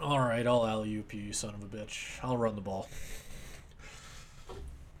 All right, I'll alley-oop you, son of a bitch. I'll run the ball.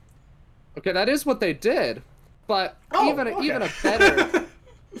 Okay, that is what they did, but even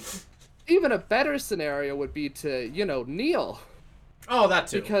a better scenario would be to kneel. Oh, that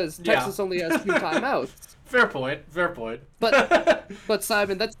too. Because Texas only has 2 timeouts. Fair point. But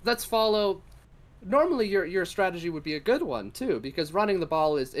Simon, let's follow normally your strategy would be a good one too, because running the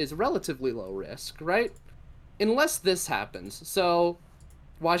ball is relatively low risk, right? Unless this happens. So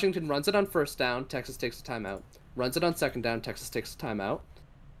Washington runs it on first down, Texas takes a timeout. Runs it on second down, Texas takes a timeout.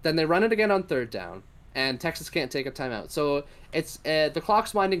 Then they run it again on third down, and Texas can't take a timeout. So it's the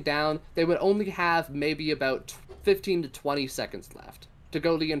clock's winding down. They would only have maybe about 15 to 20 seconds left to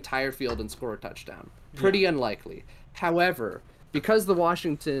go the entire field and score a touchdown. Pretty unlikely. However, because the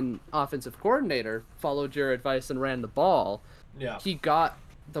Washington offensive coordinator followed your advice and ran the ball, he got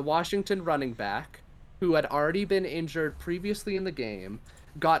the Washington running back, who had already been injured previously in the game,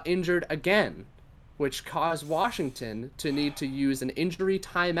 got injured again, which caused Washington to need to use an injury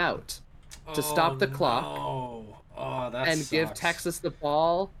timeout to stop the clock and sucks. give Texas the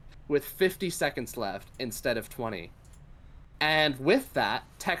ball with 50 seconds left instead of 20. And with that,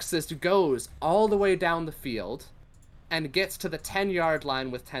 Texas goes all the way down the field and gets to the 10-yard line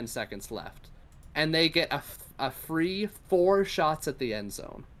with 10 seconds left. And they get a free 4 shots at the end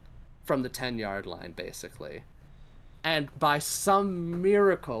zone from the 10-yard line, basically. And by some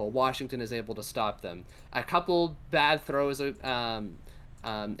miracle, Washington is able to stop them. A couple bad throws, an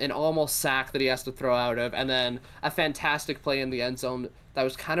almost sack that he has to throw out of, and then a fantastic play in the end zone that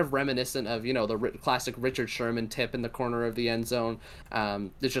was kind of reminiscent of, the classic Richard Sherman tip in the corner of the end zone.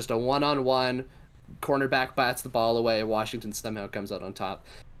 It's just a one-on-one, cornerback bats the ball away, Washington somehow comes out on top.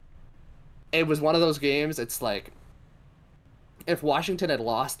 It was one of those games, it's like, if Washington had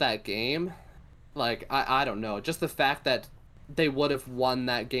lost that game, like, I don't know, just the fact that they would have won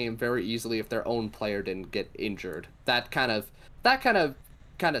that game very easily if their own player didn't get injured. That kind of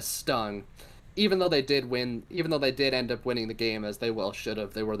stung. Even though they did end up winning the game, as they well should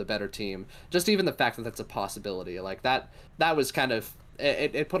have, they were the better team. Just even the fact that that's a possibility, like that was kind of,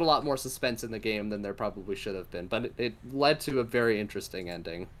 it put a lot more suspense in the game than there probably should have been. But it led to a very interesting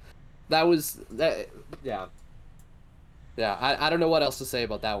ending. Yeah, I don't know what else to say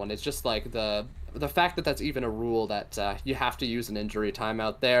about that one. It's just like the fact that that's even a rule, that you have to use an injury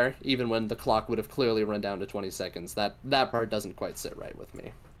timeout there, even when the clock would have clearly run down to 20 seconds. That part doesn't quite sit right with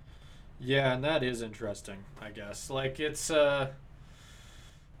me. Yeah, and that is interesting, I guess. Like, it's, I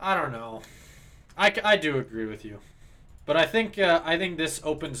don't know. I do agree with you. But I think this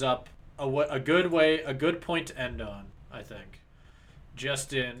opens up a good point to end on, I think.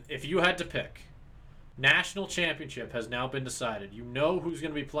 Just if you had to pick, national championship has now been decided. You know who's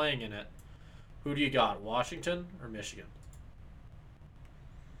going to be playing in it. Who do you got, Washington or Michigan?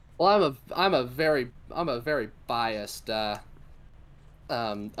 Well, I'm a very biased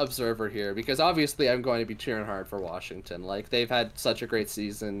observer here, because obviously I'm going to be cheering hard for Washington. Like, they've had such a great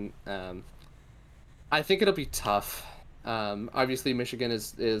season. I think it'll be tough. Obviously Michigan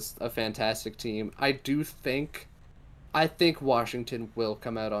is a fantastic team. I think Washington will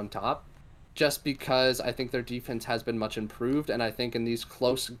come out on top, just because I think their defense has been much improved, and I think in these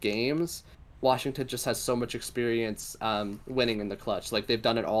close games, Washington just has so much experience winning in the clutch. Like, they've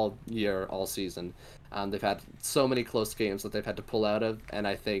done it all year, all season. They've had so many close games that they've had to pull out of, and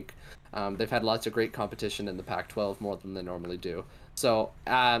I think they've had lots of great competition in the Pac-12, more than they normally do. So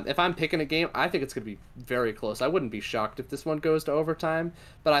if I'm picking a game, I think it's going to be very close. I wouldn't be shocked if this one goes to overtime,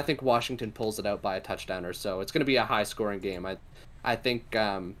 but I think Washington pulls it out by a touchdown or so. It's going to be a high-scoring game. I think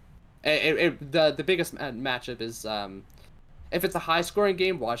the biggest matchup is, if it's a high-scoring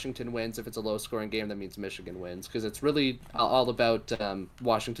game, Washington wins. If it's a low-scoring game, that means Michigan wins, because it's really all about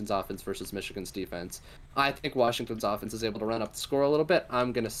Washington's offense versus Michigan's defense. I think Washington's offense is able to run up the score a little bit.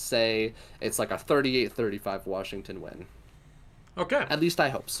 I'm going to say it's like a 38-35 Washington win. Okay. At least I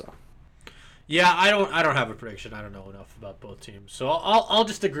hope so. Yeah, I don't have a prediction. I don't know enough about both teams. So I'll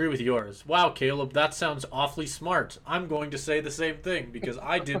just agree with yours. Wow, Caleb, that sounds awfully smart. I'm going to say the same thing, because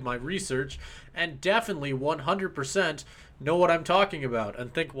I did my research and definitely 100% know what I'm talking about,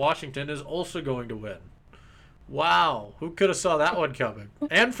 and think Washington is also going to win. Wow, who could have saw that one coming?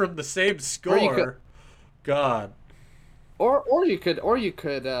 And from the same score. God. Or you could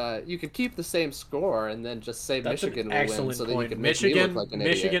keep the same score and then just say That's Michigan will win, so that you can make me look like an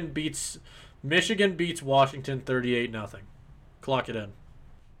idiot. Michigan beats Washington 38-0. Clock it in.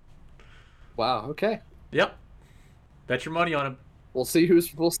 Wow. Okay. Yep. Bet your money on him. We'll see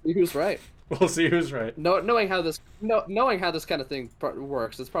who's right. We'll see who's right. Knowing how this kind of thing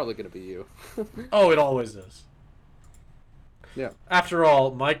works, it's probably going to be you. Oh, it always is. Yeah. After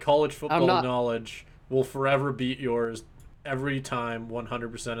all, my college football knowledge will forever beat yours every time,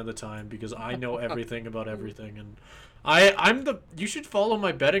 100% of the time, because I know everything about everything, and you should follow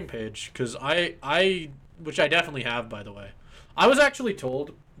my betting page, because which I definitely have, by the way. I was actually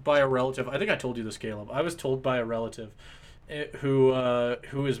told by a relative, I think I told you this, Caleb. I was told by a relative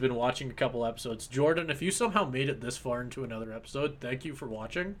who has been watching a couple episodes. Jordan, if you somehow made it this far into another episode, thank you for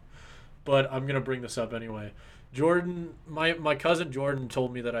watching. But I'm gonna bring this up anyway. Jordan, my cousin Jordan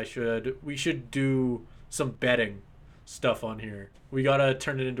told me that we should do some betting stuff on here. We gotta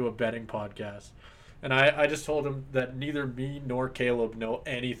turn it into a betting podcast. And I just told him that neither me nor Caleb know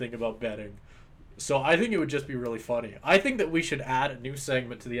anything about betting. So I think it would just be really funny. I think that we should add a new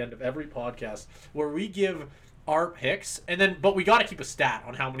segment to the end of every podcast where we give our picks, but we got to keep a stat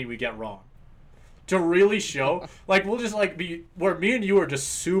on how many we get wrong to really show. Like, we'll just be where me and you are just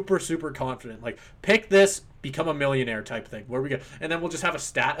super, super confident. Like, pick this, become a millionaire type thing. Where we go, and then we'll just have a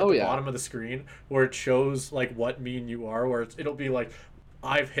stat at the bottom of the screen where it shows like what me and you are. Where it'll be like,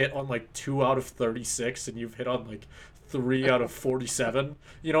 I've hit on like 2 out of 36, and you've hit on like 3 out of 47.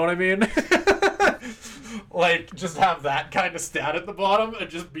 You know what I mean? Like, just have that kind of stat at the bottom and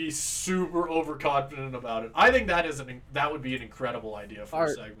just be super overconfident about it. I think that would be an incredible idea for a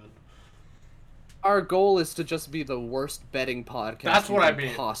segment. Our goal is to just be the worst betting podcast. That's what I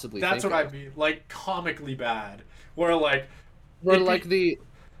mean. Possibly. That's what I mean. Like, comically bad. Where like Caleb.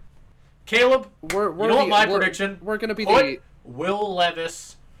 You know what my prediction? We're gonna be Will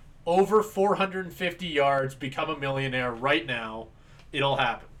Levis over 450 yards, become a millionaire right now. It'll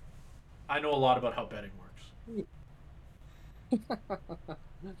happen. I know a lot about how betting works.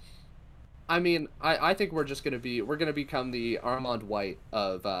 I mean, I think we're gonna become the Armand White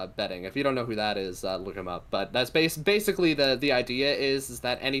of betting. If you don't know who that is, look him up. But that's basically the idea is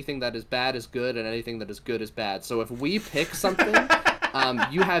that anything that is bad is good, and anything that is good is bad. So if we pick something,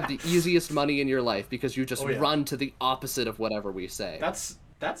 you have the easiest money in your life because you just run to the opposite of whatever we say. That's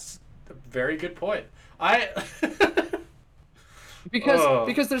a very good point.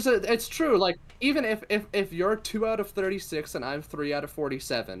 Because it's true. Like, even if you're 2 out of 36 and I'm 3 out of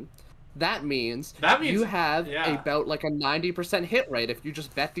 47. That means you have about like a 90% hit rate if you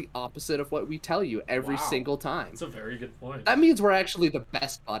just bet the opposite of what we tell you every single time. That's a very good point. That means we're actually the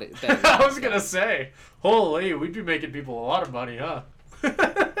best betting. I was going to say, holy, we'd be making people a lot of money, huh?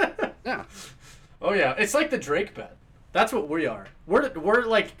 Yeah. Oh, yeah. It's like the Drake bet. That's what we are. We're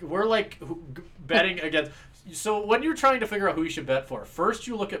like betting against. So when you're trying to figure out who you should bet for, first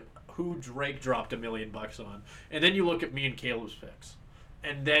you look at who Drake dropped $1 million on, and then you look at me and Caleb's picks.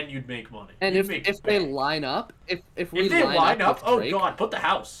 And then you'd make money. And if they line up, if they line up, oh Drake, God, put the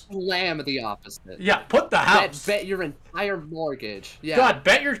house. Slam the opposite. Yeah, put the house. Bet your entire mortgage. Yeah. God,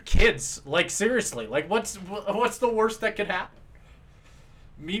 bet your kids. Like, seriously, like what's the worst that could happen?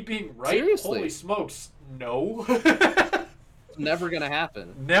 Me being right? Seriously. Holy smokes, no. Never gonna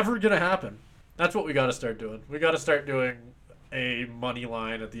happen. Never gonna happen. That's what we got to start doing. We got to start doing a money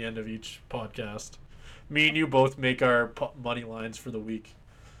line at the end of each podcast. Me and you both make our money lines for the week,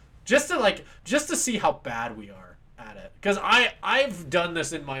 just to see how bad we are at it. Because I've done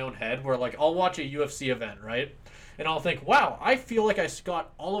this in my own head, where like I'll watch a UFC event, right, and I'll think, wow, I feel like I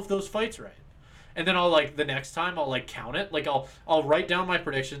got all of those fights right, and then I'll the next time I'll count it, like I'll write down my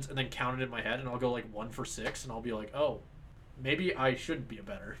predictions and then count it in my head, and I'll go 1 for 6, and I'll be like, oh, maybe I should be a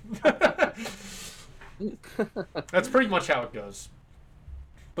better. That's pretty much how it goes.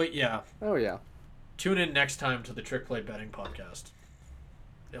 But yeah. Oh yeah. Tune in next time to the Trick Play Betting Podcast.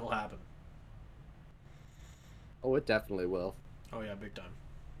 It'll happen. Oh, it definitely will. Oh, yeah, big time.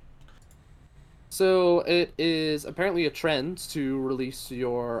 So, it is apparently a trend to release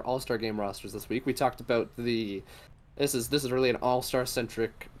your All-Star Game rosters this week. We talked about this is really an All-Star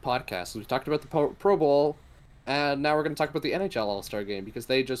centric podcast. We talked about the Pro Bowl, and now we're going to talk about the NHL All-Star Game, because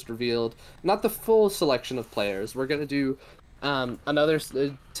they just revealed not the full selection of players. We're going to do another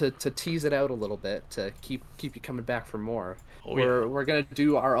to tease it out a little bit, to keep you coming back for more. We're gonna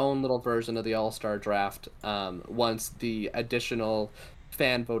do our own little version of the All-Star draft once the additional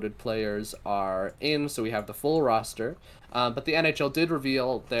fan voted players are in, so we have the full roster. But the NHL did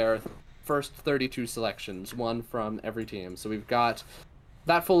reveal their first 32 selections, one from every team. So we've got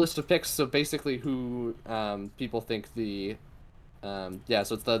that full list of picks. So basically, who people think so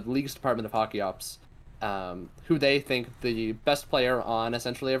it's the league's Department of Hockey Ops. Who they think the best player on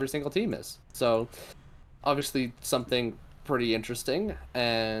essentially every single team is. So, obviously something pretty interesting,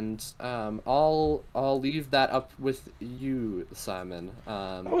 and I'll leave that up with you, Simon.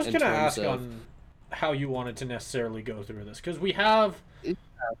 I was going to ask on how you wanted to necessarily go through this, because we have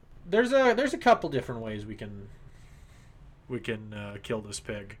there's a couple different ways we can kill this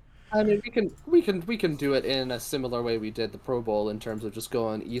pig. I mean, we can do it in a similar way we did the Pro Bowl, in terms of just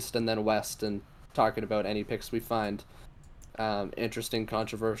going east and then west and talking about any picks we find interesting,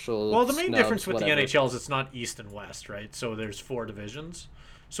 controversial. Well, the main difference with the NHL is it's not east and west, right? So there's 4 divisions.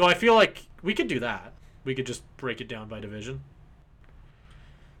 So I feel like we could do that. We could just break it down by division.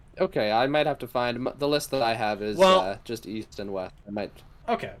 Okay, I might have to find the list that I have is just East and West. I might.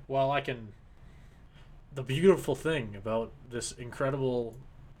 Okay, well, I can. The beautiful thing about this incredible.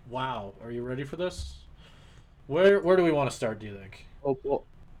 Wow, are you ready for this? Where do we want to start? Do you think? Oh, well,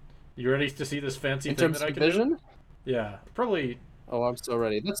 You ready to see this fancy in thing terms that I of can do? division. Yeah, probably. Oh, I'm so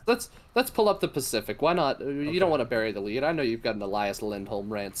ready. Let's pull up the Pacific. Why not? You Okay. don't want to bury the lead. I know you've got an Elias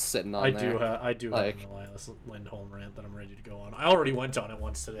Lindholm rant sitting on there. I do Like- have an Elias Lindholm rant that I'm ready to go on. I already went on it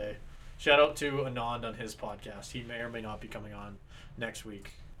once today. Shout out to Anand on his podcast. He may or may not be coming on next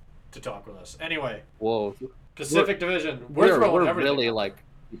week to talk with us. Anyway, Whoa, Pacific Division. We're throwing we're everything really out. like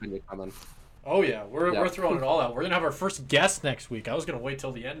keeping it coming. Oh yeah, we're Yeah. throwing it all out. We're gonna have our first guest next week. I was gonna wait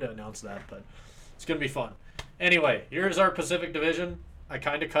till the end to announce that, but it's gonna be fun. Anyway, here's our Pacific Division. I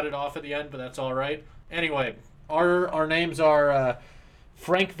kind of cut it off at the end, but that's all right. Anyway, our names are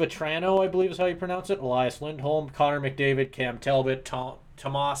Frank Vetrano, I believe is how you pronounce it. Elias Lindholm, Connor McDavid, Cam Talbot,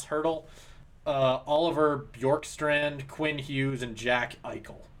 Tomas Hertl, Oliver Bjorkstrand, Quinn Hughes, and Jack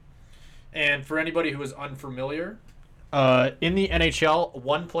Eichel. And for anybody who is unfamiliar, in the NHL,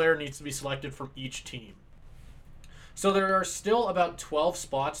 one player needs to be selected from each team. So there are still about 12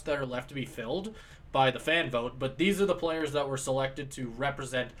 spots that are left to be filled by the fan vote, but these are the players that were selected to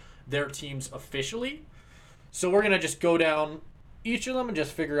represent their teams officially. So we're going to just go down each of them and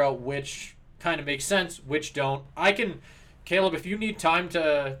just figure out which kind of makes sense, which don't. Caleb, if you need time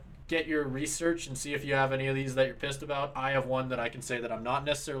to get your research and see if you have any of these that you're pissed about, I have one that I can say that I'm not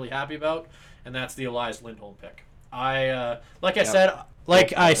necessarily happy about, and that's the Elias Lindholm pick. I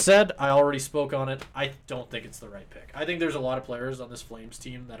said, I already spoke on it. I don't think it's the right pick. I think there's a lot of players on this Flames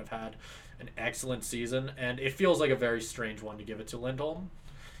team that have had an excellent season, and it feels like a very strange one to give it to Lindholm.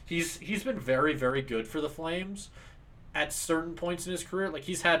 He's been very, very good for the Flames at certain points in his career. Like,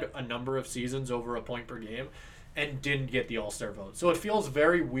 he's had a number of seasons over a point per game and didn't get the All-Star vote. So it feels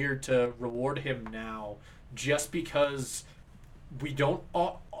very weird to reward him now just because we don't...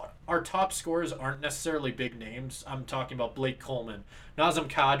 Our top scorers aren't necessarily big names. I'm talking about Blake Coleman. Nazem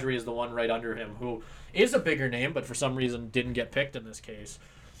Kadri is the one right under him, who is a bigger name, but for some reason didn't get picked in this case.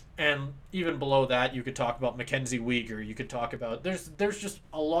 And even below that, you could talk about Mackenzie Weegar. You could talk about... There's just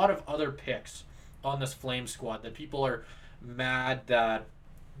a lot of other picks on this Flame squad that people are mad that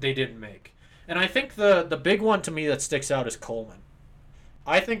they didn't make. And I think the big one to me that sticks out is Coleman.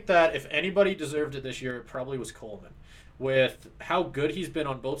 I think that if anybody deserved it this year, it probably was Coleman. With how good he's been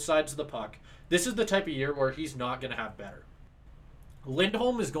on both sides of the puck, this is the type of year where he's not going to have better.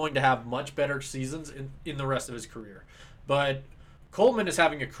 Lindholm is going to have much better seasons in the rest of his career. But Coleman is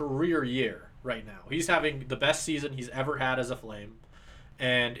having a career year right now. He's having the best season he's ever had as a Flame.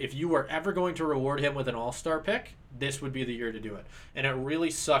 And if you were ever going to reward him with an all-star pick, this would be the year to do it. And it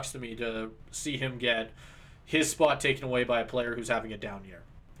really sucks to me to see him get his spot taken away by a player who's having a down year.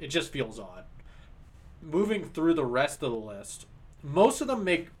 It just feels odd. Moving through the rest of the list, most of them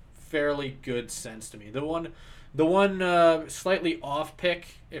make fairly good sense to me. The one slightly off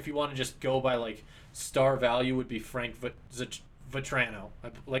pick, if you want to just go by like star value, would be Frank Vetrano.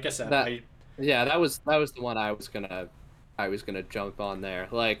 Like I said, that was the one I was gonna jump on there.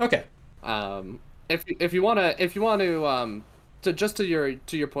 Like, okay, if you want to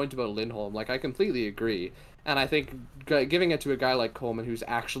your point about Lindholm, like I completely agree. And I think giving it to a guy like Coleman, who's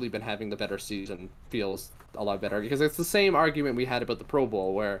actually been having the better season, feels a lot better. Because it's the same argument we had about the Pro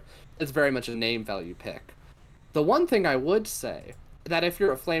Bowl, where it's very much a name value pick. The one thing I would say, that if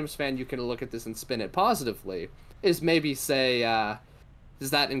you're a Flames fan, you can look at this and spin it positively, is maybe say,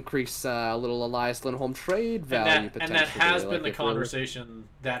 does that increase a little Elias Lindholm trade value potentially? And that has like been the conversation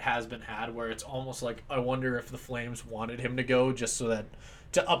that has been had, where it's almost like, I wonder if the Flames wanted him to go just so that,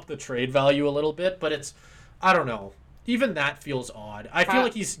 to up the trade value a little bit, but it's, I don't know. Even that feels odd. I feel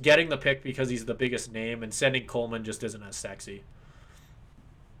like he's getting the pick because he's the biggest name, and sending Coleman just isn't as sexy.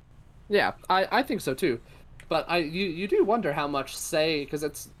 Yeah, I think so too. But you do wonder how much say, because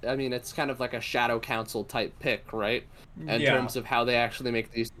it's kind of like a shadow council type pick, right? In terms of how they actually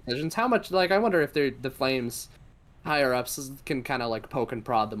make these decisions. How much, like, I wonder if the Flames higher ups can kind of like poke and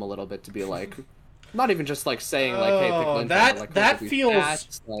prod them a little bit to be like, not even just like saying like, hey, pick Lindholm. That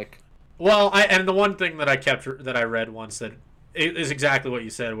feels like. Well, and the one thing that I read once that is exactly what you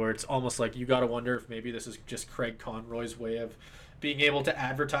said, where it's almost like you got to wonder if maybe this is just Craig Conroy's way of being able to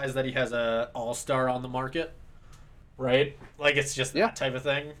advertise that he has a all-star on the market, right? Like, it's just that type of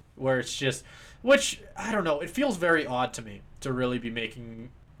thing where it's just, which I don't know, it feels very odd to me to really be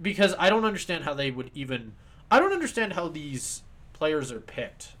making, because I don't understand how they would even, I don't understand how these players are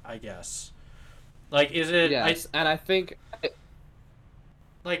picked, I guess. Like, is it? Yes, and I think.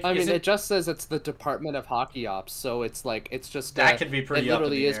 Like, I is mean, it it just says it's the Department of Hockey Ops, so it's like it's just that can be pretty it up in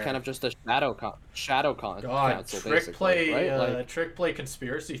literally the is air. kind of just a God, council basically, right? Like, trick play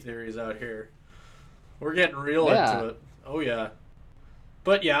conspiracy theories out here. We're getting real yeah, into it. Oh yeah.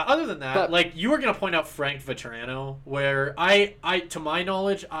 But yeah, other than that, but like you were gonna point out Frank Vetrano, where to my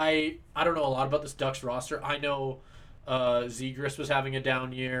knowledge, I don't know a lot about this Ducks roster. I know Zegras was having a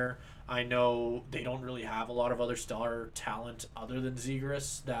down year. I know they don't really have a lot of other star talent other than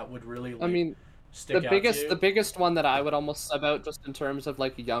Zegras that would really I like mean, stick out to the you. biggest one that I would almost sub out just in terms of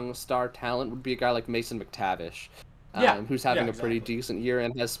like young star talent would be a guy like Mason McTavish, Yeah, who's yeah, having a pretty exactly. decent year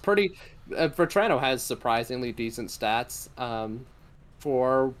and has pretty. Bertrano has surprisingly decent stats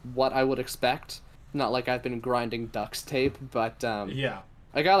for what I would expect. Not like I've been grinding Ducks tape, but Yeah,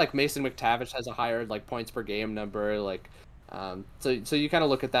 a guy like Mason McTavish has a higher like points per game number. Like, so you kind of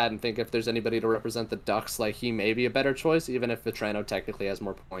look at that and think if there's anybody to represent the Ducks, like he may be a better choice, even if Vetrano technically has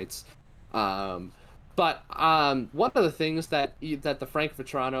more points. Um, but one of the things that the Frank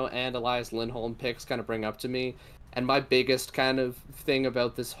Vetrano and Elias Lindholm picks kind of bring up to me, and my biggest kind of thing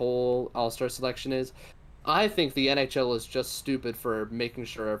about this whole All Star selection is, I think the NHL is just stupid for making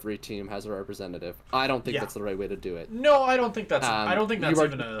sure every team has a representative. I don't think yeah. that's the right way to do it. No, I don't think that's. I don't think You that's are.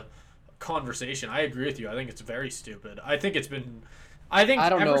 even a conversation. I agree with you. I think it's very stupid. I think it's been. I think I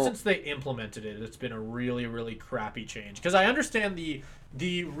don't ever know. since they implemented it, it's been a really, really crappy change. Because I understand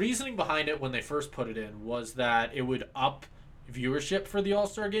the reasoning behind it when they first put it in was that it would up viewership for the All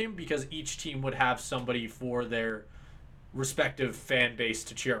Star game because each team would have somebody for their respective fan base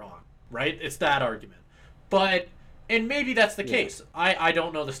to cheer on. Right? It's that argument. But and maybe that's the Yeah. case. I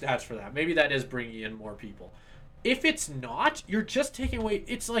don't know the stats for that. Maybe that is bringing in more people. If it's not, you're just taking away.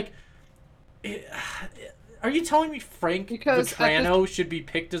 It's like, it, are you telling me Frank Because at this, Vetrano should be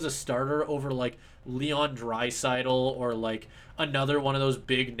picked as a starter over like Leon Draisaitl or like another one of those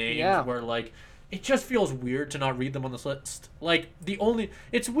big names yeah, where like it just feels weird to not read them on this list. Like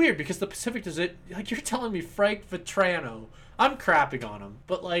it's weird because the Pacific does it. Like you're telling me Frank Vetrano, I'm crapping on him,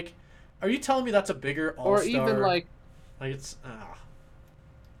 but like, are you telling me that's a bigger All or even Star? like, Like it's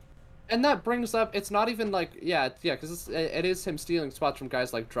and that brings up, it's not even like, yeah, because it is him stealing spots from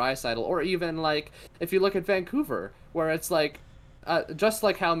guys like Draisaitl, or even like if you look at Vancouver, where it's like, just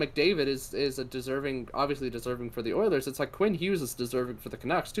like how McDavid is a deserving, obviously deserving for the Oilers, it's like Quinn Hughes is deserving for the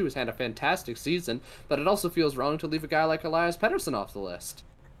Canucks too. He's had a fantastic season, but it also feels wrong to leave a guy like Elias Pettersson off the list.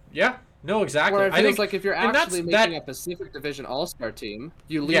 yeah, no, exactly. Where it I feels think, like if you're and that's actually making a that. Pacific Division All Star team,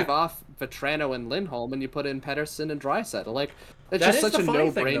 you Yeah, leave off Vetrano and Lindholm and you put in Pedersen and Draisaitl. Like, it's that just is such the a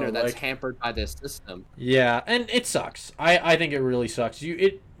funny thing though. no-brainer that's Like hampered by this system. yeah, and it sucks. I think it really sucks.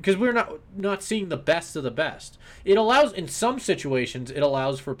 Because we're not seeing the best of the best. It allows in some situations it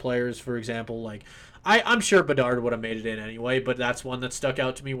allows for players, for example, like I'm sure Bedard would have made it in anyway, but that's one that stuck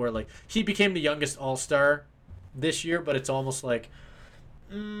out to me where like he became the youngest All Star this year, but it's almost like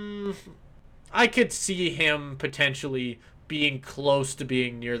I could see him potentially being close to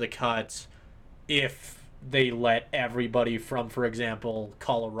being near the cut if they let everybody from, for example,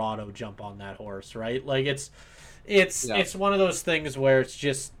 Colorado jump on that horse, right? Like Yeah. it's one of those things where it's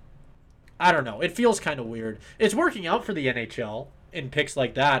just I don't know. It feels kind of weird. It's working out for the NHL in picks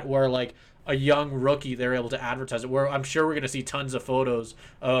like that, where like a young rookie they're able to advertise it. Where I'm sure we're gonna see tons of photos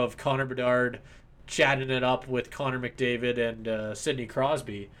of Connor Bedard chatting it up with Connor McDavid and Sidney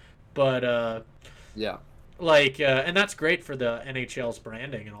Crosby, but Yeah. and that's great for the NHL's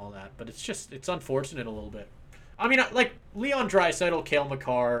branding and all that. But it's unfortunate a little bit. I mean, like Leon Draisaitl, Cale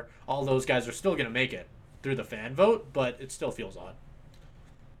Makar, all those guys are still gonna make it through the fan vote, but it still feels odd.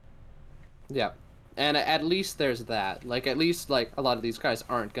 Yeah. And at least there's that. Like, at least, like, a lot of these guys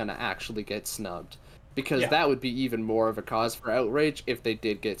aren't gonna actually get snubbed. Because Yeah, that would be even more of a cause for outrage if they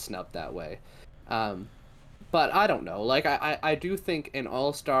did get snubbed that way. Um, but I don't know. Like, I do think an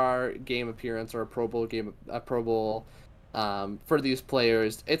all-star game appearance or a Pro Bowl, for these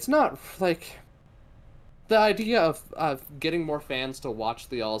players, it's not, like, the idea of getting more fans to watch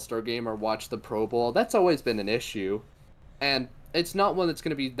the All-Star game or watch the Pro Bowl, that's always been an issue. And it's not one that's going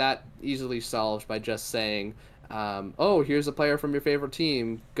to be that easily solved by just saying, "Oh, here's a player from your favorite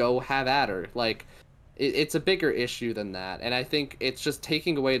team. Go have at her." Like, it's a bigger issue than that, and I think it's just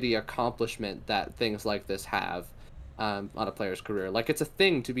taking away the accomplishment that things like this have on a player's career. Like, it's a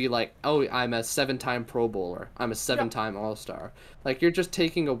thing to be like, "Oh, I'm a seven-time Pro Bowler. I'm a yeah. seven-time All-Star." Like, you're just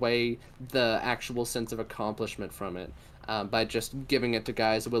taking away the actual sense of accomplishment from it. By just giving it to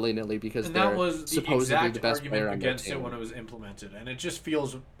guys willy-nilly because And that they're was the supposedly exact the best player argument on their against it when team. it was implemented, and it just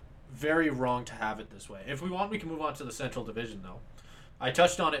feels very wrong to have it this way. If we want, we can move on to the Central Division, though. I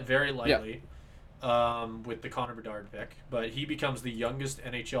touched on it very Yeah. lightly. with the Connor Bedard pick, but he becomes the youngest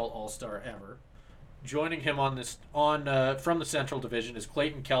NHL All-Star ever. Joining him on this from the Central Division is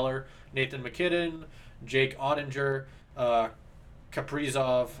Clayton Keller, Nathan McKinnon, Jake Ottinger,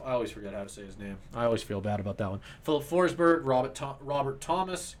 Kaprizov. I always forget how to say his name. I always feel bad about that one. Philip Forsberg, Robert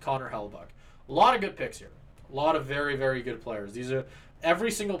Thomas, Connor Hellebuck. A lot of good picks here. A lot of very, very good players. These are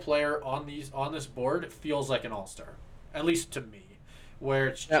every single player on this board feels like an all-star, at least to me, where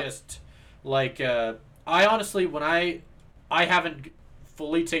it's just like I honestly when I haven't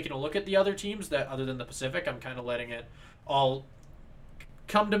fully taken a look at the other teams that other than the Pacific. I'm kind of letting it all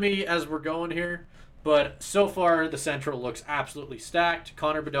come to me as we're going here. But so far, the Central looks absolutely stacked.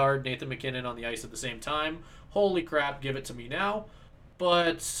 Connor Bedard, Nathan McKinnon on the ice at the same time. Holy crap, give it to me now.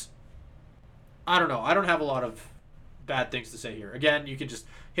 But I don't know. I don't have a lot of bad things to say here. Again, you can just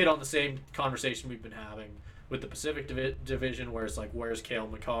hit on the same conversation we've been having with the Pacific Division, where it's like, where's Cale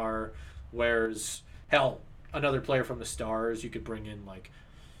Makar? Where's, hell, another player from the Stars? You could bring in, like,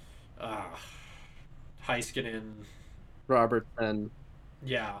 Heiskanen. Robertson.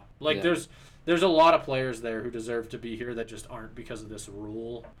 Yeah. Like, there's a lot of players there who deserve to be here that just aren't because of this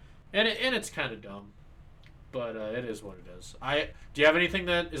rule. And it's kind of dumb. But it is what it is. Do you have anything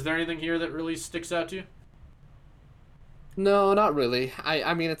is there anything here that really sticks out to you? No, not really.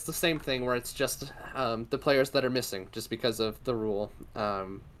 I mean, it's the same thing where it's just the players that are missing just because of the rule.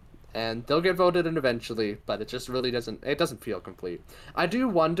 And they'll get voted in eventually, but it just really doesn't feel complete. I do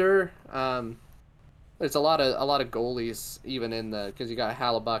wonder, there's a lot of goalies even in because you got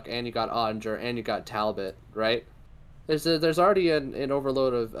Hellebuck and you got Ottinger and you got Talbot, right? There's already an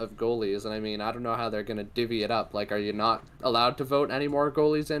overload of goalies, and I mean, I don't know how they're going to divvy it up. Like, are you not allowed to vote any more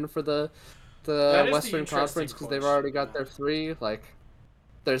goalies in for the Western Conference because they've already got their 3? Like,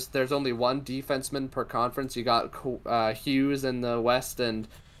 there's only one defenseman per conference. You got Hughes in the West, and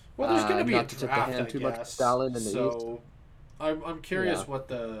well, there's going to be a not to tip the hand too much Stalin in the East. So I'm curious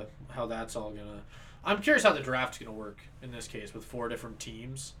how that's all gonna. I'm curious how the draft's gonna work in this case with 4 different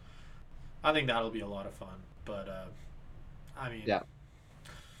teams. I think that'll be a lot of fun, but I mean,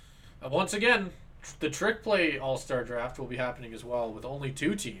 once again, the Trick Play All-Star Draft will be happening as well with only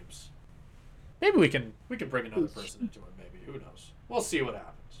 2 teams. Maybe we can bring another person into it. Maybe, who knows? We'll see what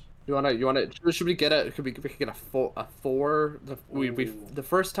happens. You wanna? Should we get a? Could we get a 4? The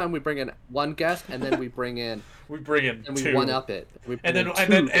first time we bring in 1 guest, and then we bring in and 2. We 1-up it. And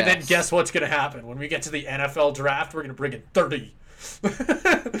then guess what's gonna happen when we get to the NFL draft? We're gonna bring in 30.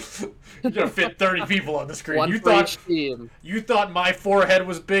 You're gonna fit 30 people on the screen. One for each team. You thought my forehead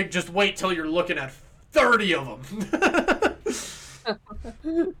was big? Just wait till you're looking at 30 of them.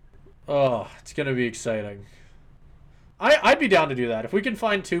 Oh, it's gonna be exciting. I'd be down to do that if we can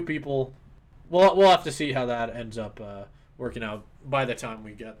find 2 people. We'll have to see how that ends up working out by the time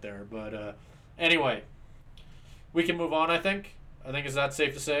we get there. But anyway, we can move on. I think is that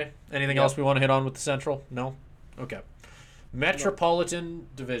safe to say? Anything else we want to hit on with the Central? No. Okay. Metropolitan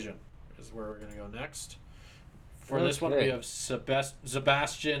Division is where we're gonna go next. For this one, we have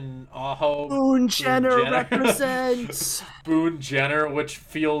Sebastian Aho. Boone Jenner represents. Boone Jenner, which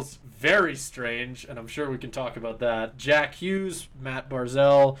feels very strange, and I'm sure we can talk about that. Jack Hughes, Matt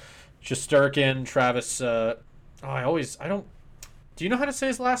Barzell, Shesterkin, Travis. Do you know how to say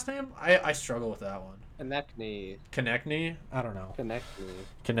his last name? I struggle with that one. Konechny? I don't know.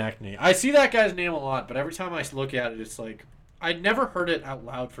 Konechny. I see that guy's name a lot, but every time I look at it, it's like I never heard it out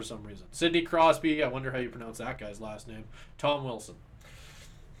loud for some reason. Sidney Crosby. I wonder how you pronounce that guy's last name. Tom Wilson.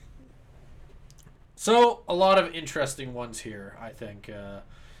 So a lot of interesting ones here, I think.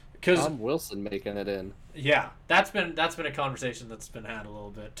 Tom Wilson making it in. Yeah, that's been a conversation that's been had a little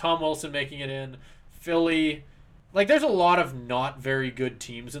bit. Tom Wilson making it in. Philly. Like, there's a lot of not very good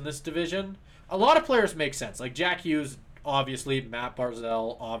teams in this division. A lot of players make sense. Like Jack Hughes, obviously. Matt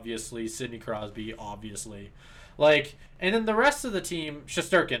Barzell, obviously. Sidney Crosby, obviously. Like, and then the rest of the team,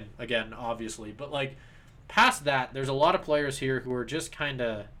 Shesterkin, again, obviously. But, like, past that, there's a lot of players here who are just kind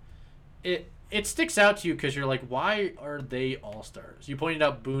of... It sticks out to you because you're like, why are they all-stars? You pointed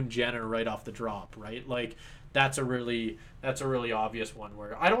out Boone Jenner right off the drop, right? Like, that's a really obvious one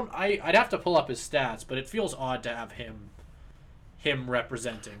where I'd have to pull up his stats, but it feels odd to have him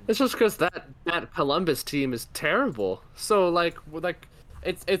representing. It's just because that Columbus team is terrible. So like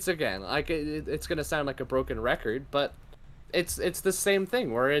it's again, like it's gonna sound like a broken record, but it's the same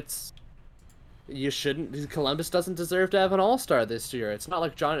thing where Columbus doesn't deserve to have an all-star this year. It's not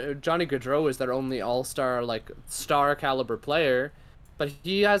like Johnny Gaudreau is their only all-star, like, star caliber player, but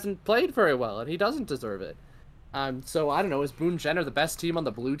he hasn't played very well and he doesn't deserve it. So I don't know. Is Boone Jenner the best team on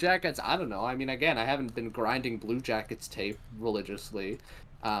the Blue Jackets? I don't know. I mean, again, I haven't been grinding Blue Jackets tape religiously,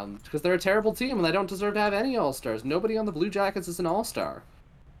 because they're a terrible team and they don't deserve to have any All-Stars. Nobody on the Blue Jackets is an All-Star,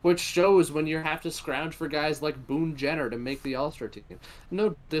 which shows when you have to scrounge for guys like Boone Jenner to make the All-Star team.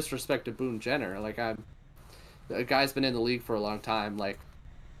 No disrespect to Boone Jenner. Like, a guy's been in the league for a long time. Like,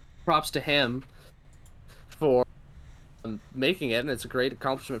 props to him for making it, and it's a great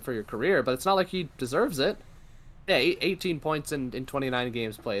accomplishment for your career. But it's not like he deserves it. Yeah, 18 points in 29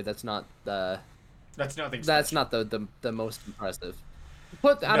 games played. That's not the. That's nothing. That's not the most impressive.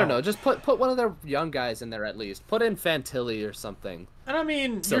 I don't know. Just put one of their young guys in there at least. Put in Fantilli or something. And I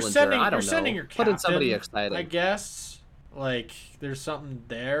mean, Sillinger, you're sending your captain. Put in somebody exciting. I guess like there's something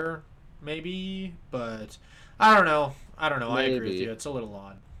there, maybe, but I don't know. Maybe. I agree with you. It's a little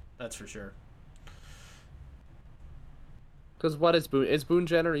odd. That's for sure. Because what is Boone? Is Boone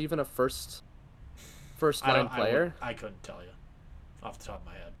Jenner even a first line player? I couldn't tell you off the top of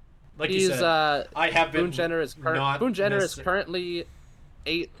my head. Like you said, I have been. Boone Jenner is currently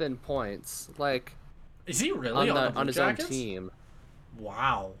 8th in points. Like, is he really on his own team?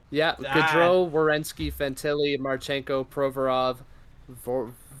 Wow. Yeah, Gaudreau, Werenski, Fantilli, Marchenko, Provorov,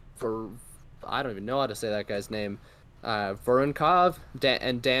 I don't even know how to say that guy's name. Voronkov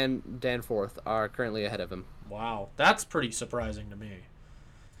and Dan Danforth are currently ahead of him. Wow, that's pretty surprising to me.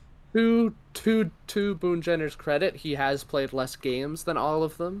 To Boone Jenner's credit, he has played less games than all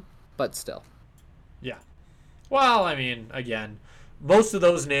of them, but still. Yeah. Well, I mean, again, most of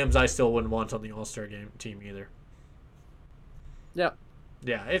those names I still wouldn't want on the All-Star game team either. Yeah.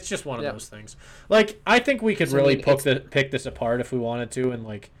 Yeah, it's just one of those things. Like, I think we could really pick this apart if we wanted to, and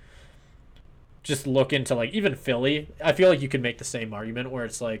like just look into like even Philly. I feel like you could make the same argument where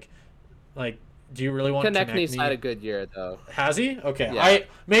it's like do you really want Konechny's had a good year though? Has he? Okay. Yeah.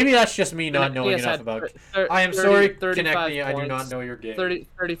 Maybe that's just me not knowing enough about. I am sorry, Konechny. I do not know your game.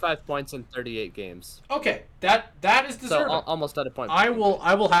 35 points in 38 games. Okay, that is deserving. So almost at a point. I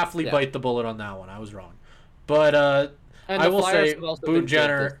will happily bite the bullet on that one. I was wrong, but and I will say Boone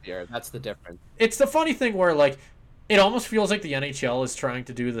Jenner. That's the difference. It's the funny thing where like it almost feels like the NHL is trying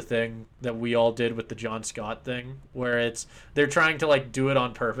to do the thing that we all did with the John Scott thing, where they're trying to like do it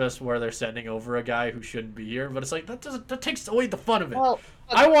on purpose, where they're sending over a guy who shouldn't be here. But it's like that takes away the fun of it. Well,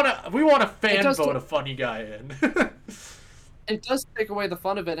 we want to fan vote a funny guy in. It does take away the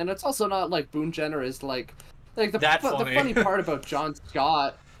fun of it, and it's also not like Boone Jenner is like the funny part about John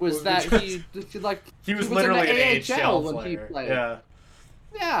Scott was that he was literally an AHL when player. He played.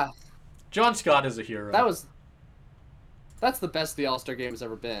 Yeah. John Scott is a hero. That's the best the All-Star game has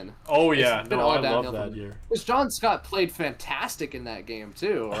ever been. Oh yeah, I love that year. Because John Scott played fantastic in that game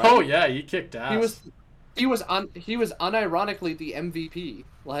too. Right? Oh yeah, he kicked ass. He was unironically the MVP.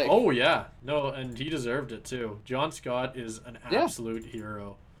 Like. Oh yeah, no, and he deserved it too. John Scott is an absolute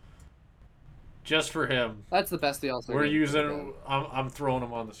hero. Just for him. That's the best the All-Star game. I'm throwing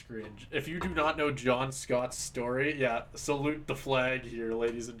him on the screen. If you do not know John Scott's story, salute the flag here,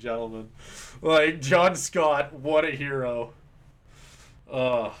 ladies and gentlemen. Like, John Scott, what a hero.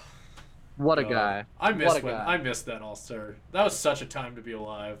 What a guy. I miss that All-Star. That was such a time to be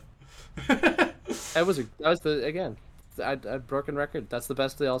alive. That was a broken record. That's the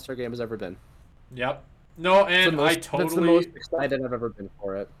best the All-Star game has ever been. Yep. No, and that's the most excited I've ever been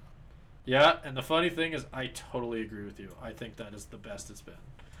for it. Yeah, and the funny thing is, I totally agree with you. I think that is the best it's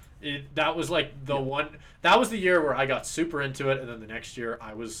been. That was like one. That was the year where I got super into it, and then the next year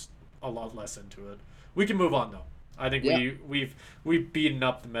I was a lot less into it. We can move on though. I think we've beaten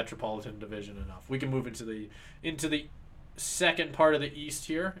up the Metropolitan Division enough. We can move into the second part of the East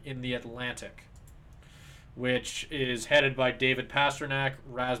here in the Atlantic, which is headed by David Pastrnak,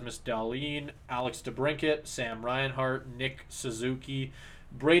 Rasmus Dahlin, Alex DeBrincat, Sam Reinhart, Nick Suzuki,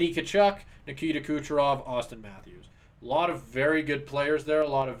 Brady Tkachuk, Nikita Kucherov, Austin Matthews. A lot of very good players there, a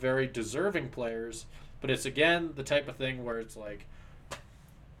lot of very deserving players, but it's again the type of thing where it's like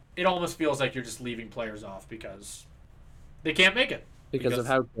it almost feels like you're just leaving players off because they can't make it. Because of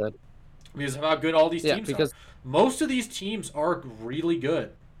how good. Because of how good all these teams are. Most of these teams are really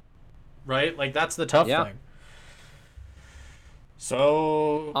good. Right? Like that's the tough thing.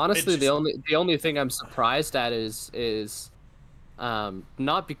 So honestly the only thing I'm surprised at is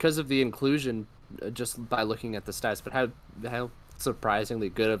not because of the inclusion, just by looking at the stats, but how surprisingly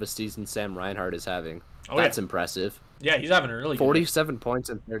good of a season Sam Reinhart is having. That's impressive. Yeah, he's having a really 47 points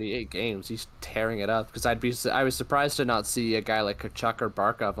in 38 games. He's tearing it up. Because I was surprised to not see a guy like Tkachuk or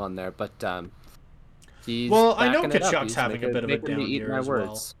Barkov on there, but he's. Well, I know Kachuk's having a bit of a down year as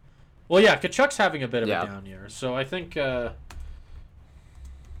well. Well, yeah, Kachuk's having a bit of a down year, so I think. I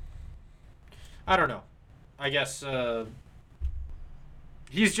don't know. I guess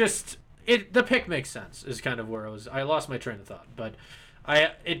he's just the pick makes sense is kind of where I lost my train of thought, but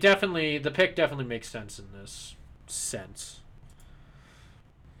the pick definitely makes sense in this sense.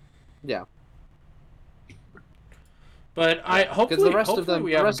 Yeah. But Because the rest of hopefully them,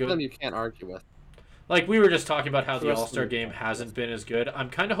 we the have rest a of them good, you can't argue with. like we were just talking about how The the rest of All-Star them you game can't hasn't been as good. I'm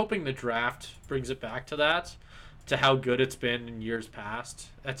kind of hoping the draft brings it back to that, to how good it's been in years past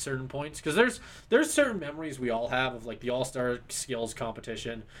at certain points. Because there's certain memories we all have of like the All-Star skills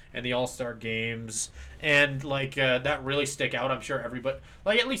competition and the All-Star games, and like that really stick out. I'm sure everybody,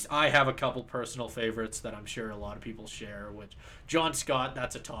 like at least I have a couple personal favorites that I'm sure a lot of people share. Which John Scott,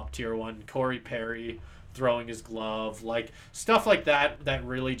 that's a top tier one. Corey Perry throwing his glove, like stuff like that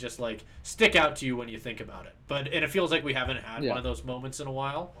really just like stick out to you when you think about it. And it feels like we haven't had one of those moments in a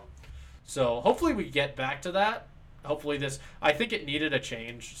while. So hopefully we get back to that. Hopefully I think it needed a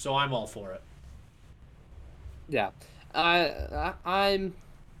change, so I'm all for it. Yeah, I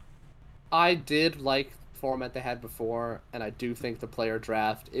did like the format they had before, and I do think the player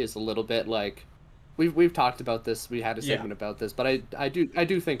draft is a little bit like we've talked about this. We had a segment about this, but I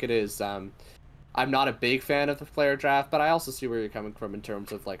do think it is. I'm not a big fan of the player draft, but I also see where you're coming from in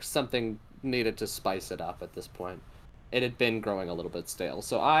terms of like something needed to spice it up at this point. It had been growing a little bit stale.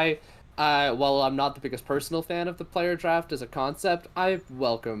 So while I'm not the biggest personal fan of the player draft as a concept, I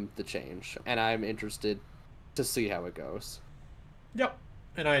welcome the change, and I'm interested to see how it goes. Yep,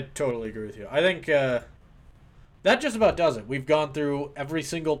 and I totally agree with you. I think that just about does it. We've gone through every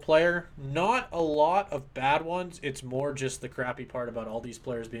single player. Not a lot of bad ones. It's more just the crappy part about all these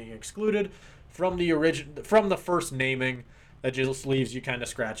players being excluded from the first naming. That just leaves you kind of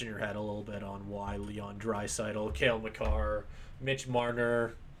scratching your head a little bit on why Leon Draisaitl, Cale Makar, Mitch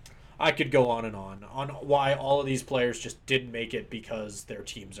Marner. I could go on why all of these players just didn't make it because their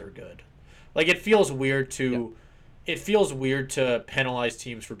teams are good. Like it feels weird to penalize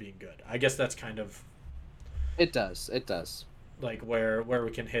teams for being good. I guess that's kind of It does. like where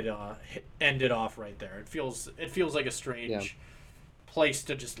we can end it off right there. It feels like a strange place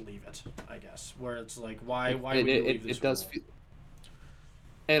to just leave it, I guess. Where it's like why would you leave this rule?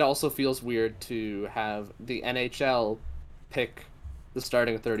 It also feels weird to have the NHL pick the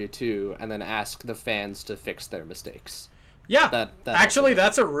starting 32 and then ask the fans to fix their mistakes. Yeah, actually,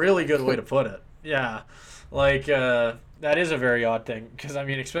 that's a really good way to put it. Yeah, like that is a very odd thing because I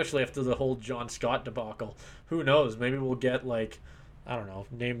mean, especially after the whole John Scott debacle, who knows? Maybe we'll get like, I don't know,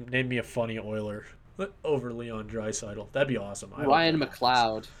 name me a funny Oiler over Leon Draisaitl. That'd be awesome. Ryan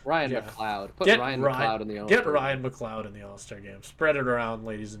McLeod. McLeod. Put Ryan McLeod in the All-Star. Get Ryan McLeod in the All-Star game. Spread it around,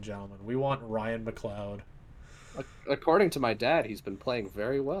 ladies and gentlemen. We want Ryan McLeod. According to my dad, he's been playing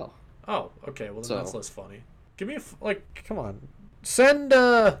very well. Oh, okay. Well, then that's less funny. Give me come on. Send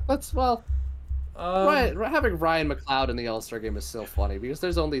having Ryan McLeod in the All-Star game is still funny because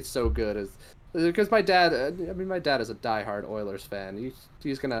there's only so good as because my dad is a diehard Oilers fan.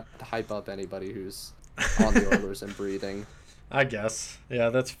 He's gonna hype up anybody who's on the Oilers and breathing. I guess. Yeah,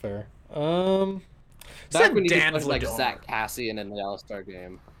 that's fair. Back when you put like Zach Cassian in the All-Star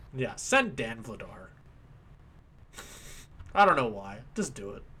game. Yeah, send Dan Vladar. I don't know why. Just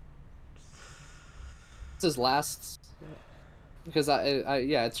do it. It's his last. Because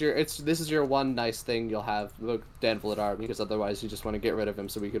this is your one nice thing you'll have with Dan Vladar, because otherwise you just want to get rid of him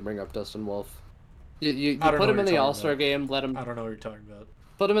so we could bring up Dustin Wolf. You put him in the All-Star game, let him. I don't know what you're talking about.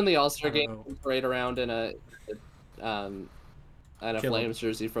 Put him in the All-Star game, parade around in a Flames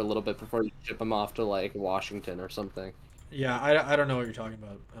jersey for a little bit before you ship him off to like Washington or something. Yeah, I don't know what you're talking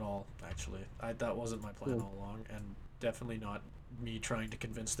about at all. Actually, that wasn't my plan all along, and definitely not me trying to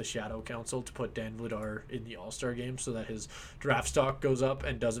convince the Shadow Council to put Dan Vladar in the All-Star game so that his draft stock goes up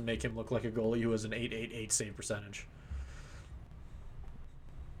and doesn't make him look like a goalie who has an .888 save percentage.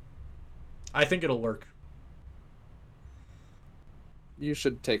 I think it'll work. You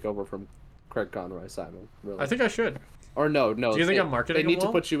should take over from Craig Conroy, Simon. Really. I think I should. Or no. Do you think I'm marketing? They need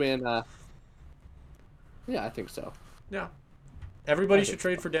to put you in. Yeah, I think so. Yeah. Everybody should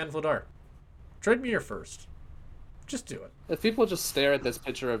trade for Dan Vladar. Trade me your first. Just do it. If people just stare at this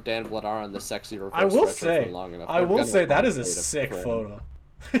picture of Dan Vladar on the sexy reverse for long enough, I will say that is a sick photo.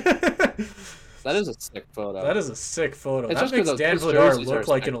 That is a sick photo. That is a sick photo. It's that makes Dan Vladar look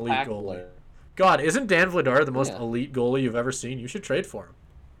like an elite goalie. God, isn't Dan Vladar the most elite goalie you've ever seen? You should trade for him.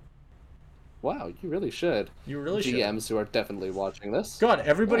 Wow, you really should. You really should. GMs who are definitely watching this. God,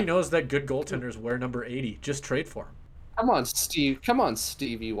 everybody knows that good goaltenders wear number 80. Just trade for him. Come on, Steve. Come on,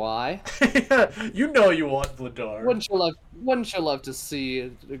 Stevie Y. You know you want Vladar. Wouldn't you love to see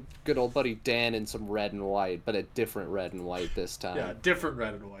good old buddy Dan in some red and white, but a different red and white this time? Yeah, different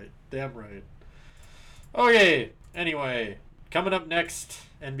red and white. Damn right. Okay, anyway, coming up next,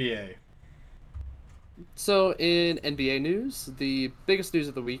 NBA. So in NBA news, the biggest news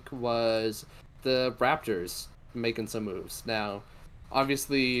of the week was the Raptors making some moves. Now,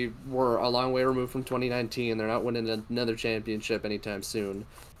 obviously, we're a long way removed from 2019. They're not winning another championship anytime soon.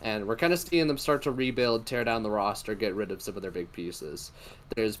 And we're kind of seeing them start to rebuild, tear down the roster, get rid of some of their big pieces.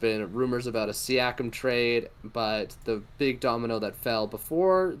 There's been rumors about a Siakam trade, but the big domino that fell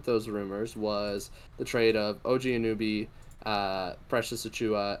before those rumors was the trade of OG Anunoby, Precious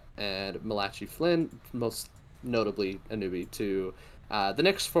Achua, and Malachi Flynn, most notably Anunoby, to the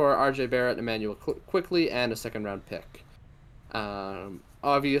Knicks for RJ Barrett, Emmanuel Quickly, and a second-round pick.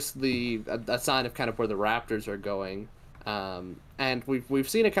 Obviously, a sign of kind of where the Raptors are going. And we've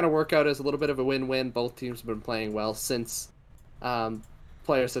seen it kind of work out as a little bit of a win-win. Both teams have been playing well since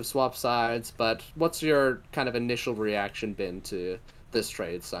players have swapped sides. But what's your kind of initial reaction been to this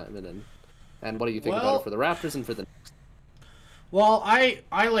trade, Simon? And what do you think about it for the Raptors and for the Knicks? Well, I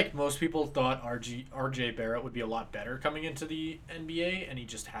like most people thought RJ Barrett would be a lot better coming into the NBA, and he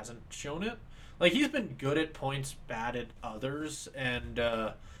just hasn't shown it. Like, he's been good at points, bad at others, and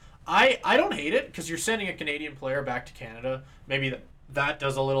I don't hate it because you're sending a Canadian player back to Canada. Maybe that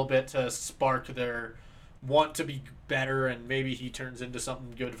does a little bit to spark their want to be better, and maybe he turns into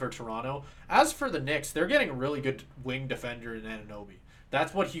something good for Toronto. As for the Knicks, they're getting a really good wing defender in Anunoby.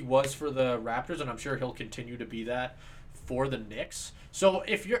 That's what he was for the Raptors, and I'm sure he'll continue to be that for the Knicks. So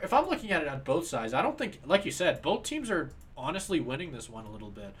if I'm looking at it on both sides, I don't think, like you said, both teams are honestly winning this one a little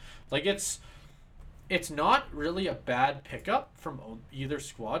bit. Like, it's not really a bad pickup from either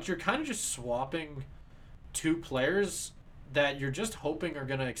squad. You're kind of just swapping two players that you're just hoping are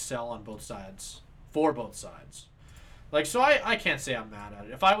going to excel on both sides, for both sides. Like, so I can't say I'm mad at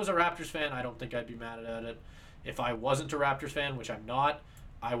it. If I was a Raptors fan, I don't think I'd be mad at it. If I wasn't a Raptors fan, which I'm not,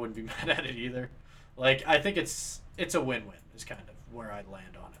 I wouldn't be mad at it either. Like, I think it's a win-win is kind of where I'd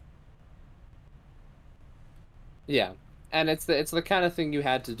land on it. Yeah, and it's the kind of thing you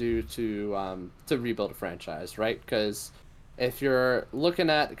had to do to rebuild a franchise, right? Because if you're looking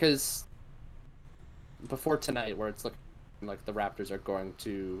at, because before tonight, where it's looking like the Raptors are going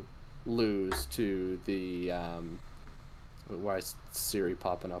to lose to the why is Siri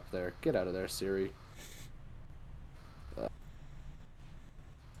popping up there? Get out of there, Siri.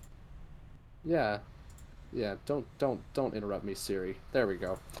 Yeah. Yeah, don't interrupt me, Siri. There we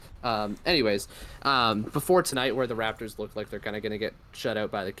go. Anyways, before tonight, where the Raptors look like they're kind of going to get shut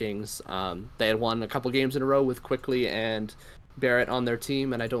out by the Kings, they had won a couple games in a row with Quickly and Barrett on their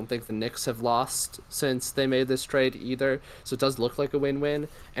team, and I don't think the Knicks have lost since they made this trade either. So it does look like a win-win.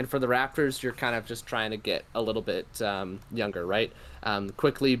 And for the Raptors, you're kind of just trying to get a little bit younger, right?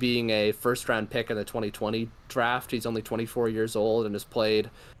 Quickly being a first-round pick in the 2020 draft, he's only 24 years old and has played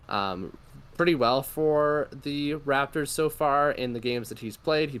pretty well for the Raptors so far in the games that he's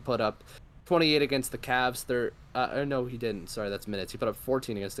played. He put up 28 against the Cavs. No, he didn't. Sorry, that's minutes. He put up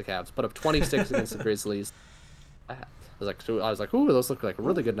 14 against the Cavs. Put up 26 against the Grizzlies. I was like, ooh, those look like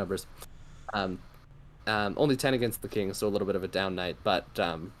really good numbers. Only 10 against the Kings, so a little bit of a down night, but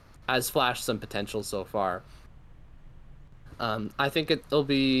has flashed some potential so far. I think it'll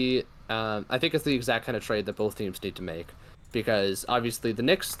be. I think it's the exact kind of trade that both teams need to make. Because obviously the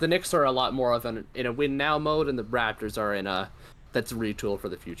Knicks are a lot more of in a win now mode, and the Raptors are in that's a retool for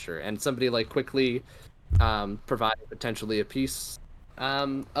the future. And somebody like Quickly providing potentially a piece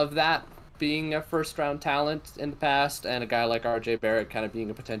of that, being a first round talent in the past, and a guy like RJ Barrett kind of being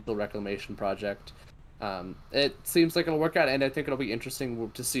a potential reclamation project. It seems like it'll work out, and I think it'll be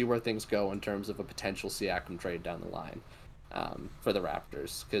interesting to see where things go in terms of a potential Siakam trade down the line for the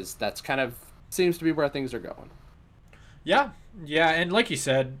Raptors, because that's kind of seems to be where things are going. Yeah, and like you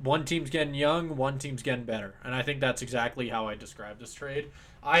said, one team's getting young, one team's getting better, and I think that's exactly how I describe this trade.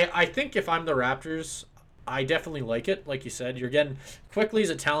 I think if I'm the Raptors, I definitely like it. Like you said, you're getting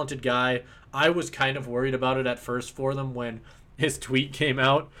Quickly's a talented guy. I was kind of worried about it at first for them when his tweet came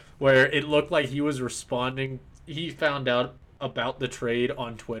out where it looked like he was responding. He found out about the trade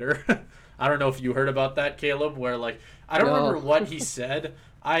on Twitter. I don't know if you heard about that, Caleb, where I don't remember what he said.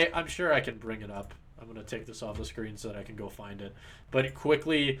 I'm sure I can bring it up. I'm going to take this off the screen so that I can go find it. But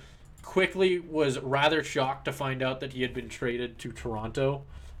Quickly was rather shocked to find out that he had been traded to Toronto.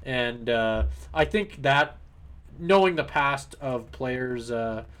 And I think that, knowing the past of players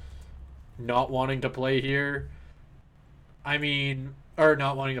not wanting to play here, or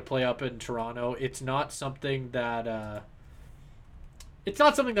not wanting to play up in Toronto, it's not something that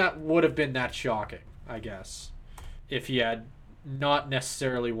would have been that shocking, I guess, if he had not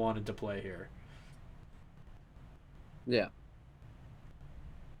necessarily wanted to play here. Yeah.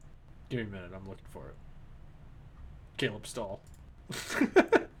 Give me a minute. I'm looking for it. Caleb Stahl.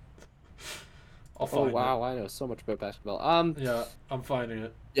 I'll Oh find wow, I know so much about basketball. it. Yeah, I'm finding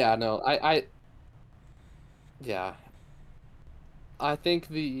it. Yeah, no, yeah, I think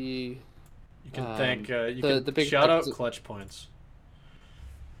the You can thank. You the can the big shout like, out Clutch Points.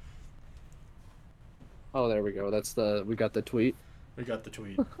 oh, there we go. We got the tweet. We got the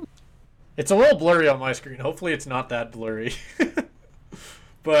tweet. It's a little blurry on my screen. Hopefully, it's not that blurry.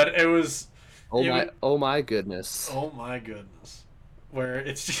 But it was. Oh my goodness. Oh my goodness. Where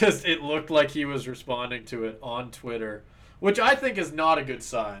it's just, it looked like he was responding to it on Twitter, which I think is not a good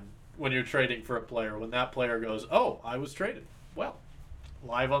sign when you're trading for a player. When that player goes, "Oh, I was traded." Well,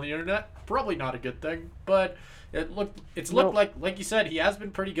 live on the internet, probably not a good thing, but it's looked like you said, he has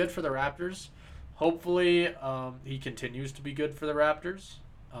been pretty good for the Raptors. Hopefully, he continues to be good for the Raptors.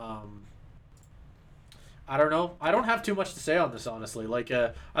 I don't know. I don't have too much to say on this, honestly.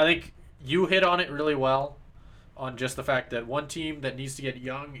 I think you hit on it really well on just the fact that one team that needs to get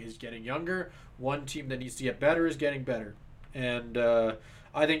young is getting younger. One team that needs to get better is getting better. And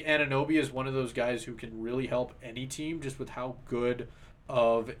I think Anunoby is one of those guys who can really help any team just with how good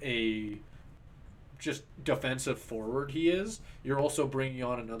of a just defensive forward he is. You're also bringing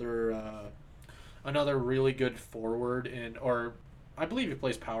on another really good forward or I believe he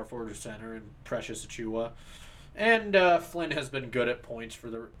plays power forward or center in Precious Achiuwa. And Flynn has been good at points for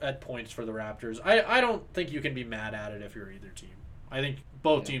the Raptors. I don't think you can be mad at it if you're either team. I think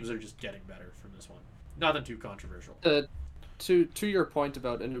both teams are just getting better from this one. Nothing too controversial. To your point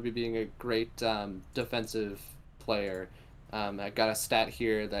about Anunoby being a great defensive player, I got a stat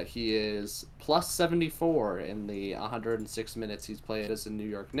here that he is plus 74 in the 106 minutes he's played as a New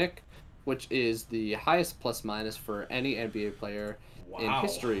York Knick, which is the highest plus minus for any NBA player in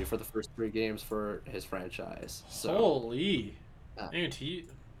history for the first 3 games for his franchise. So, holy, he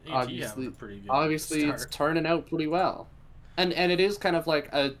obviously it's turning out pretty well, and it is kind of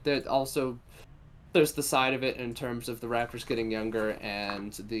like that. Also, there's the side of it in terms of the Raptors getting younger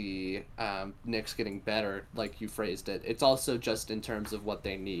and the Knicks getting better, like you phrased it. It's also just in terms of what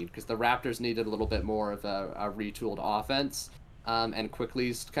they need, because the Raptors needed a little bit more of a retooled offense. And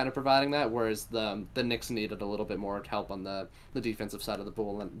Quickly's kind of providing that, whereas the Knicks needed a little bit more help on the defensive side of the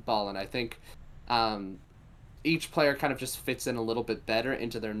ball. And I think each player kind of just fits in a little bit better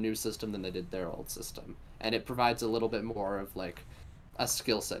into their new system than they did their old system. And it provides a little bit more of like a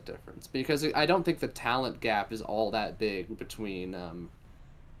skill set difference. Because I don't think the talent gap is all that big between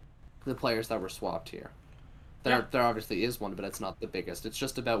the players that were swapped here. There obviously is one, but it's not the biggest. It's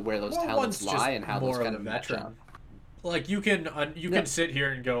just about where those talents lie and how those kind of match up. Like you can sit here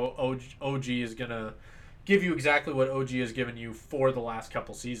and go, OG is gonna give you exactly what OG has given you for the last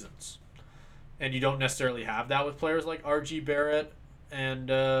couple seasons, and you don't necessarily have that with players like RG Barrett. And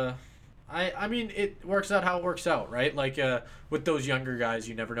I mean it works out how it works out, right? Like with those younger guys,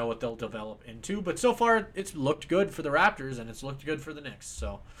 you never know what they'll develop into. But so far, it's looked good for the Raptors, and it's looked good for the Knicks.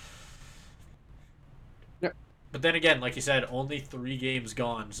 So. But then again, like you said, only 3 games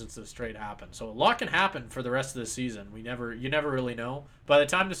gone since this trade happened. So a lot can happen for the rest of the season. You never really know. By the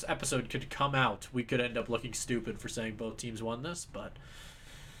time this episode could come out, we could end up looking stupid for saying both teams won this, but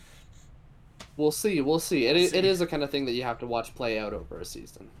we'll see. It is a kind of thing that you have to watch play out over a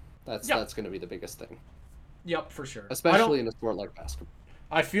season. That's going to be the biggest thing. Yep, for sure. Especially in a sport like basketball.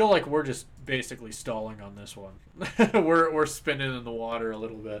 I feel like we're just basically stalling on this one. we're spinning in the water a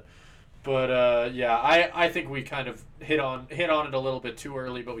little bit. But I think we kind of hit on it a little bit too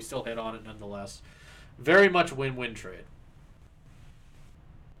early, but we still hit on it nonetheless. Very much win-win trade.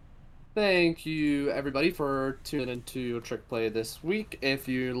 Thank you, everybody, for tuning into Trick Play this week. If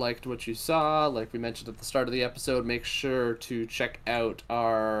you liked what you saw, like we mentioned at the start of the episode, make sure to check out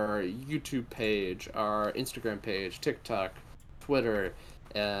our YouTube page, our Instagram page, TikTok, Twitter,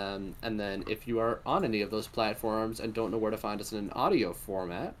 and then if you are on any of those platforms and don't know where to find us in an audio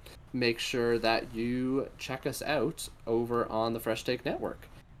format, make sure that you check us out over on the Fresh Take Network.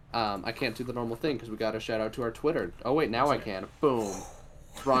 I can't do the normal thing because we got a shout out to our Twitter. Oh wait, now I can. Boom.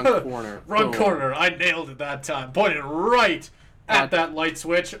 Wrong corner. Wrong corner. I nailed it that time. Pointed right at that light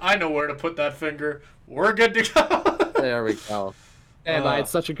switch. I know where to put that finger. We're good to go. There we go. And I had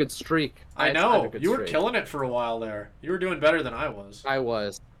such a good streak. I know. You were killing it for a while there. You were doing better than I was. I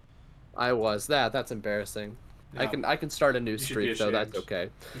was. That's embarrassing. Yeah. I can start a new streak, though. That's okay.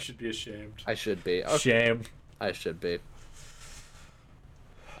 You should be ashamed. I should be. Okay. Shame. I should be.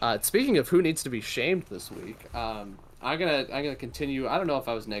 Speaking of who needs to be shamed this week, I'm gonna continue. I don't know if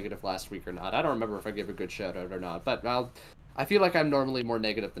I was negative last week or not. I don't remember if I gave a good shout out or not. But I feel like I'm normally more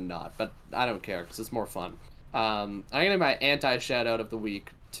negative than not. But I don't care because it's more fun. I'm gonna give my anti shout out of the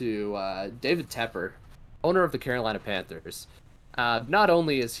week to David Tepper. owner of the Carolina Panthers. Not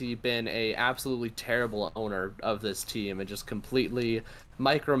only has he been a absolutely terrible owner of this team and just completely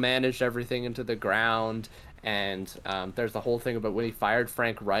micromanaged everything into the ground, and there's the whole thing about when he fired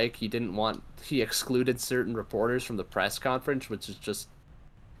Frank Reich, he excluded certain reporters from the press conference, which is just,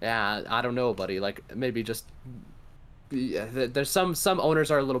 yeah, I don't know, buddy. Like, maybe just, yeah, there's some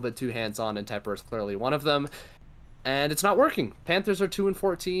owners are a little bit too hands-on, and Tepper is clearly one of them. And it's not working. Panthers are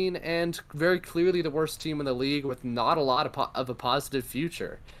 2-14, and very clearly the worst team in the league with not a lot of a positive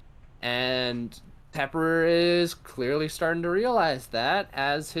future. And Tepper is clearly starting to realize that,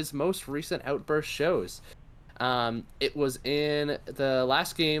 as his most recent outburst shows. It was in the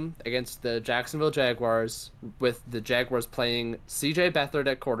last game against the Jacksonville Jaguars, with the Jaguars playing C.J. Beathard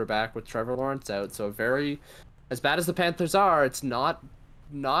at quarterback with Trevor Lawrence out. So as bad as the Panthers are, it's not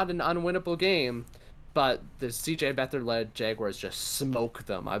an unwinnable game. But the C.J. Beathard-led Jaguars just smoke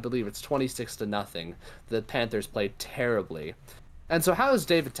them. I believe it's 26-0. The Panthers played terribly. And so how does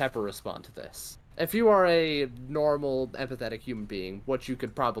David Tepper respond to this? If you are a normal, empathetic human being, what you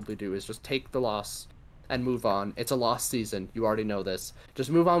could probably do is just take the loss and move on. It's a lost season. You already know this. Just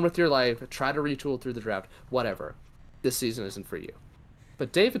move on with your life. Try to retool through the draft. Whatever. This season isn't for you.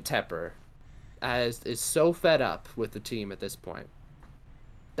 But David Tepper is so fed up with the team at this point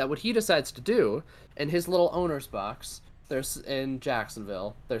that what he decides to do in his little owner's box, there's in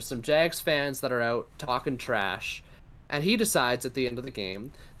Jacksonville, there's some Jags fans that are out talking trash, and he decides at the end of the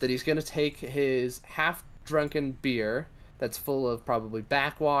game that he's going to take his half-drunken beer that's full of probably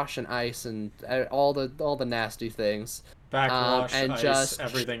backwash and ice and all the nasty things, Backwash, and ice, just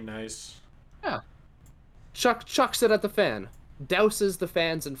everything nice. Yeah, chucks it at the fan, douses the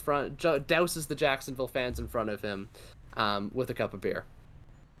fans in front, douses the Jacksonville fans in front of him, with a cup of beer.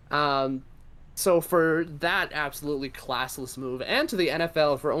 So for that absolutely classless move, and to the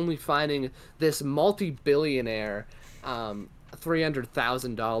NFL for only finding this multi-billionaire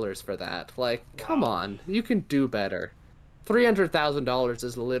 $300,000 for that, like, come on, you can do better. $300,000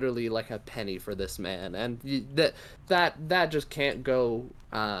 is literally like a penny for this man, and that just can't go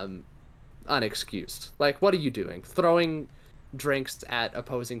unexcused. Like, what are you doing? Throwing drinks at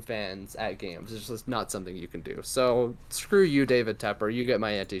opposing fans at games is just not something you can do. So screw you, David Tepper. You get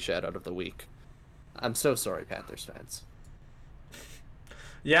my anti-shout out of the week. I'm so sorry, Panthers fans.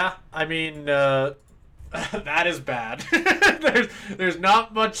 Yeah, I mean, that is bad. there's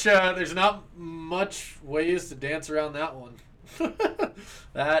not much ways to dance around that one.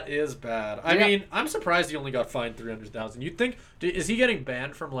 That is bad. I mean, I'm surprised he only got fined $300,000. You'd think, is he getting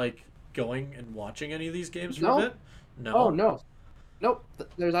banned from like going and watching any of these games for a bit? No. Oh no. Nope.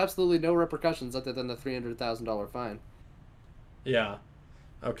 There's absolutely no repercussions other than the $300,000 fine. Yeah.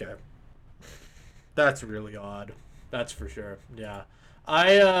 Okay. That's really odd. That's for sure. Yeah.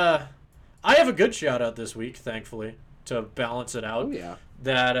 I have a good shout out this week, thankfully, to balance it out. Oh yeah.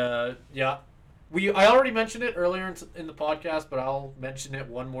 That I already mentioned it earlier in the podcast, but I'll mention it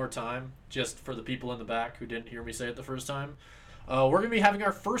one more time just for the people in the back who didn't hear me say it the first time. We're going to be having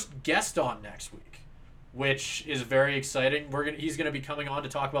our first guest on next week, which is very exciting. He's going to be coming on to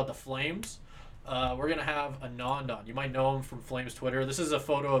talk about the Flames. We're going to have Anand on. You might know him from Flames Twitter. This is a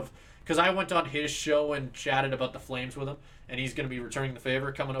photo of, because I went on his show and chatted about the Flames with him, and he's going to be returning the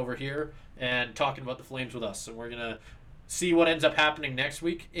favor, coming over here and talking about the Flames with us. And we're going to see what ends up happening next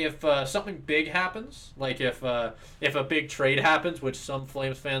week. If something big happens, like if a big trade happens, which some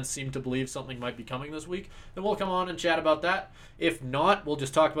Flames fans seem to believe something might be coming this week, then we'll come on and chat about that. If not, we'll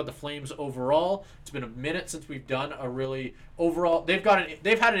just talk about the Flames overall. It's been a minute since we've done a really overall. They've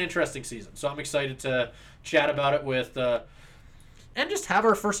had an interesting season, so I'm excited to chat about it with and just have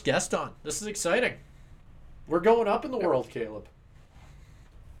our first guest on. This is exciting. We're going up in the world, Caleb.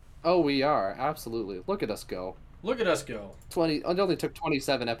 Oh, we are, absolutely. Look at us go. Look at us go. It only took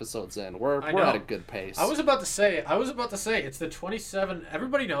 27 episodes in. We're at a good pace. I was about to say it's the 27.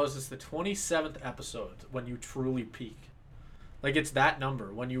 Everybody knows it's the 27th episode when you truly peak. Like, it's that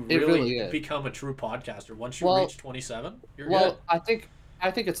number when you really become a true podcaster. Once you reach 27, you're good. Well, I think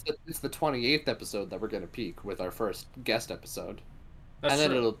it's the 28th episode that we're gonna peak with our first guest episode. That's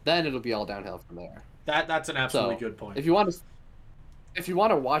true. Then it'll be all downhill from there. That's an absolutely good point. If you want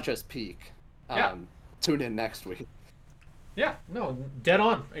to watch us peak, tune in next week. Yeah, no, dead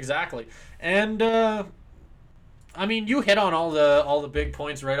on, exactly. And I mean, you hit on all the big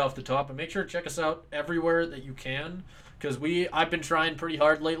points right off the top, and make sure to check us out everywhere that you can, because I've been trying pretty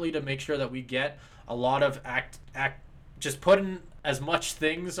hard lately to make sure that we get a lot of just putting as much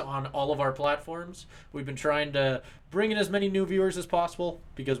things on all of our platforms. We've been trying to bring in as many new viewers as possible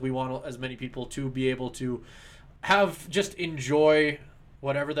because we want as many people to be able to just enjoy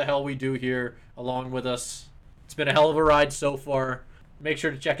whatever the hell we do here along with us. It's been a hell of a ride so far. Make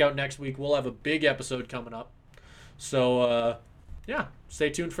sure to check out next week. We'll have a big episode coming up. So, yeah, stay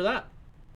tuned for that.